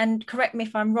 and correct me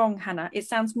if I'm wrong, Hannah, it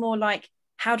sounds more like,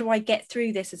 how do I get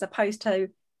through this, as opposed to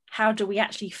how do we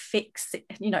actually fix it?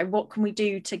 You know, what can we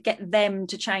do to get them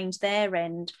to change their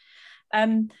end?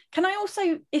 Can I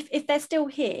also, if they're still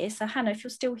here, so Hannah, if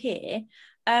you're still here,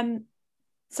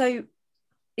 so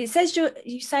it says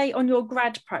you say on your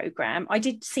grad program, I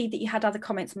did see that you had other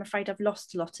comments. I'm afraid I've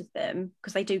lost a lot of them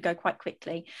because they do go quite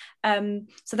quickly.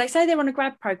 So they say they're on a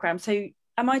grad program. So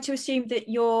am I to assume that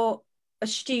you're a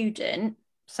student,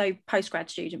 so postgrad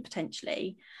student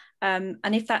potentially? And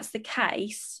if that's the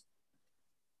case,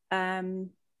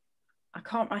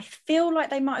 I feel like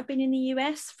they might have been in the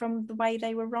US from the way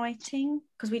they were writing,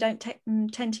 because we don't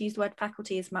tend to use the word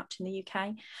faculty as much in the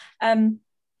UK.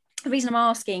 The reason I'm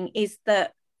asking is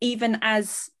that even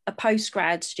as a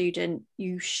postgrad student,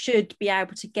 you should be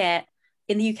able to get,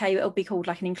 in the UK, it'll be called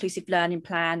like an inclusive learning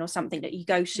plan or something, that you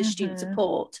go to student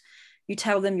support, you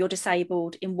tell them you're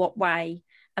disabled in what way,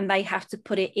 and they have to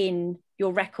put it in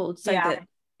your record so that,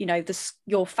 you know,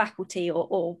 your faculty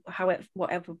or however,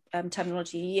 whatever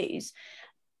terminology you use,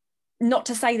 not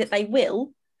to say that they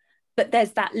will, but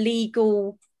there's that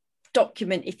legal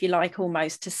document, if you like,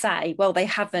 almost to say, well, they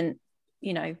haven't,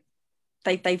 you know,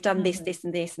 they've done this, this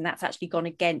and this, and that's actually gone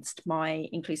against my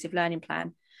inclusive learning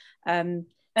plan. And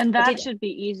that should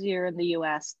be easier in the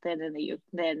US than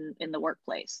in the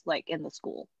workplace, like in the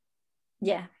school.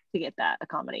 Yeah. To get that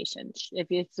accommodation. If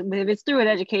it's through an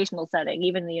educational setting,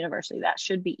 even the university, that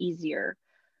should be easier,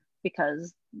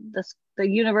 because the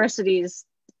universities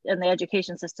and the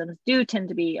education systems do tend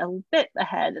to be a bit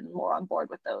ahead and more on board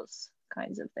with those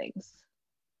kinds of things.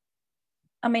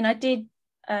 I mean, I think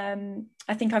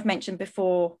I've mentioned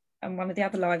before on one of the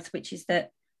other lives, which is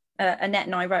that Annette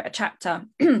and I wrote a chapter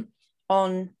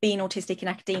on being autistic in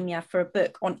academia for a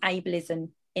book on ableism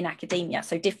in academia.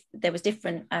 So there was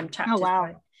different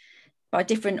chapters by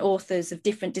different authors of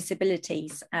different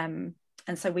disabilities. And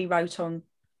so we wrote on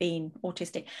being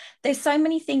autistic. There's so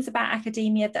many things about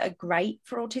academia that are great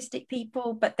for autistic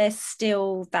people, but there's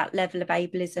still that level of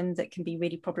ableism that can be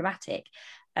really problematic.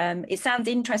 It sounds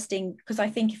interesting because I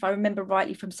think, if I remember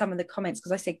rightly from some of the comments,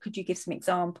 because I said, could you give some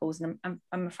examples? And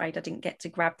I'm afraid I didn't get to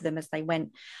grab them as they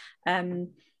went.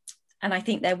 And I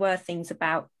think there were things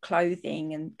about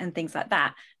clothing and things like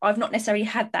that. I've not necessarily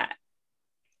had that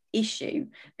issue,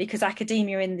 because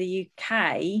academia in the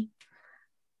UK,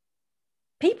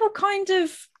 people kind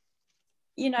of,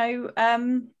 you know,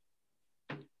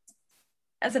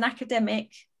 as an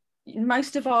academic,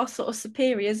 most of our sort of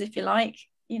superiors, if you like,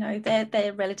 you know,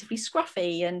 they're relatively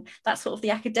scruffy, and that's sort of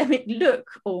the academic look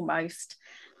almost.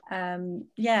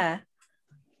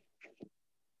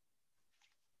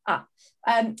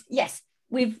 Yes,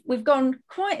 we've gone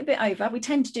quite a bit over. We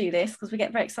tend to do this because we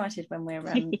get very excited when we're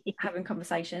having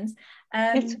conversations.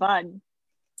 It's fun.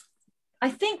 I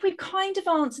think we've kind of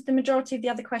answered the majority of the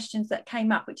other questions that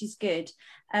came up, which is good.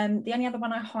 The only other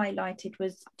one I highlighted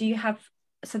was,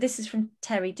 so this is from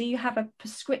Terry, do you have a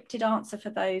prescripted answer for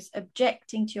those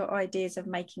objecting to your ideas of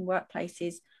making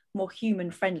workplaces more human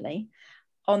friendly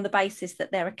on the basis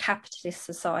that they're a capitalist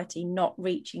society not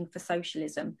reaching for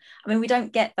socialism? I mean, we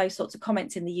don't get those sorts of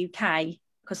comments in the UK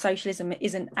because socialism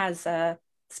isn't as a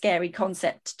scary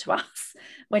concept to us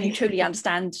when you truly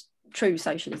understand true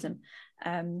socialism.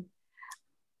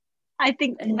 I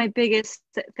think my biggest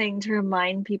thing to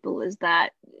remind people is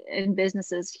that in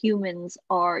businesses, humans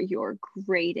are your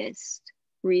greatest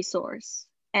resource,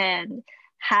 and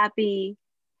happy,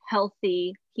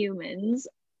 healthy humans,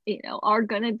 you know, are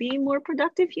going to be more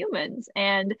productive humans,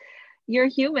 and your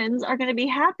humans are going to be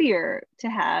happier to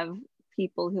have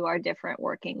people who are different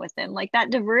working with them. Like, that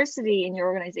diversity in your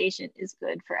organization is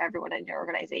good for everyone in your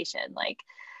organization. Like,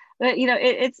 but you know,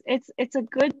 it's a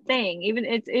good thing, even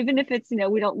if it's, you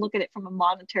know, we don't look at it from a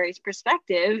monetary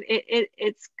perspective.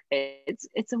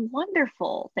 It's a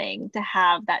wonderful thing to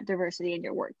have that diversity in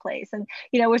your workplace. And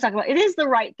you know, we're talking about, it is the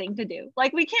right thing to do.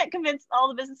 Like, we can't convince all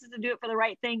the businesses to do it for the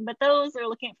right thing, but those that are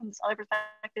looking at it from this other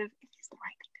perspective, it is the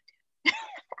right thing to do.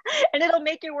 And it'll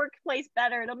make your workplace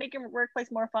better. It'll make your workplace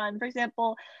more fun. For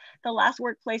example, the last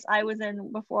workplace I was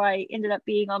in before I ended up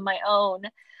being on my own,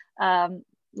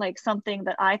 like something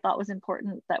that I thought was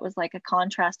important that was like a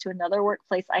contrast to another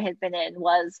workplace I had been in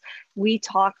was, we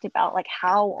talked about like,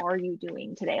 how are you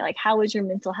doing today? Like, how is your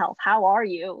mental health? How are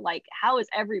you? Like, how is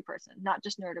every person, not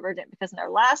just neurodivergent? Because in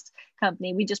our last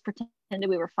company, we just pretended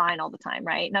we were fine all the time,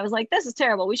 right? And I was like, this is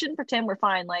terrible. We shouldn't pretend we're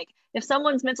fine. Like, if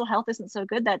someone's mental health isn't so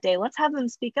good that day, let's have them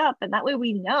speak up. And that way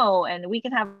we know, and we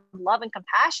can have love and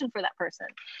compassion for that person.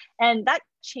 And that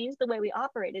changed the way we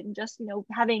operated. And just, you know,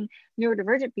 having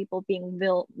neurodivergent people being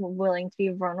willing to be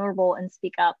vulnerable and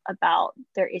speak up about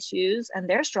their issues and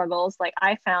their struggles. Like,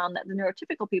 I found that the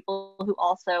neurotypical people who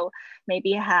also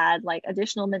maybe had like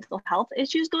additional mental health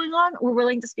issues going on were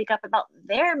willing to speak up about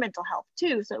their mental health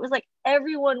too. So it was like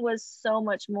everyone was so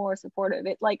much more supportive.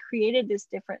 It like created this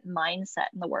different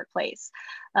mindset in the workplace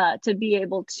to be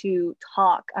able to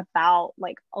talk about,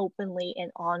 like, openly and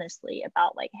honestly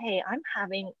about, like, hey, I'm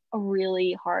having a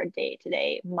really hard day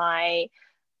today. My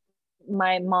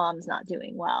mom's not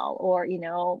doing well, or, you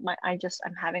know, I'm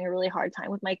having a really hard time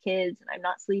with my kids and I'm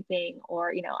not sleeping,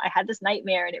 or, you know, I had this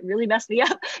nightmare and it really messed me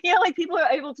up. You know, like, people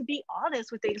are able to be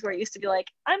honest with things where it used to be like,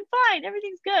 I'm fine,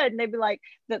 everything's good. And they'd be like,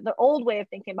 the old way of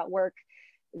thinking about work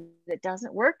that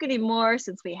doesn't work anymore,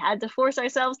 since we had to force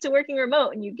ourselves to working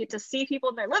remote and you get to see people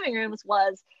in their living rooms,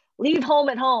 was leave home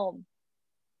at home.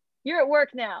 You're at work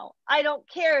now. I don't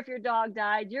care if your dog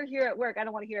died. You're here at work. I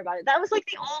don't want to hear about it. That was like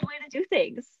the old way to do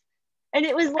things. And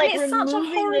it was like it's such a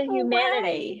removing the horrible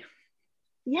humanity.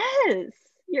 way. Yes.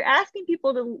 You're asking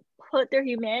people to put their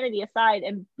humanity aside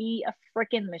and be a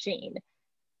freaking machine.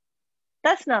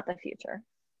 That's not the future.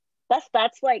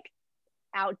 That's like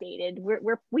outdated.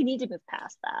 We need to move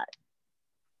past that.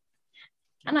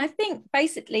 And I think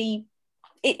basically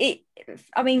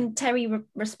I mean, Terry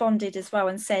responded as well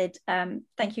and said,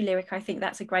 thank you, Lyric. I think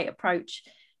that's a great approach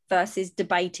versus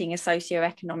debating a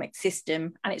socioeconomic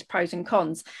system and its pros and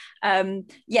cons.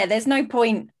 Yeah, there's no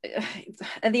point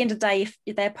at the end of the day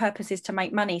if their purpose is to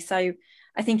make money. So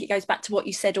I think it goes back to what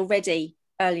you said already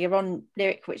earlier on,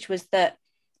 Lyric, which was that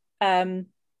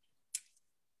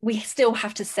we still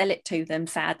have to sell it to them,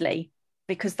 sadly,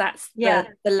 because that's the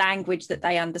language that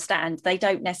they understand. They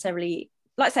don't necessarily,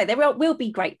 like I say, there will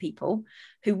be great people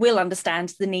who will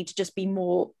understand the need to just be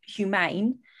more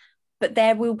humane, but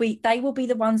they will be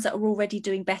the ones that are already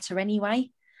doing better anyway.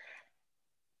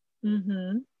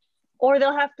 Mm-hmm. Or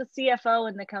they'll have the CFO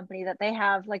in the company that they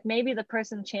have, like maybe the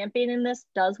person championing this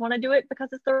does want to do it because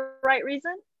it's the right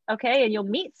reason. Okay. And you'll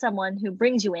meet someone who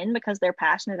brings you in because they're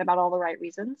passionate about all the right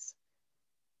reasons.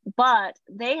 But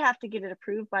they have to get it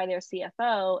approved by their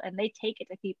CFO, and they take it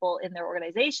to people in their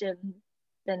organization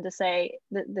then to say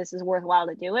that this is worthwhile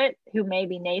to do it, who may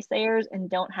be naysayers and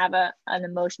don't have an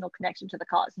emotional connection to the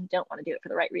cause and don't want to do it for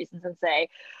the right reasons, and say,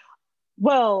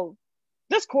 well,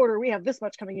 this quarter we have this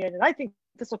much coming in and I think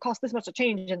this will cost this much to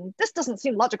change and this doesn't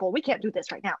seem logical, we can't do this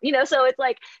right now, so it's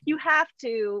like you have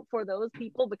to, for those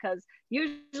people, because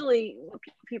usually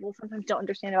people sometimes don't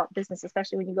understand about business,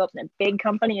 especially when you go up in a big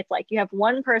company. It's like you have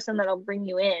one person that'll bring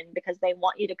you in because they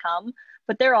want you to come,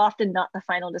 but they're often not the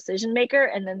final decision maker,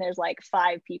 and then there's like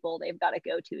 5 people they've got to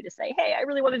go to say, hey, I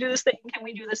really want to do this thing, can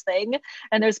we do this thing?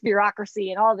 And there's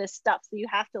bureaucracy and all this stuff, so you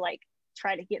have to like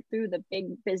try to get through the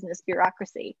big business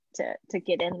bureaucracy to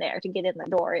get in there, to get in the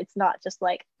door. It's not just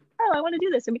like, oh, I want to do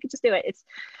this and we could just do it. It's,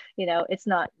 it's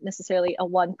not necessarily a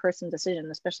one person decision,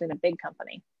 especially in a big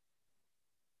company.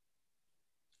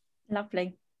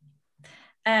 Lovely.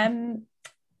 And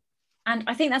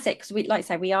I think that's it, because we, like I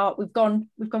say, we've gone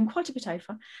quite a bit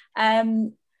over,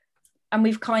 and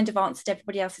we've kind of answered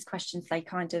everybody else's questions. They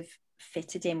kind of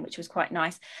fitted in, which was quite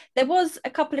nice. There was a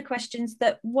couple of questions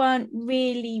that weren't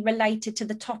really related to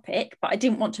the topic, but I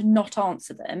didn't want to not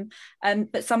answer them.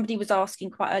 But somebody was asking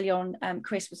quite early on,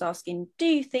 Chris was asking, do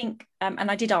you think,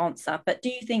 and I did answer, but do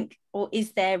you think, or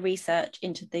is there research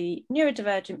into the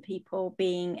neurodivergent people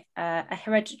being a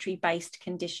hereditary based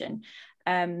condition?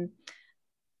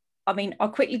 I mean, I'll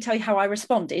quickly tell you how I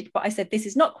responded, but I said, this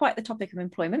is not quite the topic of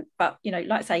employment, but,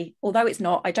 like I say, although it's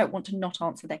not, I don't want to not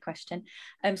answer their question.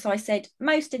 So I said,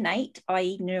 most innate,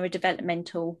 i.e.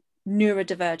 neurodevelopmental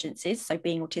neurodivergences, so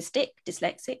being autistic,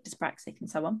 dyslexic, dyspraxic, and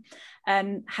so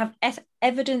on, have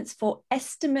evidence for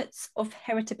estimates of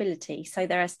heritability. So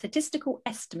they're a statistical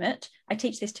estimate. I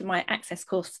teach this to my Access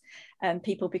course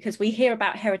people, because we hear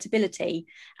about heritability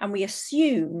and we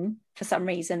assume for some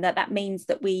reason that means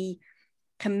that we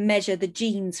can measure the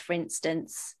genes, for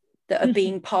instance, that are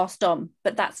being passed on,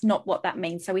 but that's not what that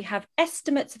means. So we have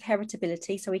estimates of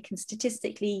heritability, so we can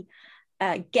statistically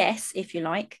guess, if you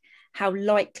like, how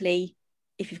likely,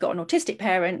 if you've got an autistic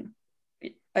parent,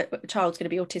 a child's going to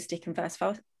be autistic and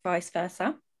vice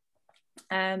versa.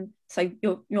 So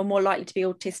you're more likely to be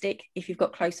autistic if you've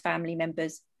got close family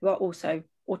members who are also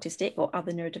autistic or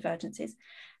other neurodivergencies.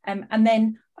 And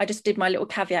then I just did my little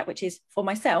caveat, which is for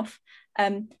myself,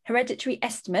 hereditary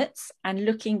estimates and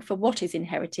looking for what is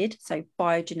inherited, so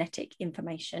biogenetic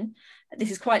information.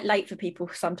 This is quite late for people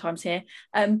sometimes here,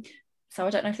 so I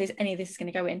don't know if there's any of this is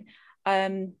going to go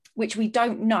in, which we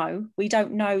don't know. We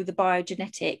don't know the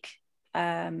biogenetic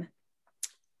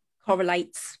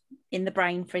correlates in the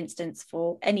brain, for instance,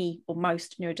 for any or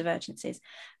most neurodivergencies.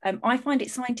 I find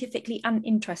it scientifically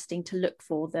uninteresting to look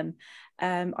for them.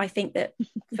 I think that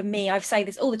for me, I say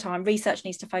this all the time, research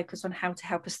needs to focus on how to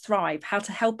help us thrive, how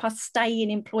to help us stay in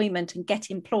employment and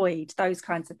get employed, those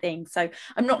kinds of things. So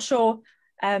I'm not sure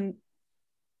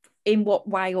in what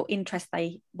way or interest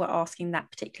they were asking that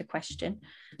particular question.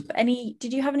 But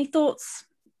did you have any thoughts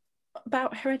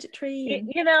about hereditary?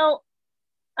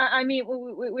 I mean,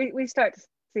 we start to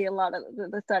see a lot of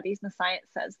the studies, and the science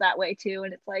says that way too.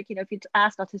 And it's like, if you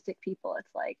ask autistic people, it's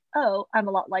like, oh, I'm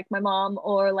a lot like my mom,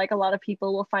 or like a lot of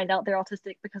people will find out they're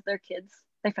autistic because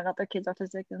they find out their kids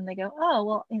autistic and they go, oh,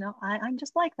 well, I'm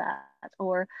just like that.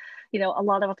 Or, a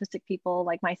lot of autistic people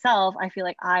like myself, I feel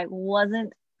like I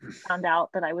wasn't found out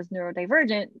that I was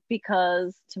neurodivergent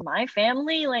because to my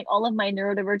family, like all of my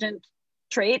neurodivergent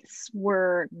traits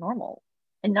were normal.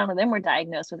 and none of them were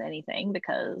diagnosed with anything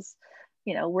because,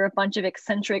 you know, we're a bunch of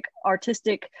eccentric,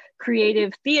 artistic,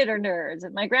 creative theater nerds,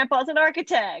 and my grandpa's an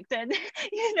architect, and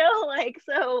you know, like,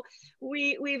 so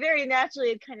we very naturally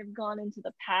had kind of gone into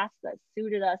the path that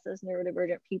suited us as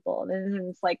neurodivergent people. And then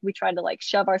it's like we try to like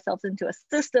shove ourselves into a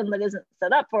system that isn't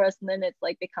set up for us, and then it's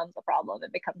like becomes a problem.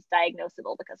 It becomes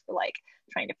diagnosable because we're like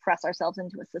trying to press ourselves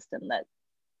into a system that,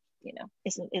 you know,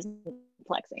 isn't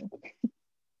flexing.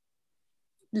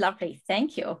 Lovely,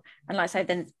 thank you. And like I say,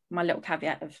 then my little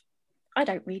caveat of, I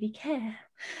don't really care,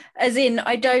 as in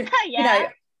I don't Yeah.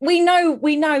 you know,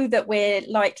 we know that we're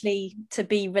likely to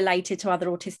be related to other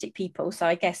autistic people, so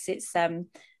I guess it's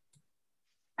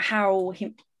how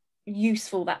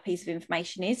useful that piece of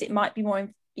information is. It might be more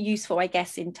useful, I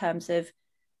guess, in terms of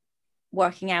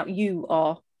working out you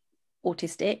are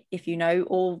autistic, if you know,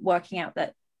 or working out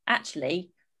that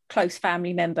actually close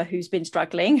family member who's been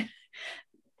struggling,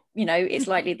 you know, it's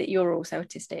likely that you're also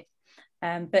autistic.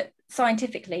 But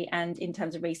scientifically and in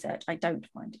terms of research, I don't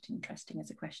find it interesting as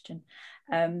a question.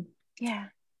 Yeah.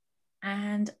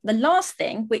 And the last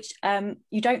thing, which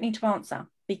you don't need to answer,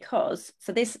 because,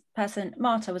 so this person,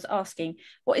 Marta, was asking,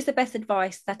 what is the best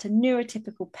advice that a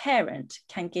neurotypical parent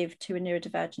can give to a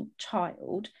neurodivergent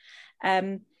child?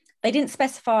 They didn't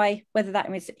specify whether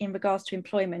that was in regards to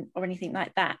employment or anything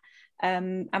like that.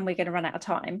 And we're going to run out of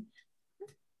time.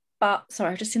 But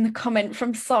sorry, I've just seen the comment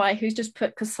from Sai, who's just put,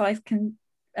 because Sai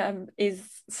is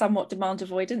somewhat demand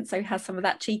avoidant, so he has some of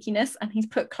that cheekiness, and he's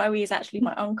put Chloe is actually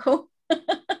my uncle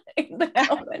in the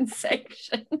comment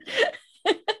section.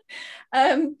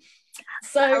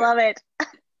 So I love it.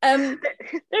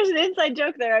 There's an inside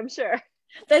joke there, I'm sure.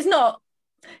 There's not.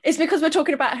 It's because we're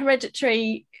talking about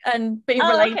hereditary and being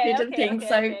related and things.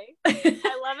 Okay.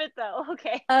 I love it though.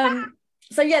 Okay.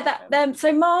 So yeah,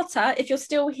 so Marta, if you're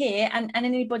still here, and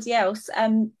anybody else,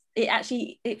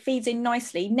 it feeds in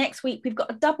nicely. Next week we've got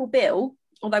a double bill,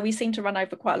 although we seem to run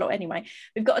over quite a lot anyway.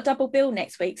 We've got a double bill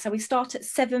next week, so we start at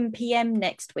 7 p.m.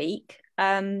 next week,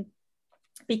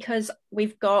 because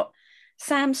we've got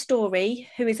Sam Story,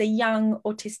 who is a young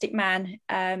autistic man,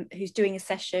 who's doing a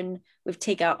session with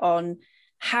Tigger on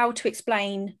how to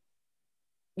explain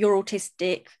you're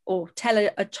autistic, or tell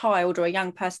a child or a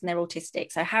young person they're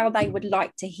autistic, so how they would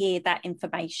like to hear that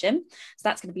information. So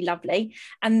that's going to be lovely.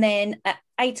 And then at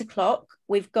 8 o'clock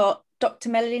we've got Dr.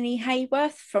 Melanie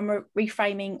Hayworth from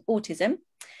Reframing Autism,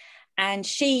 and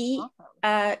she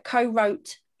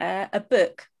co-wrote a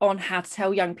book on how to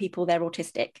tell young people they're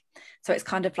autistic. So it's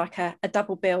kind of like a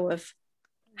double bill of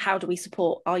how do we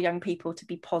support our young people to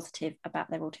be positive about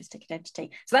their autistic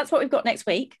identity. So that's what we've got next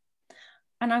week.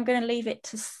 And I'm going to leave it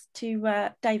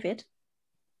to David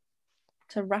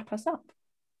to wrap us up.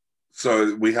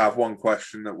 So we have one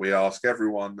question that we ask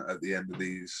everyone at the end of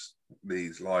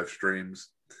these live streams.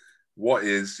 What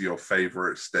is your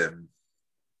favorite stim?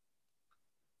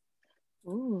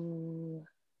 Ooh,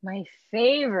 my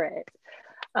favorite.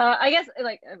 I guess,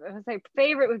 like, if I say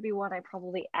favorite would be one I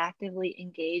probably actively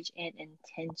engage in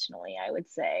intentionally, I would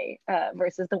say,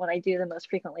 versus the one I do the most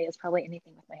frequently is probably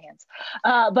anything with my hands.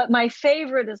 But my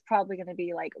favorite is probably going to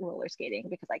be like roller skating,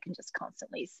 because I can just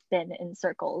constantly spin in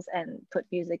circles and put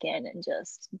music in and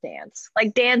just dance.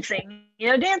 Like dancing, you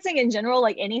know, dancing in general,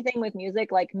 like anything with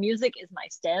music, like music is my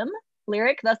stem.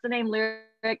 Lyric, that's the name,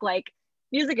 lyric, like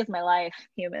music is my life,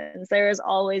 humans. There is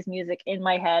always music in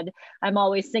my head. I'm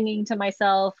always singing to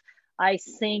myself. I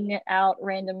sing out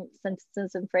random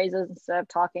sentences and phrases instead of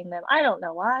talking them. I don't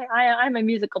know why. I'm a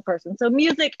musical person. So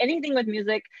music, anything with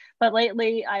music. But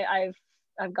lately I've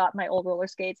got my old roller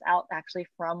skates out actually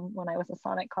from when I was a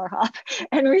Sonic car hop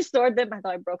and restored them. I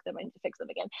thought I broke them. I need to fix them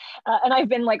again. And I've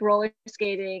been like roller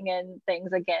skating and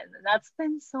things again. And that's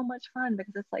been so much fun,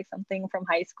 because it's like something from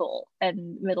high school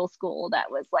and middle school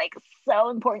that was like so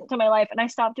important to my life. And I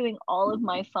stopped doing all of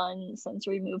my fun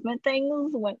sensory movement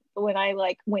things when I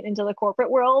like went into the corporate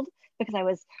world, because I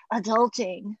was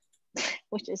adulting,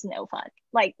 which is no fun.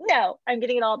 Like, no, I'm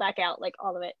getting it all back out, like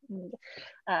all of it. And,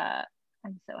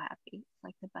 I'm so happy. It's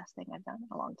like the best thing I've done in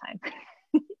a long time.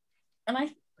 And I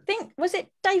think, was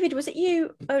it David, was it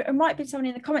you, or it might be someone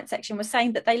in the comment section, was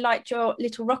saying that they liked your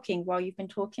little rocking while you've been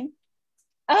talking?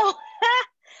 Oh,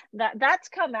 that's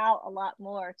come out a lot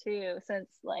more too, since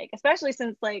like, especially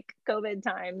since like COVID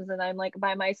times, and I'm like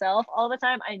by myself all the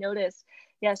time. I noticed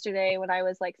yesterday when I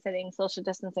was like sitting social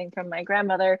distancing from my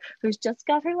grandmother, who's just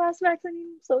got her last vaccine.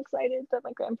 I'm so excited that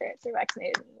my grandparents are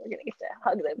vaccinated and we're gonna get to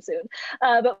hug them soon.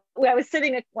 But when I was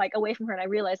sitting like away from her, and I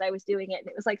realized I was doing it, and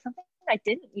it was like something I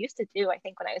didn't used to do, I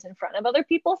think, when I was in front of other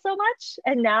people so much.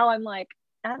 And now I'm like,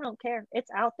 I don't care,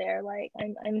 it's out there. Like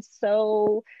I'm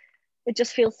so, it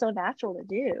just feels so natural to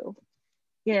do.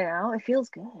 it feels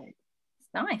good. It's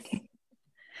nice.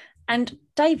 And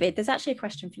David, there's actually a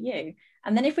question for you.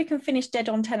 And then if we can finish dead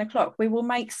on 10 o'clock, we will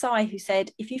make Sai, who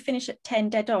said, if you finish at 10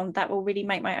 dead on, that will really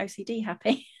make my OCD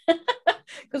happy.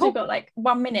 Because we've got like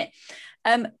 1 minute.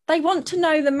 They want to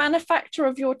know the manufacturer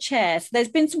of your chair. So there's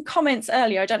been some comments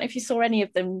earlier, I don't know if you saw any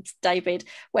of them, David,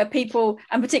 where people,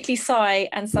 and particularly Sai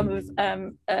and some of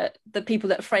the people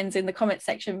that are friends in the comment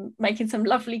section, making some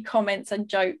lovely comments and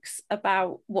jokes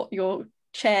about what your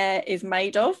chair is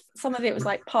made of. Some of it was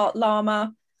like part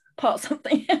llama, part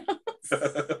something else.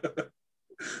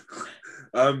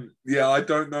 Yeah, I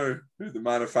don't know who the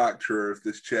manufacturer of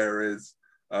this chair is.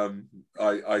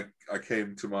 I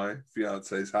came to my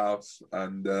fiance's house,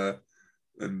 and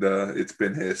it's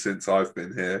been here since I've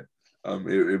been here.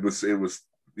 It was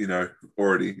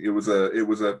already it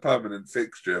was a permanent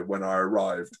fixture when I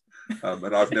arrived,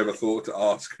 and I've never thought to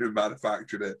ask who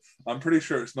manufactured it. I'm pretty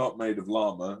sure it's not made of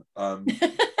llama.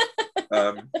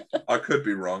 I could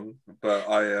be wrong, but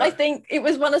I think it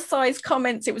was one of Sai's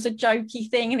comments. It was a jokey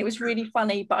thing and it was really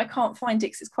funny, but I can't find it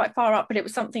because it's quite far up. But it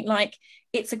was something like,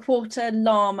 it's a quarter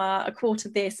llama, a quarter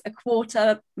this, a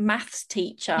quarter maths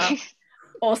teacher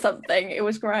or something. It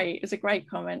was great. It was a great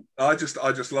comment. I just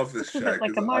love this chair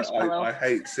like a because marshmallow. I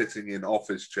hate sitting in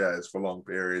office chairs for long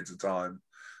periods of time.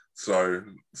 So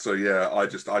yeah, I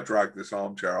drag this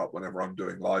armchair up whenever I'm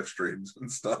doing live streams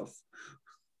and stuff.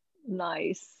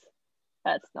 Nice.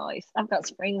 That's nice. I've got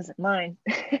springs in mine.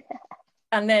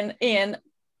 And then Ian,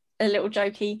 a little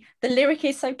jokey, the lyric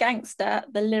is so gangster,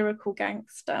 the lyrical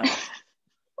gangster.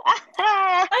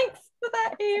 Thanks for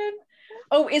that, Ian.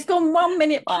 Oh, it's gone 1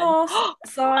 minute past.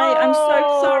 Sai, I'm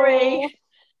so sorry.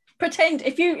 Pretend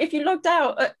if you logged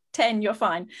out at 10, you're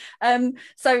fine.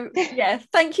 So yeah,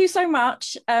 thank you so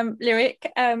much, Lyric.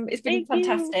 It's been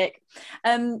fantastic.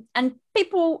 And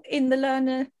people in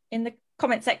the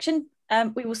comment section,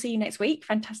 we will see you next week.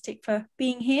 Fantastic for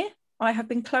being here. I have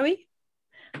been Chloe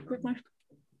with my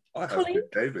colleague.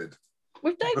 With David.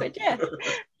 With David, yeah.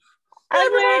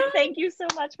 Thank you so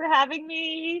much for having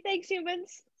me. Thanks,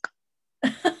 humans.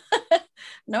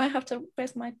 No, I have to.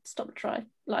 Where's my stop try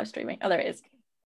live streaming? Oh, there it is.